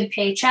loves a good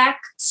paycheck.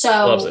 So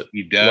loves it.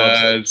 He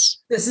does.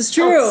 This is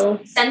true.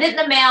 Send it in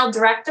the mail,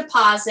 direct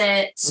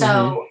deposit.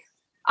 So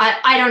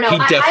I don't know. He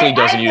definitely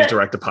doesn't use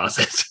direct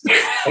deposit.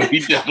 He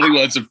definitely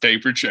wants a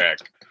paper check,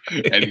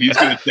 and he's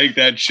going to take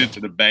that shit to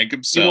the bank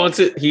himself. He wants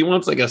it. He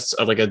wants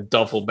like a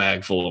duffel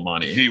bag full of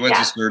money. He wants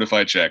a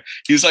certified check.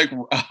 He's like,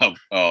 oh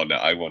no,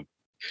 I won't.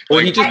 Or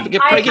he just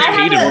gets paid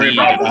to read.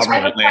 I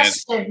have a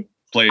question.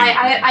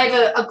 I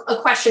have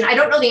a question. I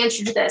don't know the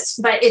answer to this,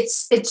 but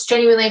it's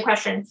genuinely a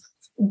question.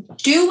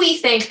 Do we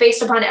think,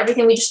 based upon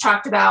everything we just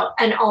talked about,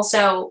 and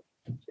also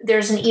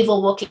there's an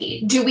evil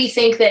Wookiee, do we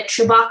think that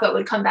Chewbacca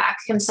would come back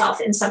himself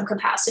in some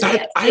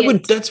capacity?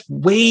 That's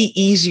way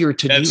easier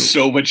to do. That's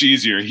so much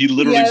easier. He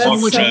literally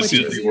walks past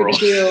the world.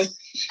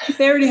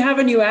 They already have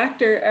a new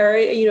actor,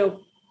 or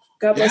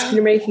God bless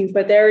Peter Mayhew,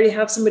 but they already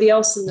have somebody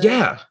else in there.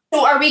 Yeah.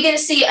 So are we going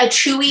to see a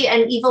Chewie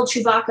and evil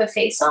Chewbacca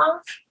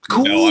face-off?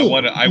 Cool. No, I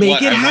want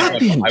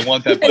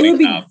that buddy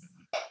cop.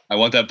 I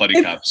want that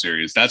buddy cop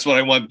series. That's what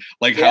I want.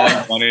 Like how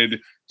I wanted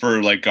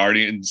for like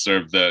Guardians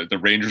of the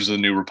Rangers of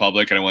the New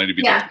Republic, and I wanted to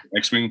be the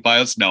X-Wing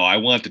pilots. No, I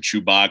want the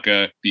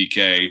Chewbacca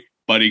BK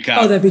buddy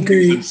cop. Oh, that'd be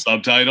great.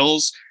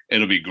 Subtitles.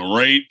 It'll be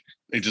great.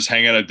 They just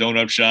hang out at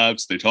donut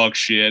shops. They talk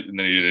shit, and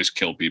then they just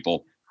kill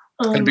people.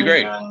 It'd be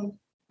great.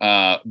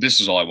 This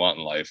is all I want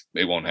in life.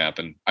 It won't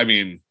happen. I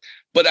mean,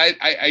 but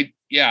I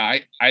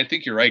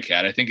think you're right,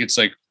 Kat. I think it's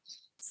like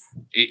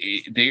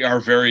they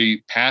are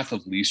very path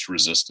of least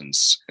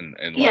resistance in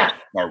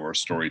Star Wars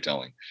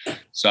storytelling.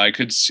 So I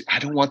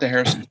don't want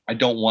Harrison. I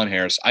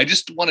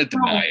just want to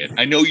deny it.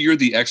 I know you're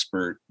the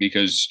expert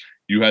because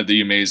you had the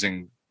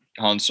amazing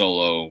Han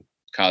Solo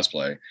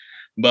cosplay,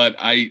 but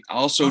I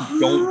also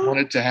don't want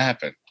it to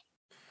happen.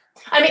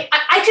 I mean,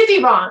 I could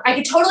be wrong. I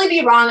could totally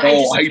be wrong.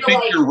 I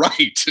think you're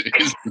right.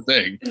 Is the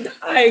thing.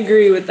 I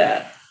agree with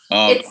that.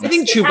 I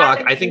think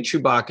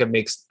Chewbacca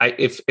makes.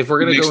 If we're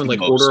gonna go in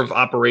like order of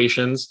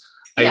operations,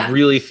 I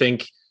really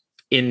think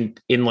in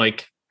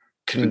like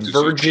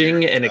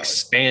converging and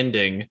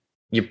expanding,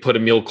 you put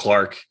Emilia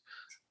Clark.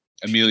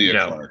 Emilia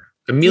Clark.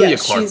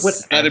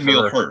 Not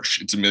Emil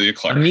Hirsch. It's Emilia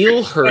Clark.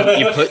 Emil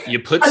Hirsch. You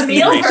put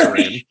Speed Racer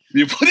in.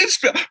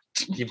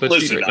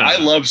 Listen, I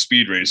love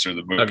Speed Racer,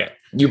 the movie. Okay.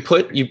 You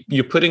put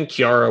in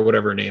Kiara,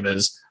 whatever her name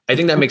is. I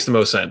think that makes the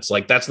most sense.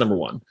 Like that's number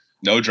one.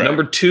 No drag.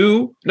 Number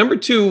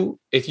two,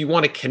 if you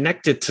want to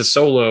connect it to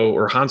Solo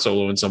or Han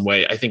Solo in some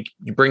way, I think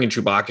you bring in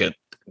Chewbacca.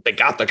 They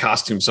got the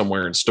costume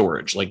somewhere in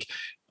storage. Like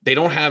they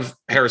don't have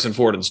Harrison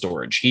Ford in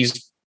storage.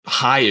 He's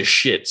high as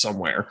shit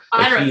somewhere.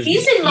 I don't know.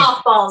 He's in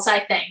mothballs, I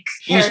think.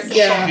 He's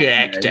Harrison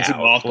jacked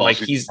out. Like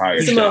he's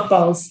in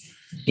mothballs.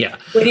 Yeah.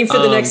 Waiting for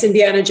the next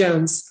Indiana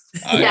Jones.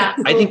 Yeah.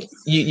 I think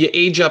you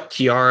age up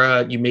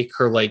Kiara, you make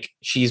her like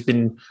she's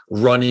been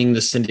running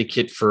the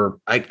syndicate for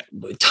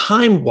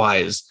time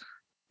wise.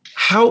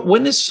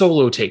 When does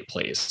Solo take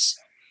place?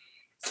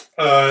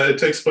 It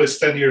takes place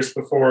 10 years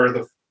before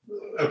the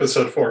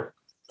episode 4.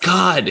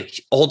 God,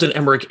 Alden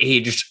Emmerich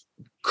aged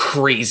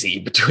crazy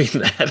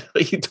between that.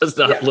 He does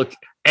not look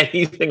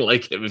anything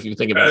like him if you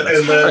think about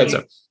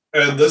it.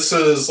 And this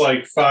is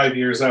like 5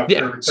 years after.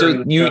 Yeah,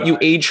 so you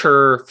age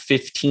her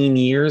 15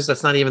 years.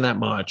 That's not even that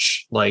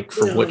much, like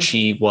for what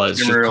she was.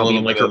 She's probably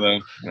in like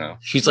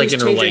she's like in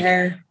her like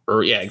hair.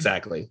 Or yeah,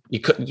 exactly.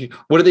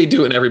 What do they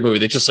do in every movie?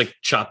 They just like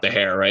chop the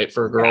hair, right?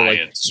 For a girl,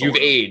 like you've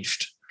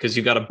aged because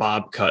you got a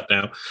bob cut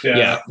now.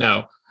 Yeah,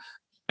 no.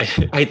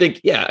 I think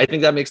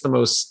that makes the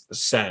most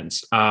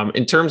sense.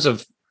 In terms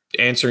of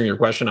answering your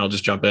question, I'll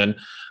just jump in.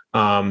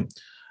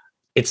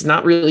 It's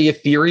not really a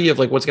theory of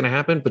like what's going to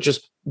happen, but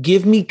just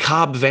give me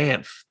Cobb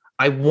Vanth.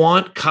 I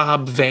want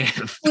Cobb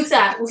Vanth. Who's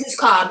that? Who's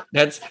Cobb?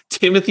 That's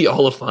Timothy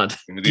Oliphant.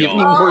 Give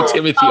me more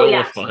Timothy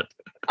Oliphant.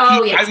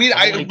 Oh yeah. I mean,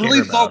 I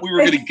really thought we were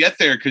going to get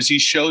there because he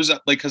shows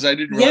up, like, because I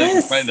didn't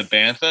realize find the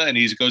Bantha and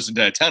he goes into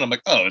that town. I'm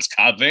like, oh, it's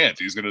Cobb Vanth.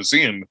 He's going to see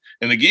him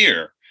in the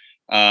gear.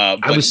 I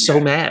was so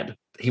mad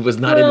he was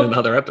not in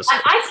another episode.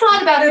 I've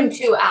thought about him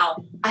too,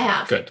 Al. I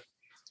have. Good.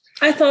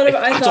 I thought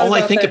all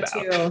I think about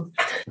too.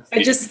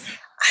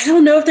 I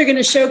don't know if they're going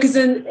to show, because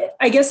then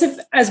I guess if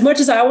as much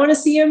as I want to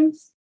see him,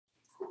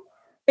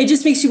 it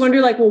just makes you wonder,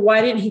 like, well,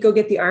 why didn't he go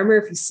get the armor?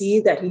 If you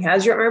see that he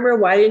has your armor,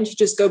 why didn't you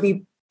just go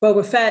be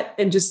Boba Fett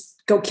and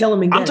just go kill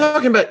him again? I'm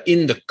talking about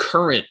in the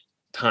current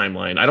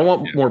timeline. I don't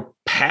want more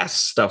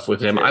past stuff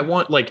with him. I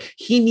want, like,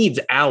 he needs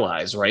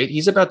allies, right?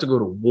 He's about to go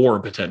to war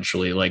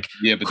potentially. Like,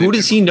 but who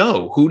does he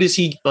know? Who does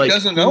he like? He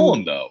doesn't know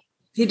him though.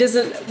 He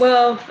doesn't.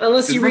 Well,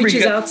 unless he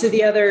reaches out to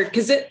the other,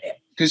 because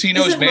he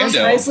knows Mando.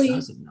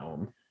 Doesn't know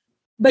him.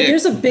 But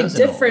there's a big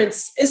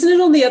difference, isn't it?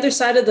 On the other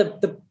side of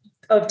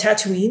of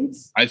Tatooine,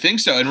 I think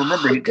so. And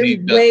remember,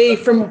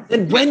 from.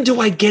 And when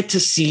do I get to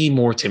see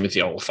more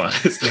Timothy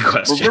Oliphant? Is the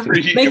question.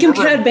 Make him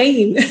Cad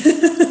Bane.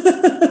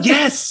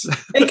 Yes,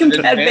 make him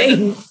Cad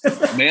Bane.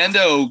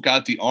 Mando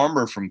got the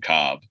armor from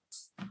Cobb,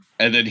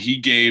 and then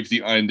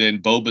and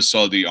then Boba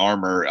saw the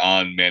armor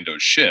on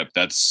Mando's ship.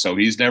 So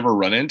he's never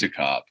run into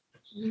Cobb.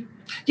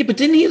 Yeah, but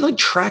didn't he like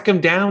track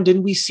him down?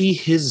 Didn't we see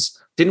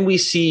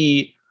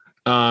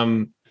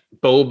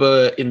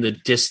Boba in the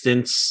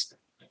distance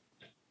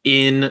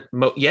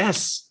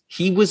yes,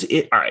 he was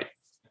it. All right.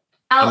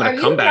 Al, are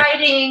you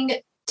writing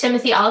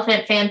Timothy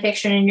Oliphant fan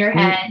fiction in your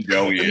head?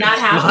 No, he is. Not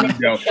happening.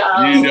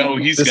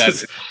 He's got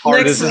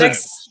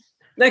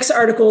next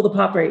article, the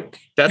pop break.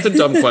 That's a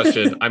dumb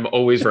question. I'm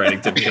always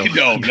writing Timothy Oliphant.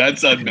 No,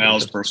 that's on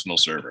Mal's personal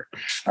server.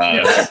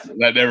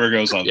 That never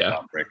goes on the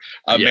pop break.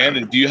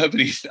 Amanda, do you have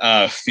any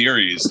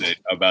theories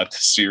about the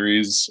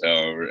series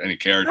or any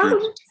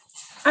characters?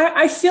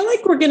 I feel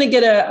like we're going to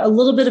get a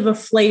little bit of a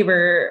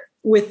flavor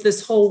with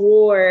this whole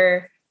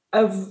war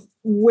of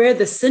where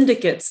the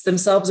syndicates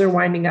themselves are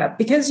winding up,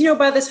 because,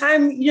 by the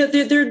time,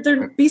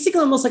 they're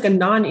basically almost like a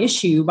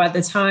non-issue by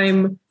the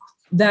time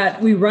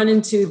that we run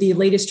into the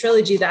latest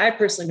trilogy that I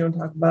personally don't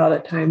talk about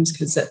at times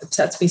because it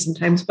upsets me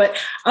sometimes. But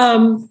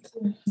I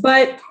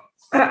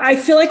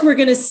feel like we're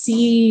going to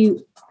see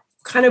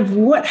kind of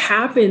what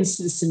happens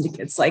to the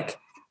syndicates. Like,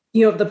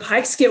 the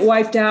Pikes get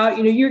wiped out.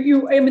 The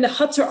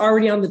Hutts are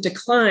already on the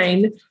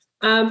decline.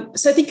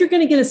 So I think you're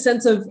going to get a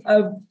sense of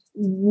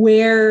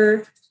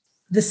where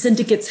the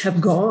syndicates have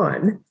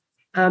gone,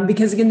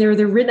 because again, they're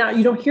written out.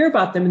 You don't hear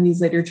about them in these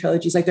later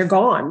trilogies. Like, they're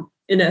gone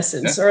in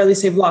essence, or at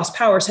least they've lost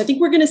power. So I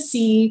think we're going to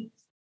see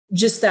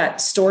just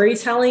that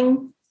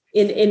storytelling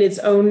in its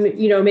own.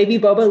 Maybe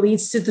Boba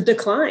leads to the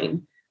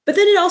decline, but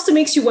then it also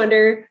makes you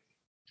wonder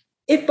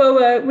if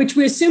Boba, which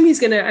we assume he's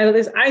going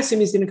to. I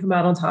assume he's going to come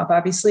out on top,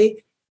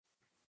 obviously.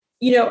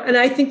 And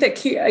I think that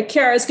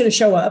Kiara is going to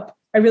show up.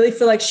 I really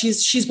feel like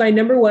she's my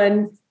number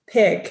one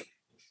pick.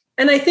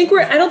 And I don't think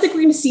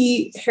we're going to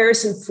see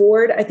Harrison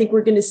Ford. I think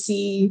we're going to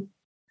see,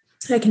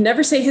 I can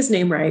never say his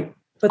name right,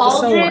 but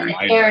Alden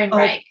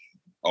Ehrenreich.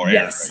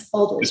 Yes,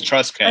 Alden. His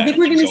trust cat. I think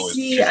we're going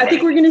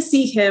to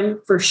see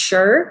him for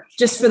sure,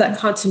 just for that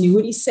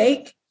continuity's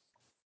sake.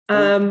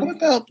 What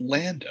about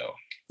Lando?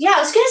 Yeah,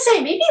 I was going to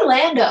say maybe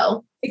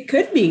Lando. It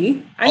could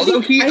be.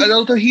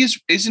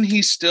 Isn't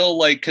he still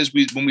like, because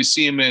when we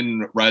see him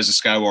in Rise of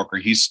Skywalker,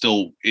 he's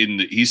still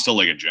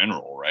like a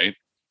general, right?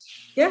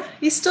 Yeah,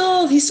 he's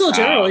still a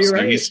general. You're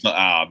right. He's still,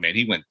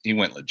 he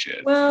went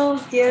legit.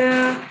 Well,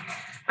 yeah,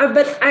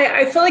 but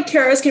I feel like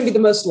Kara's going to be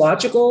the most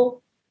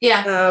logical,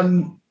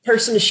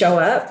 person to show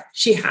up.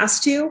 She has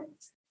to,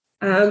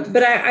 but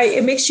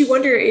it makes you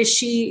wonder: is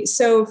she?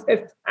 So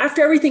if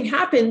after everything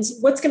happens,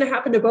 what's going to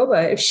happen to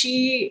Boba?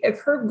 If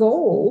her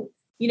goal,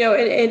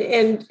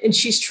 and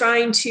she's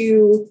trying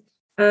to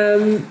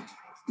kind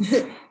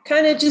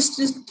of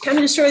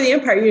destroy the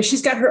Empire.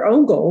 She's got her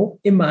own goal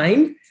in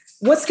mind.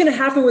 what's going to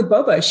happen with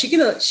Boba?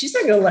 She's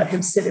not going to let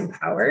him sit in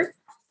power.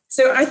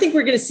 So I think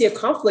we're going to see a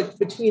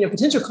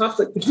potential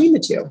conflict between the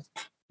two.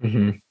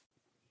 Mm-hmm.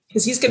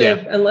 Because he's going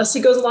to, unless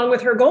he goes along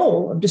with her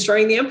goal of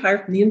destroying the Empire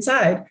from the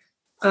inside,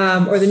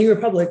 or the New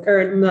Republic,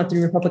 or not the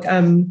New Republic.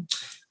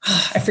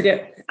 I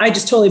forget. I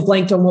just totally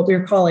blanked on what we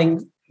were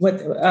calling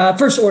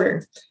First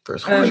Order.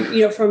 First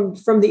Order.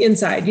 From the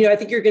inside. I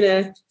think you're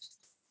going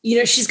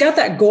to, she's got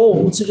that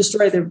goal to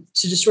destroy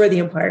the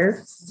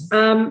Empire.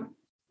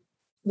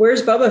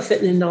 Where's Boba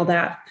fitting in all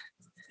that?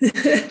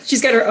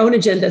 She's got her own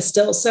agenda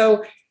still.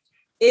 So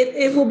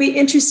it will be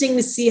interesting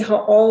to see how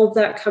all of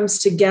that comes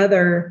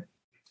together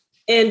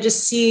and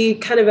just see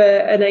kind of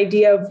an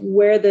idea of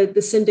where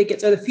the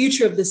syndicates or the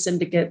future of the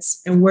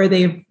syndicates and where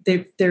they've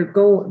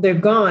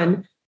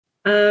gone.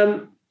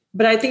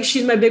 But I think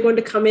she's my big one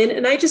to come in.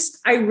 And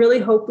I really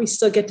hope we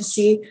still get to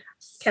see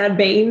Cad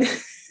Bane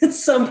at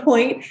some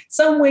point,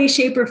 some way,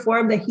 shape, or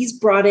form that he's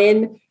brought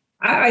in.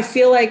 I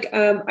feel like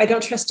I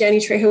don't trust Danny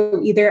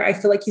Trejo either. I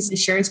feel like he's an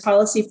insurance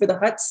policy for the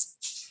Hutts.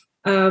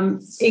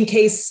 In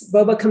case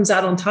Boba comes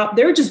out on top.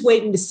 They're just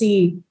waiting to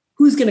see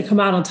who's going to come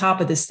out on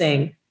top of this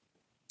thing.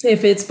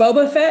 If it's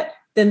Boba Fett,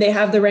 then they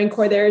have the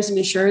Rancor there as an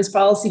insurance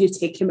policy to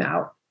take him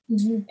out,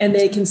 and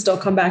they can still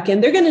come back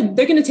in. They're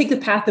gonna take the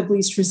path of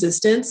least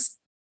resistance,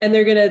 and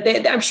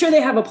I'm sure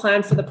they have a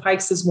plan for the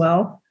Pikes as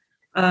well.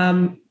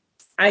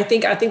 I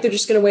think they're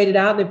just gonna wait it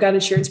out. They've got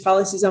insurance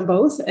policies on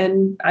both,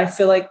 and I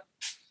feel like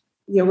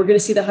we're gonna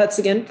see the Hutts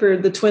again for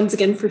the twins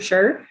again for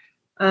sure.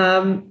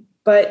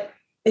 But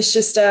it's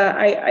just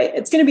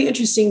it's going to be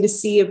interesting to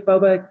see if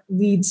Boba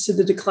leads to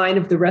the decline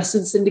of the rest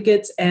of the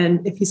syndicates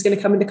and if he's going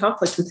to come into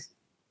conflict with.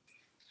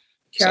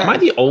 So am I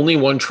the only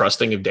one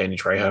trusting of Danny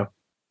Trejo?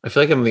 I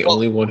feel like I'm the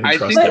only one who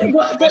trusts him.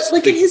 But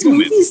look at his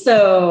movies,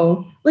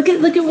 though. Look at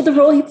what the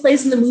role he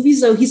plays in the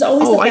movies, though. He's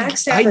always the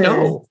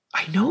backstabber.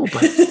 I know,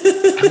 but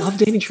I love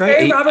Danny Trejo.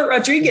 Very Robert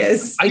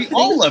Rodriguez. We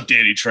all love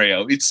Danny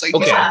Trejo. It's like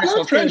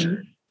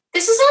treasure.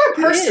 This is not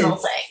a personal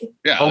thing.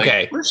 Yeah.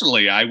 Okay.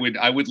 Personally, I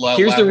would love.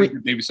 Here's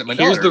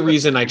the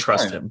reason I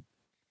trust him.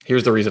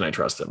 He's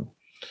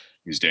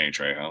Danny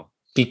Trejo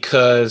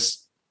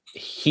because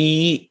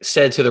he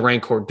said to the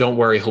Rancor, "Don't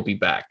worry, he'll be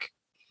back."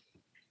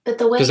 But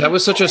the way because that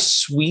was such a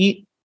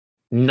sweet,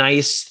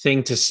 nice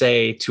thing to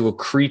say to a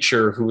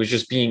creature who was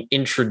just being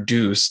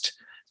introduced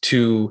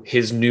to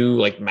his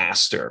new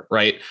master,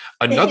 right?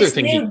 Another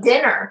thing,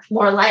 dinner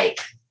more like.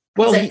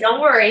 Well, don't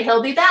worry,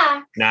 he'll be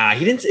back. Nah,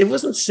 he didn't. It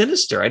wasn't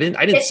sinister. I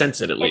didn't sense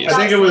it at least.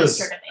 I think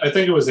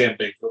it was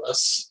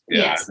ambiguous. Yeah,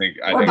 yes. I think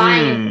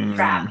buying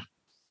crap.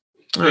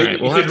 All right,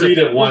 we'll have to read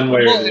it one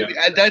way.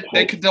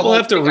 We'll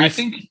have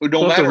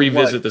to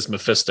revisit this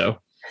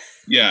Mephisto.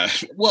 Yeah,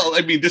 well,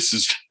 I mean, this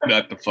is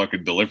not the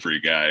fucking delivery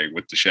guy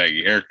with the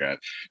shaggy haircut.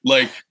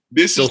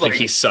 This Still think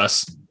he's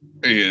sus.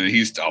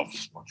 He's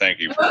thank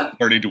you for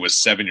turning to a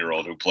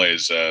 7-year-old who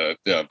plays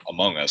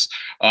Among Us.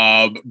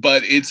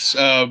 But it's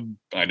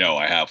I know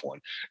I have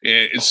one.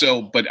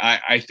 But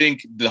I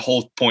think the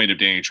whole point of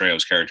Danny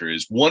Trejo's character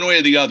is one way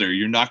or the other,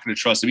 you're not going to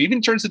trust him.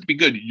 Even turns out to be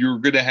good, you're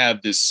going to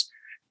have this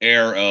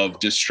air of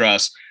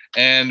distrust.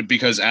 And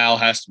because Al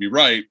has to be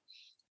right,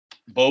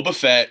 Boba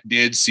Fett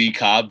did see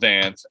Cobb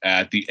Vanth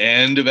at the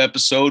end of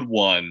episode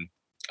 1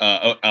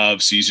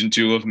 of season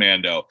 2 of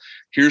Mando.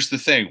 Here's the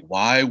thing.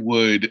 Why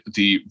would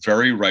the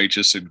very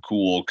righteous and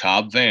cool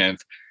Cobb Vanth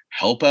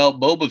help out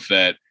Boba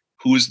Fett,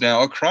 who is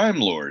now a crime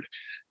lord?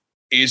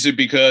 Is it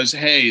because,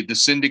 hey, the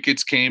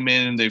syndicates came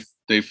in and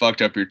they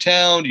fucked up your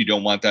town? You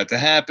don't want that to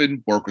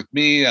happen. Work with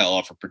me. I'll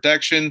offer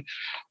protection.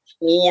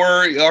 Or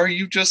are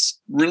you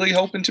just really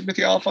hoping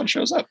Timothy Olyphant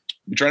shows up?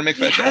 You trying to make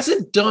that? He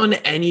hasn't done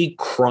any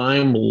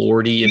crime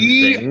lordy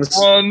things.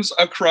 He runs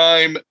a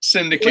crime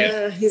syndicate.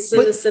 Yeah, he's in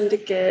a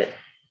syndicate.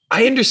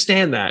 I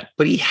understand that,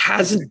 but he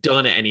hasn't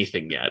done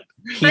anything yet.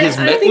 I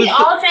think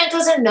Olyphant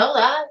doesn't know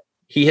that.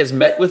 He has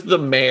met with the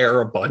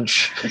mayor a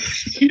bunch.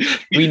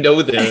 We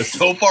know this.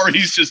 So far,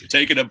 he's just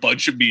taken a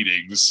bunch of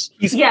meetings.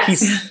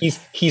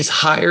 He's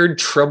hired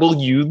trouble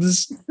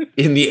youths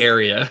in the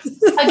area.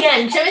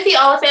 Again, Timothy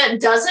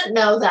Olyphant doesn't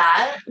know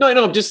that. No, I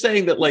know. I'm just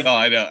saying that.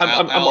 I know.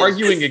 I'm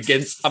arguing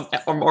against.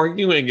 I'm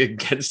arguing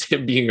against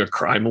him being a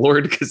crime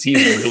lord because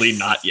he's really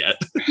not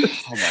yet.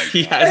 Oh my God.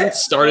 He hasn't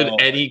started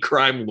any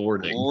crime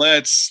lording.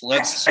 Let's.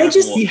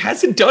 He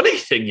hasn't done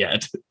anything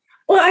yet.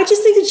 Well, I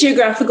just think the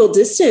geographical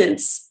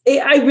distance.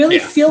 I really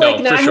feel like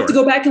now I have to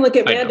go back and look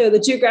at Mando. The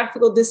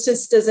geographical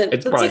distance doesn't.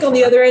 It's like on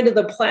the other end of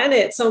the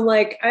planet. So I'm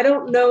like, I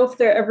don't know if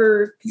they're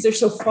ever because they're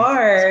so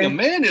far. The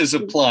man is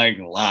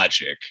applying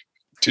logic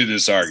to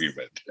this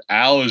argument.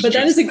 But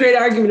that is a great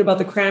argument about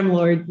the crime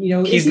lord.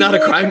 He's not a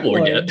crime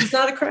lord yet. He's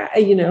not a crime.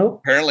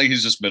 Apparently,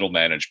 he's just middle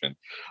management.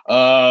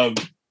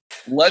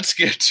 Let's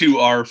get to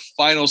our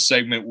final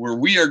segment where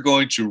we are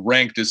going to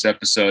rank this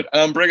episode.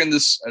 I'm bringing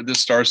this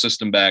star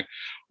system back.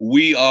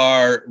 We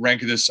are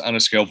ranking this on a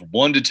scale of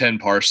 1 to 10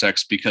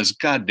 parsecs because,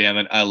 God damn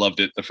it, I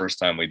loved it the first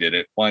time we did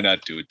it. Why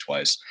not do it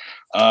twice?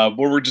 Where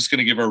we're just going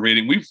to give our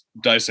rating. We've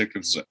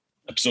dissected this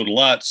episode a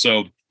lot.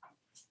 So,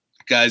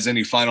 guys,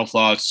 any final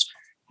thoughts?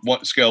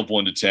 Scale of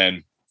 1 to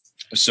 10.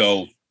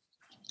 So,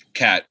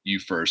 Kat, you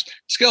first.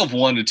 Scale of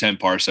 1 to 10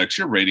 parsecs,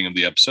 your rating of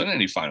the episode.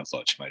 Any final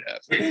thoughts you might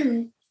have?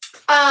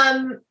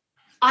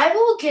 I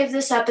will give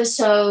this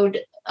episode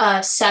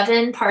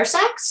 7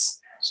 parsecs,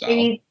 so.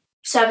 maybe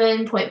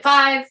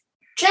 7.5.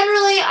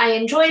 Generally, I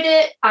enjoyed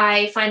it.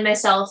 I find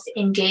myself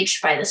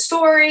engaged by the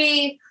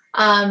story.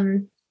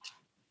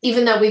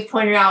 Even though we've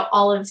pointed out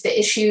all of the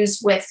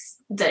issues with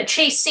the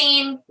chase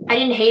scene, I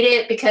didn't hate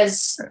it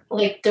because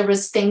like there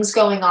was things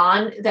going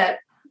on that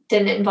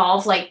didn't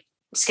involve like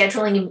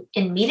scheduling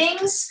in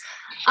meetings.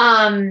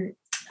 I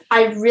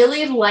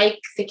really like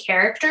the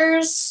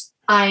characters.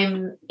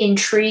 I'm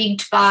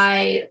intrigued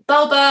by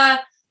Boba.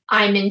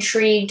 I'm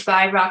intrigued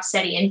by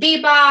Rocksteady and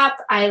Bebop.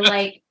 I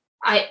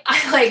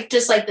like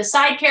just like the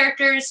side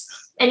characters.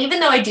 And even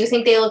though I do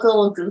think they look a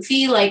little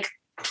goofy, like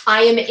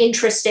I am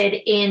interested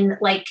in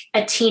like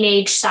a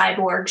teenage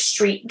cyborg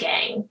street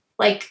gang.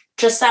 Like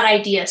just that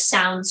idea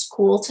sounds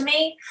cool to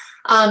me.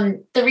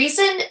 The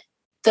reason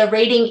the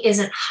rating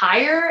isn't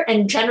higher,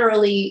 and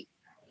generally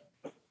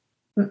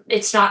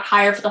it's not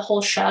higher for the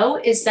whole show,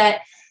 is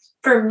that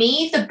for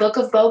me, the Book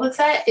of Boba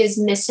Fett is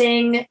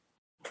missing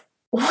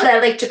what I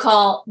like to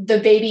call the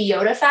Baby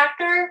Yoda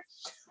factor.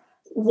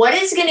 What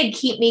is going to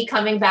keep me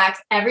coming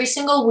back every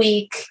single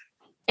week,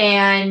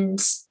 and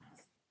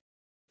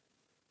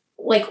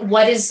like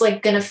what is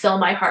like going to fill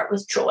my heart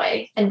with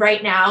joy? And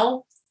right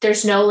now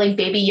there's no like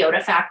Baby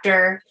Yoda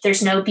factor.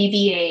 There's no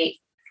BB-8.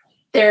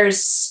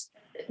 There's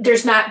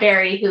Matt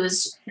Berry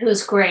who's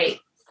great,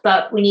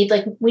 but we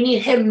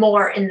need him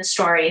more in the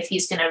story if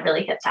he's going to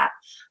really hit that.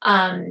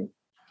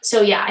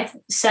 So yeah,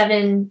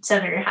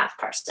 7.5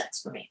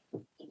 parsecs for me.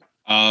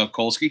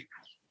 Kolsky?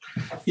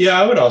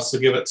 Yeah, I would also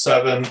give it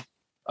 7.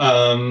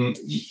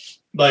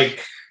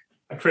 Like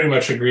I pretty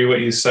much agree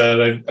what you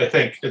said. I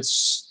think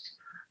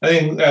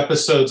the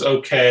episode's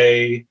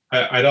okay.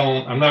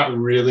 I'm not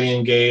really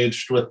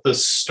engaged with the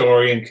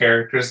story and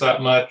characters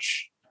that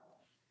much.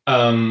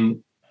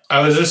 I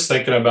was just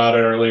thinking about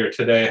it earlier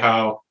today,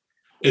 how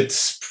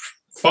it's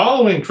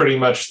following pretty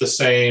much the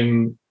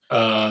same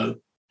arc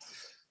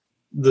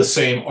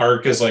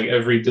as like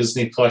every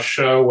Disney Plus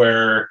show,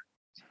 where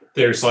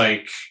there's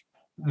like,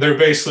 they're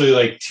basically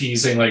like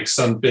teasing like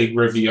some big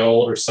reveal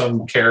or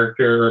some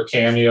character or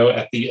cameo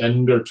at the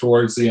end or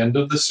towards the end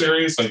of the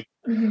series. Like,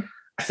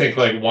 I think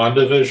like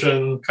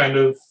WandaVision kind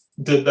of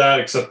did that,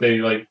 except they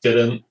like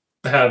didn't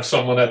have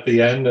someone at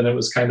the end, and it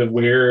was kind of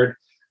weird.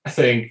 I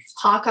think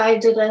Hawkeye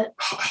did it.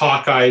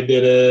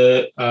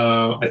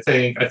 I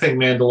think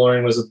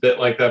Mandalorian was a bit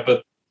like that,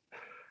 but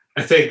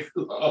I think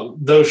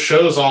those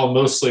shows all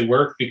mostly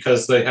work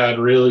because they had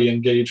really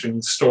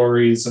engaging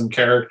stories and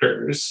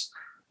characters.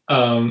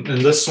 And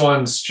this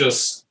one's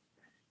just,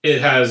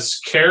 it has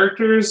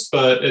characters,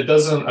 but it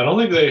doesn't, I don't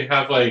think they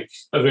have like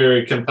a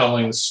very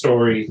compelling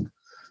story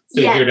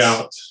figured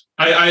out.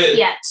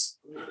 Yet.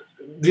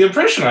 The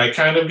impression I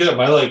kind of get,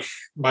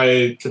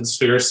 my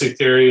conspiracy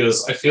theory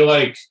is, I feel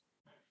like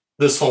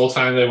this whole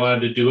time they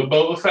wanted to do a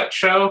Boba Fett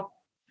show,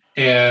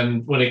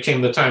 and when it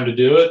came the time to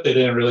do it, they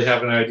didn't really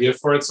have an idea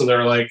for it. So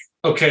they're like,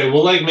 okay,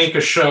 we'll like make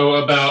a show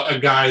about a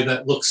guy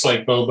that looks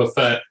like Boba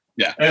Fett.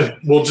 Yeah. And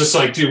we'll just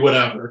like do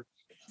whatever.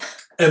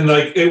 And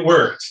like it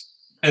worked.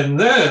 And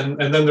then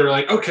they're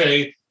like,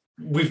 okay,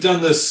 we've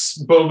done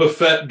this Boba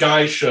Fett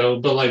guy show,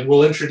 but like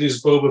we'll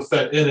introduce Boba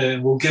Fett in it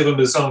and we'll give him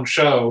his own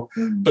show.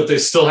 But they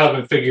still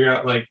haven't figured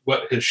out like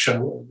what his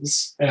show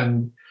is.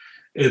 And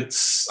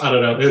it's, I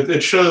don't know,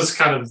 it shows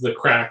kind of the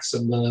cracks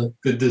in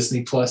the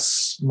Disney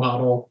Plus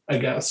model, I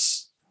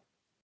guess.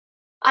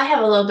 I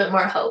have a little bit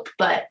more hope,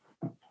 but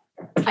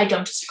I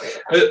don't disagree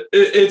with that.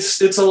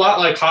 It's a lot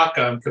like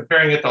Hawkeye. I'm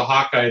comparing it to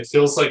Hawkeye. It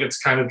feels like it's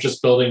kind of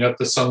just building up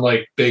to some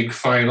like big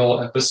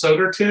final episode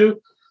or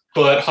two.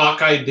 But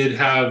Hawkeye did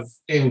have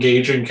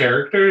engaging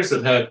characters.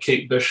 It had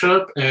Kate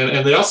Bishop,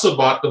 and they also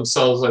bought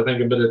themselves, I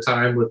think, a bit of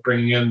time with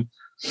bringing in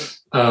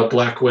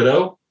Black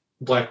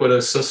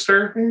Widow's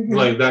sister.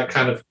 Like that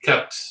kind of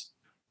kept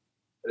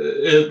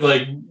it,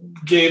 like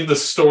gave the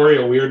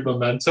story a weird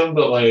momentum,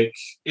 but like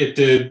it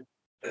did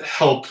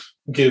help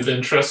give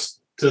interest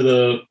to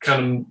the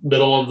kind of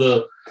middle of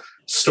the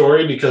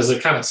story, because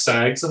it kind of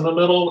sags in the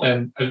middle,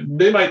 and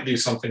they might do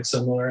something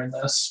similar in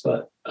this,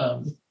 but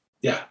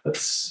yeah,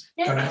 that's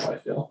kind of how I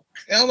feel.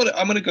 Yeah,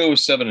 I'm gonna go with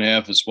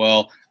 7.5 as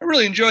well. I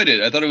really enjoyed it.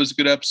 I thought it was a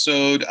good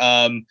episode.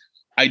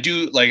 I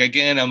do, like,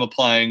 again, I'm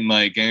applying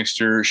my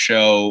gangster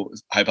show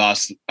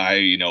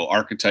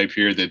archetype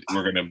here, that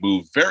we're going to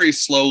move very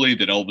slowly,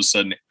 that all of a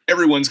sudden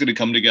everyone's going to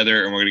come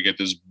together and we're going to get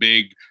this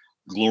big,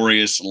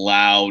 glorious,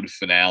 loud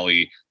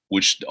finale,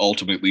 which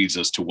ultimately leads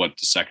us to what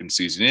the second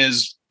season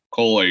is.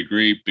 Cole, I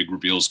agree. Big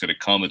reveal is going to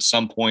come at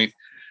some point,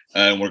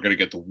 and we're going to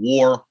get the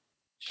war,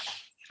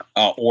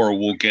 or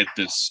we'll get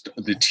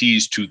the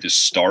tease to the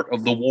start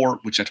of the war,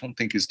 which I don't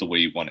think is the way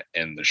you want to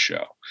end the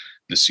show,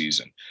 the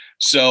season.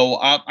 So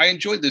I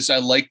enjoyed this. I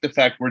like the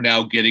fact we're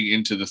now getting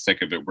into the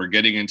thick of it. We're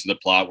getting into the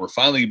plot. We're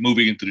finally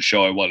moving into the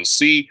show I want to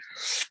see.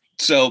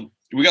 So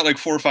we got like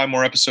 4 or 5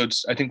 more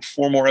episodes. I think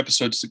 4 more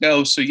episodes to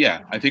go. So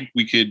yeah, I think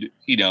we could,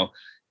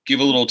 give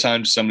a little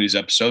time to some of these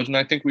episodes, and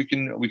I think we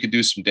could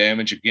do some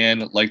damage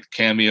again, like the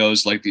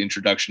cameos, like the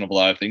introduction of a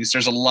lot of things.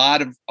 There's a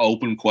lot of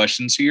open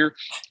questions here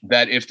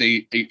that if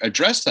they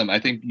address them, I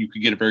think you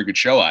could get a very good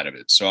show out of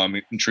it. So I'm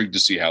intrigued to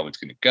see how it's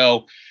going to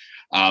go.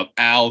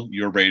 Al,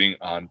 your rating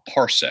on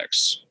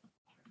Parsecs?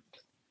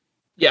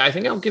 Yeah, I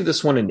think I'll give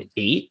this one an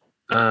 8.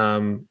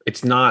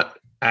 It's not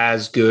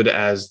as good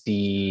as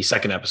the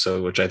second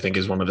episode, which I think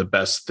is one of the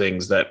best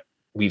things that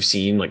we've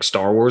seen, like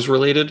Star Wars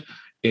related,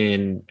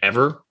 in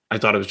ever. I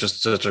thought it was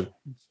just such a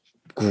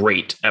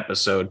great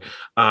episode.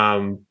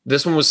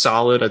 This one was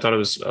solid. I thought it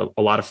was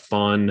a lot of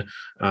fun.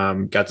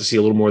 Got to see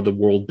a little more of the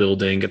world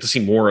building, got to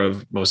see more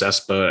of Mos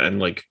Espa and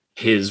like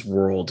his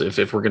world.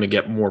 If we're going to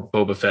get more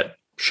Boba Fett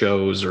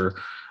shows or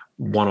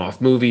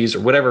one-off movies or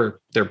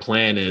whatever their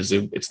plan is,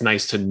 it's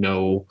nice to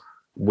know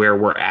where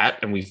we're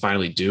at, and we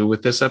finally do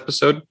with this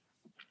episode.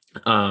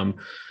 I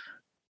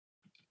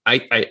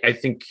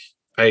think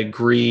I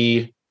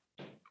agree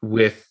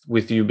with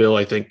you, Bill.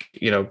 I think,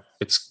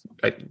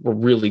 we're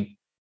really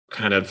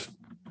kind of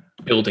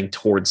building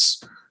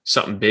towards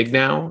something big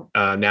now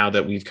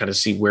that we've kind of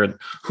see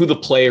who the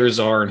players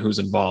are and who's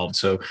involved.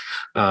 So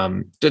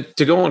to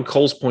go on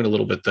Cole's point a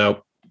little bit,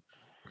 though,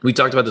 we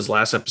talked about this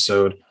last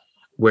episode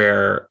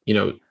where,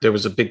 there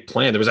was a big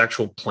plan. There was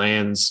actual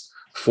plans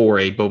for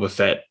a Boba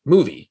Fett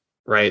movie,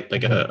 right?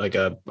 Like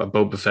a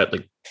Boba Fett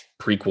like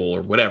prequel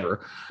or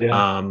whatever,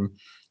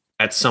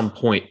 at some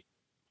point.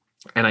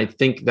 And I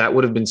think that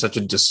would have been such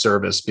a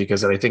disservice,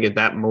 because I think at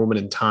that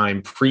moment in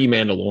time,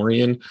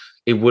 pre-Mandalorian,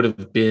 it would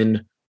have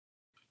been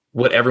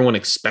what everyone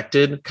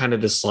expected, kind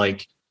of this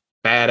like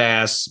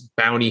badass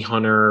bounty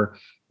hunter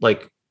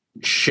like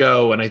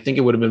show. And I think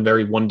it would have been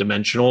very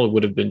one-dimensional. It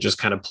would have been just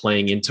kind of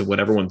playing into what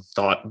everyone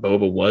thought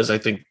Boba was. I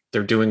think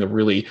they're doing a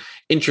really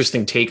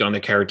interesting take on the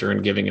character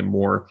and giving him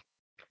more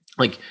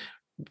a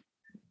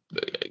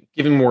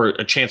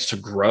chance to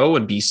grow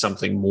and be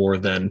something more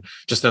than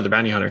just another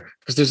bounty hunter,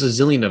 because there's a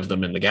zillion of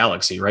them in the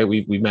galaxy, right?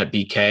 We met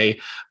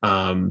BK.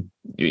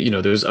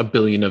 There's a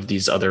billion of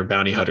these other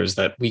bounty hunters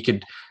that we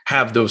could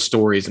have those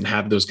stories and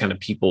have those kind of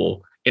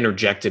people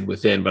interjected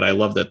within. But I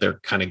love that they're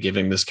kind of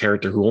giving this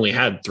character who only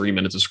had 3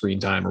 minutes of screen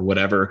time or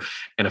whatever,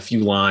 and a few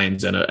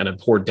lines and a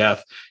poor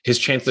death, his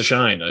chance to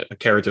shine. A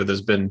character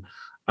that's been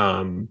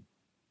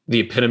the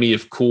epitome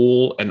of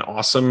cool and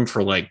awesome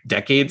for like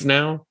decades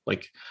now.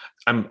 Like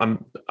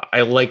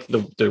I like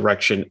the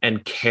direction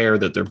and care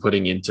that they're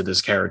putting into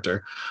this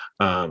character.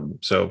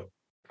 So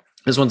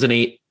this one's an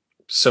 8.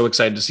 So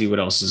excited to see what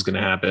else is going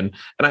to happen.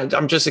 And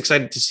I'm just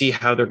excited to see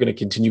how they're going to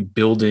continue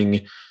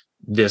building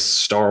this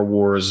Star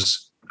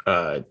Wars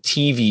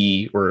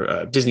TV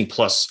or Disney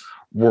Plus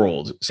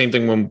world. Same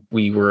thing when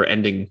we were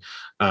ending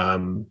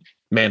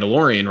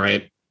Mandalorian,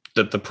 right?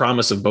 That the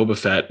promise of Boba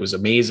Fett was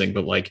amazing,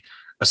 but like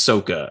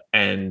Ahsoka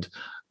and,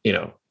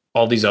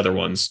 all these other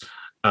ones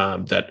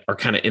that are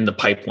kind of in the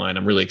pipeline.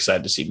 I'm really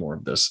excited to see more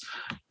of this.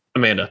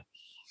 Amanda.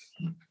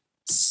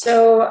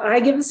 So I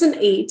give this an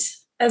 8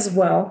 as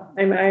well.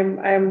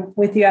 I'm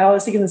with you. I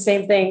was thinking the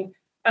same thing.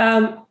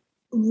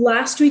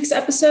 Last week's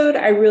episode,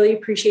 I really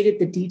appreciated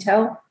the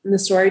detail and the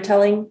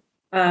storytelling.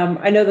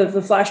 I know that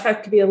the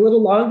flashback could be a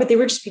little long, but they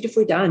were just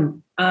beautifully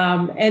done.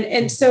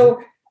 And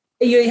so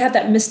you had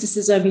that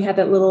mysticism, you had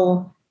that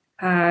little,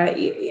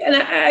 and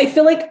I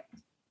feel like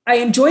I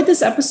enjoyed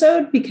this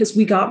episode because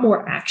we got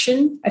more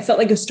action. I felt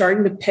like we're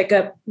starting to pick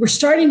up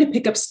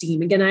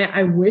steam again.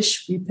 I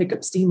wish we pick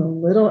up steam a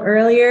little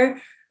earlier.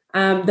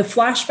 The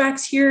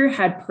flashbacks here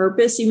had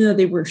purpose, even though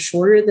they were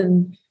shorter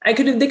than they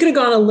could have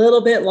gone a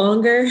little bit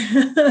longer,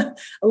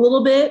 a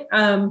little bit.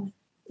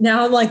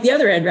 Now I'm like the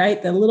other end,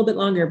 right? A little bit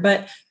longer,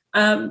 but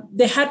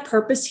they had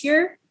purpose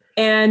here,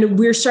 and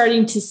we're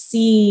starting to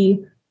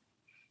see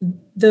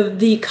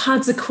the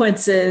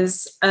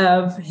consequences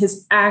of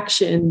his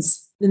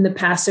actions in the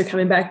past. They're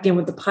coming back again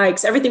with the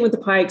Pikes, everything with the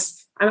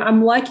Pikes.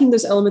 I'm liking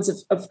those elements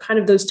of kind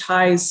of those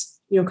ties,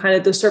 kind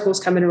of those circles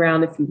coming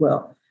around, if you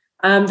will.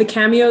 The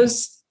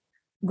cameos,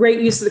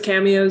 great use of the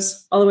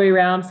cameos all the way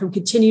around, from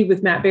continued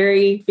with Matt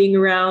Berry being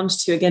around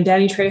to, again,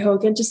 Danny Trejo.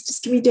 Again,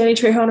 just give me Danny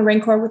Trejo on a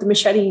Rancor with a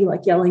machete,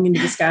 like yelling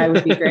into the sky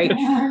would be great.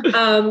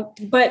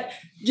 But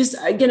just,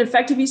 again,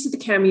 effective use of the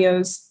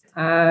cameos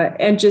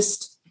and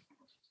just,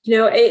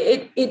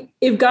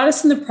 it got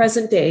us in the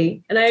present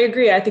day. And I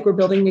agree. I think we're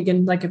building,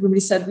 again, like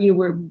everybody said,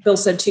 where Bill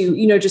said too,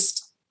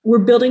 we're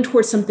building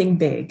towards something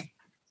big.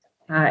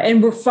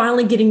 And we're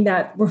finally getting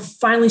that. We're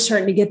finally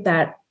starting to get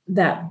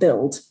that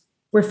build.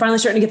 We're finally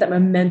starting to get that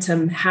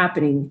momentum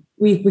happening.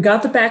 We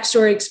got the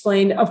backstory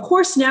explained. Of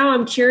course, now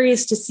I'm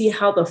curious to see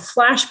how the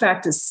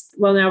flashback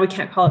now we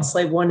can't call it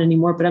Slave One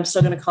anymore, but I'm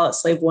still going to call it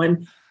Slave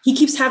One. He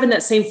keeps having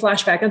that same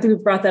flashback. I don't think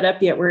we've brought that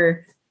up yet,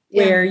 where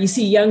you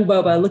see young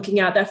Boba looking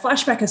out. That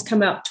flashback has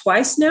come out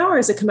twice now, or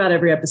has it come out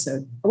every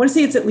episode? I want to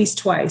say it's at least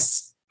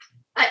twice.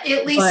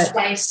 At least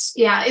twice.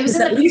 Yeah, it was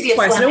in the previous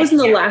twice. one. It was in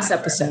the last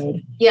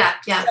episode. Yeah.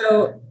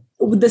 So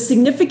the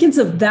significance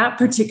of that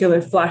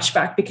particular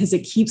flashback, because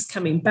it keeps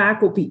coming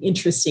back, will be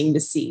interesting to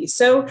see.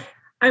 So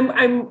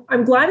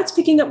I'm glad it's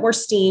picking up more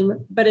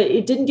steam, but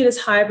it didn't get as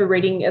high of a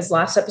rating as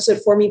last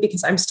episode for me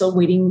because I'm still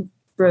waiting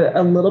for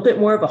a little bit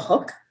more of a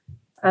hook,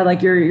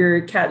 like your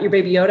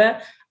baby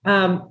Yoda,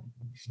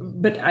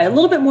 but a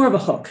little bit more of a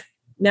hook.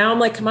 Now I'm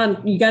like, come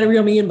on, you got to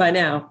reel me in by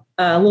now,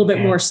 a little bit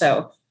more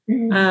so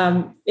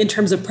in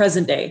terms of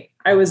present day.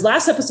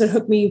 Last episode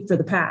hooked me for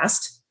the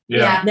past.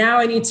 Yeah. Now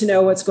I need to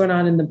know what's going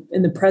on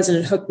in the present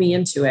and hook me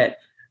into it.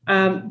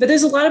 But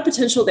there's a lot of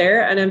potential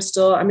there, and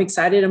I'm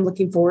excited. I'm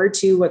looking forward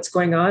to what's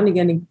going on.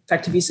 Again,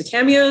 effective use of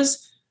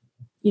cameos,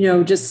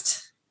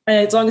 just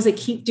as long as they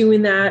keep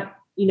doing that,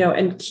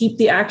 and keep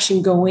the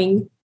action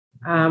going.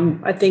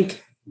 I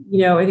think,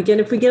 and again,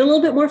 if we get a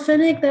little bit more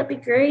Fennec, that'd be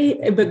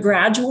great, but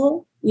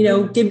gradual,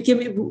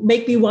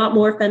 make me want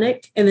more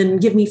Fennec, and then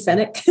give me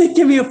Fennec,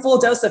 give me a full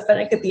dose of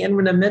Fennec at the end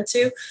when I'm meant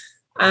to.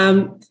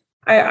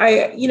 I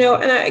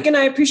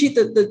appreciate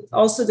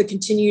also the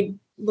continued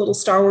little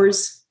Star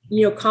Wars,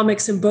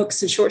 comics and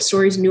books and short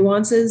stories,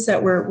 nuances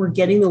that we're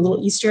getting, the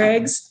little Easter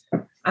eggs,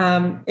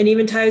 and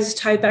even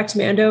tied back to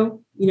Mando,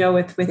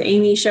 with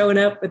Amy showing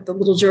up with the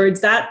little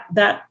droids.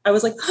 That I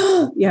was like,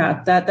 oh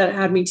yeah, that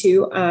had me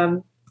too.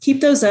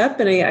 Keep those up,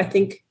 and I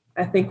think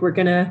we're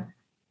gonna,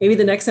 maybe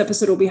the next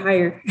episode will be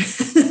higher.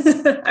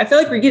 I feel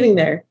like we're getting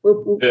there.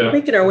 We're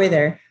making our way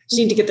there. Just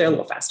need to get there a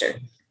little faster.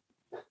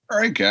 All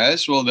right,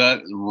 guys. Well,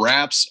 that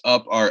wraps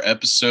up our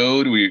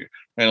episode. We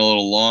ran a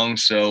little long,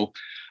 so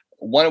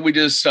why don't we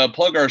just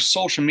plug our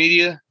social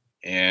media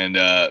and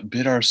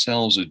bid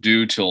ourselves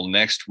adieu till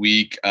next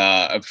week.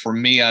 For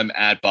me, I'm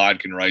at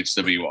Bodkin-Writes,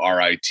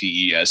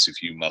 WRITES,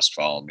 if you must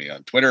follow me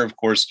on Twitter, of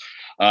course,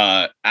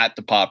 at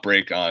The Pop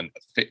Break on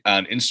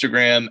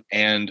Instagram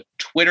and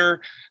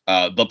Twitter,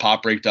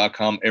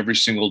 thepopbreak.com every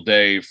single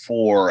day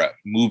for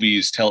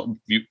movies,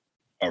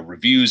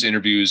 reviews,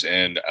 interviews,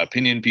 and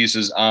opinion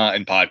pieces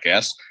and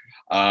podcasts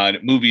on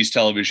movies,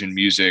 television,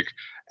 music,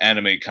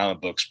 anime,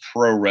 comic books,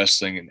 pro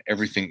wrestling, and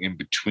everything in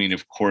between.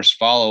 Of course,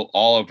 follow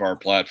all of our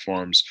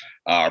platforms,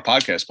 our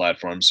podcast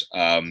platforms.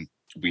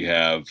 We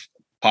have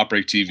Pop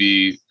Break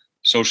TV,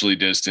 Socially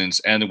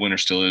Distanced, and The Winner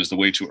Still Is, the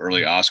Way Too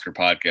Early Oscar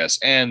podcast,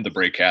 and the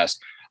Breakcast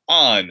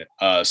on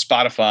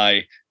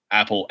Spotify,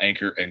 Apple,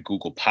 Anchor, and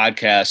Google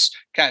Podcasts.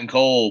 Kat and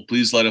Cole,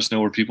 please let us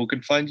know where people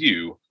can find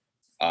you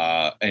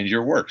and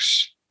your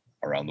works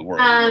around the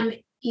world.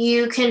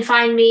 You can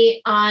find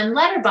me on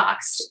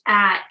Letterboxd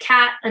at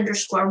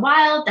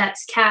cat_wild.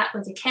 That's cat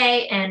with a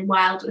K and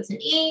wild with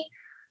an E.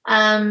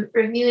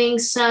 Reviewing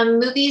some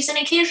movies, and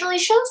occasionally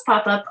shows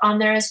pop up on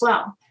there as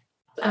well.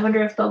 I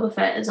wonder if Boba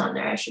Fett is on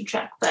there. I should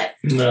check, but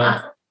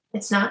no,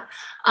 it's not.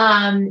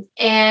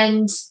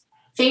 And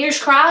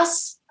fingers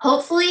crossed,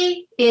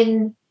 hopefully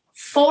in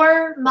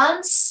 4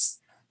 months,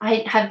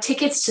 I have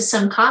tickets to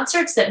some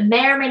concerts that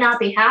may or may not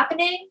be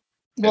happening.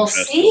 We'll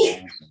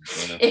see.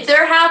 If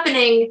they're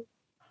happening,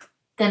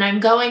 then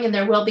I'm going, and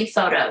there will be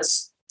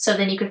photos. So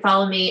then you can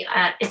follow me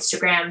at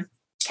Instagram,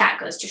 Cat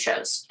Goes to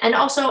Shows, and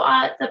also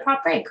the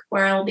Pop Break,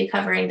 where I'll be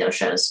covering those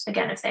shows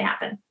again if they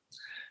happen.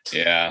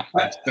 Yeah,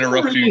 it's been a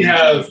rough few years. We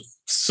have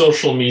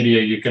social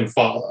media you can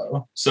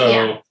follow. So,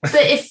 yeah.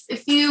 But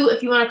if you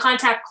want to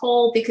contact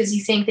Cole because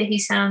you think that he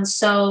sounds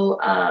so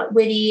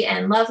witty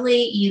and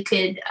lovely, you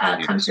could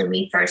come through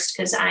me first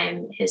because I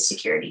am his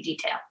security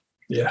detail.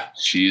 Yeah,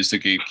 she is the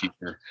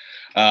gatekeeper.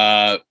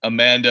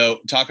 Amanda,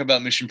 talk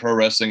about Mission Pro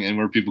Wrestling and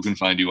where people can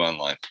find you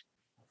online.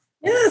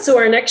 Yeah, so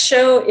our next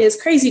show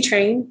is Crazy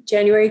Train,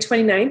 January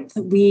 29th.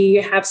 We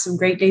have some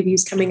great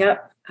debuts coming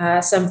up,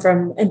 some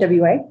from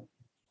NWA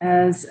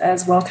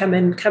as well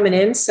coming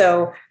in.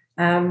 So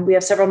we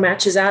have several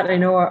matches out. I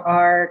know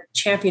our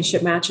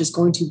championship match is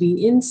going to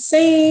be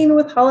insane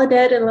with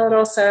Holodead and La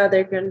Rosa.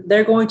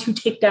 They're going to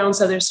take down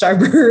Southern Star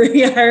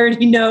Brewery. I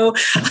already know.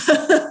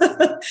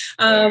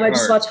 I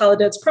just watched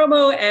Holodead's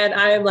promo, and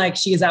I'm like,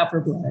 she is out for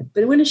blood.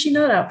 But when is she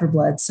not out for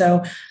blood?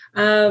 So,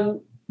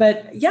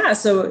 but yeah,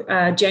 so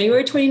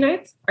January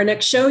 29th, our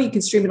next show, you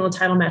can stream it on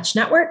Title Match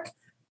Network.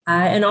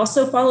 And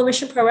also follow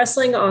Mission Pro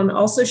Wrestling on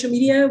all social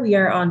media. We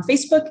are on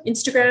Facebook,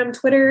 Instagram,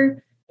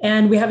 Twitter,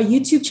 and we have a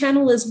YouTube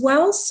channel as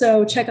well.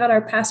 So check out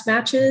our past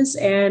matches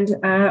and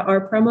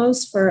our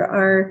promos for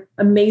our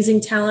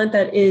amazing talent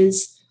that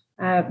is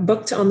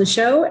booked on the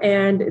show.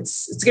 And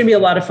it's going to be a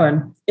lot of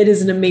fun. It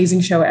is an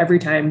amazing show every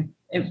time,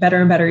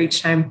 better and better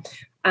each time.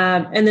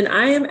 And then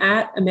I am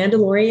at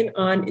Amandalorian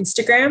on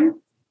Instagram,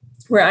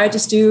 where I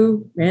just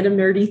do random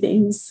nerdy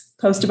things,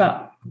 post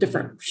about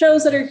different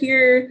shows that are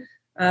here,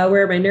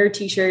 wear my nerd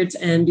t-shirts,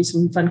 and do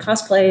some fun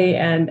cosplay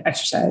and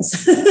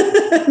exercise.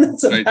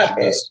 That's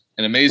about it.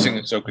 An amazing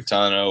Ahsoka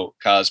Tano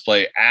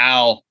cosplay.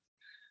 Al,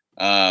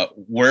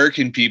 where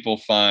can people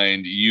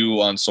find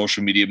you on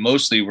social media,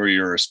 mostly where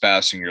you're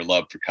espousing your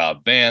love for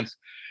Cobb Vanth,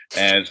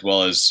 as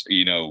well as,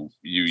 you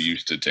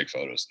used to take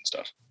photos and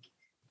stuff?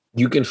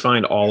 You can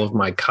find all of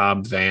my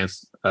Cobb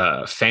Vanth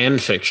fan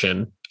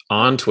fiction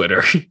on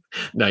Twitter.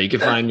 Now you can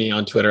find me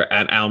on Twitter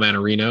at Al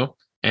Manarino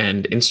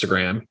and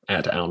Instagram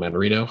at Al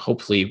Manarino.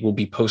 Hopefully we'll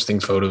be posting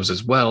photos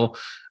as well.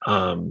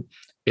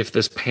 If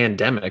this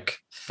pandemic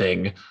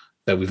thing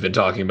that we've been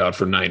talking about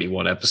for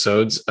 91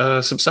 episodes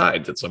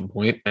subsides at some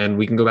point, and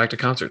we can go back to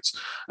concerts.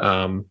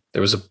 There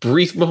was a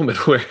brief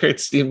moment where it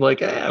seemed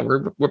like,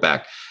 we're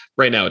back.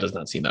 Right now, it does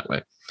not seem that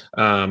way.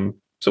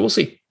 So we'll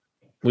see.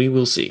 We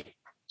will see.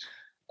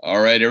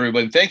 All right,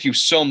 everyone. Thank you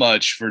so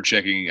much for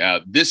checking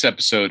out this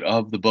episode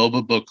of the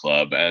Boba Book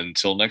Club. And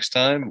until next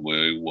time,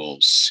 we will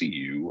see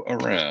you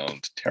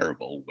around.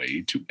 Terrible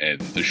way to end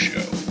the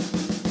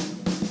show.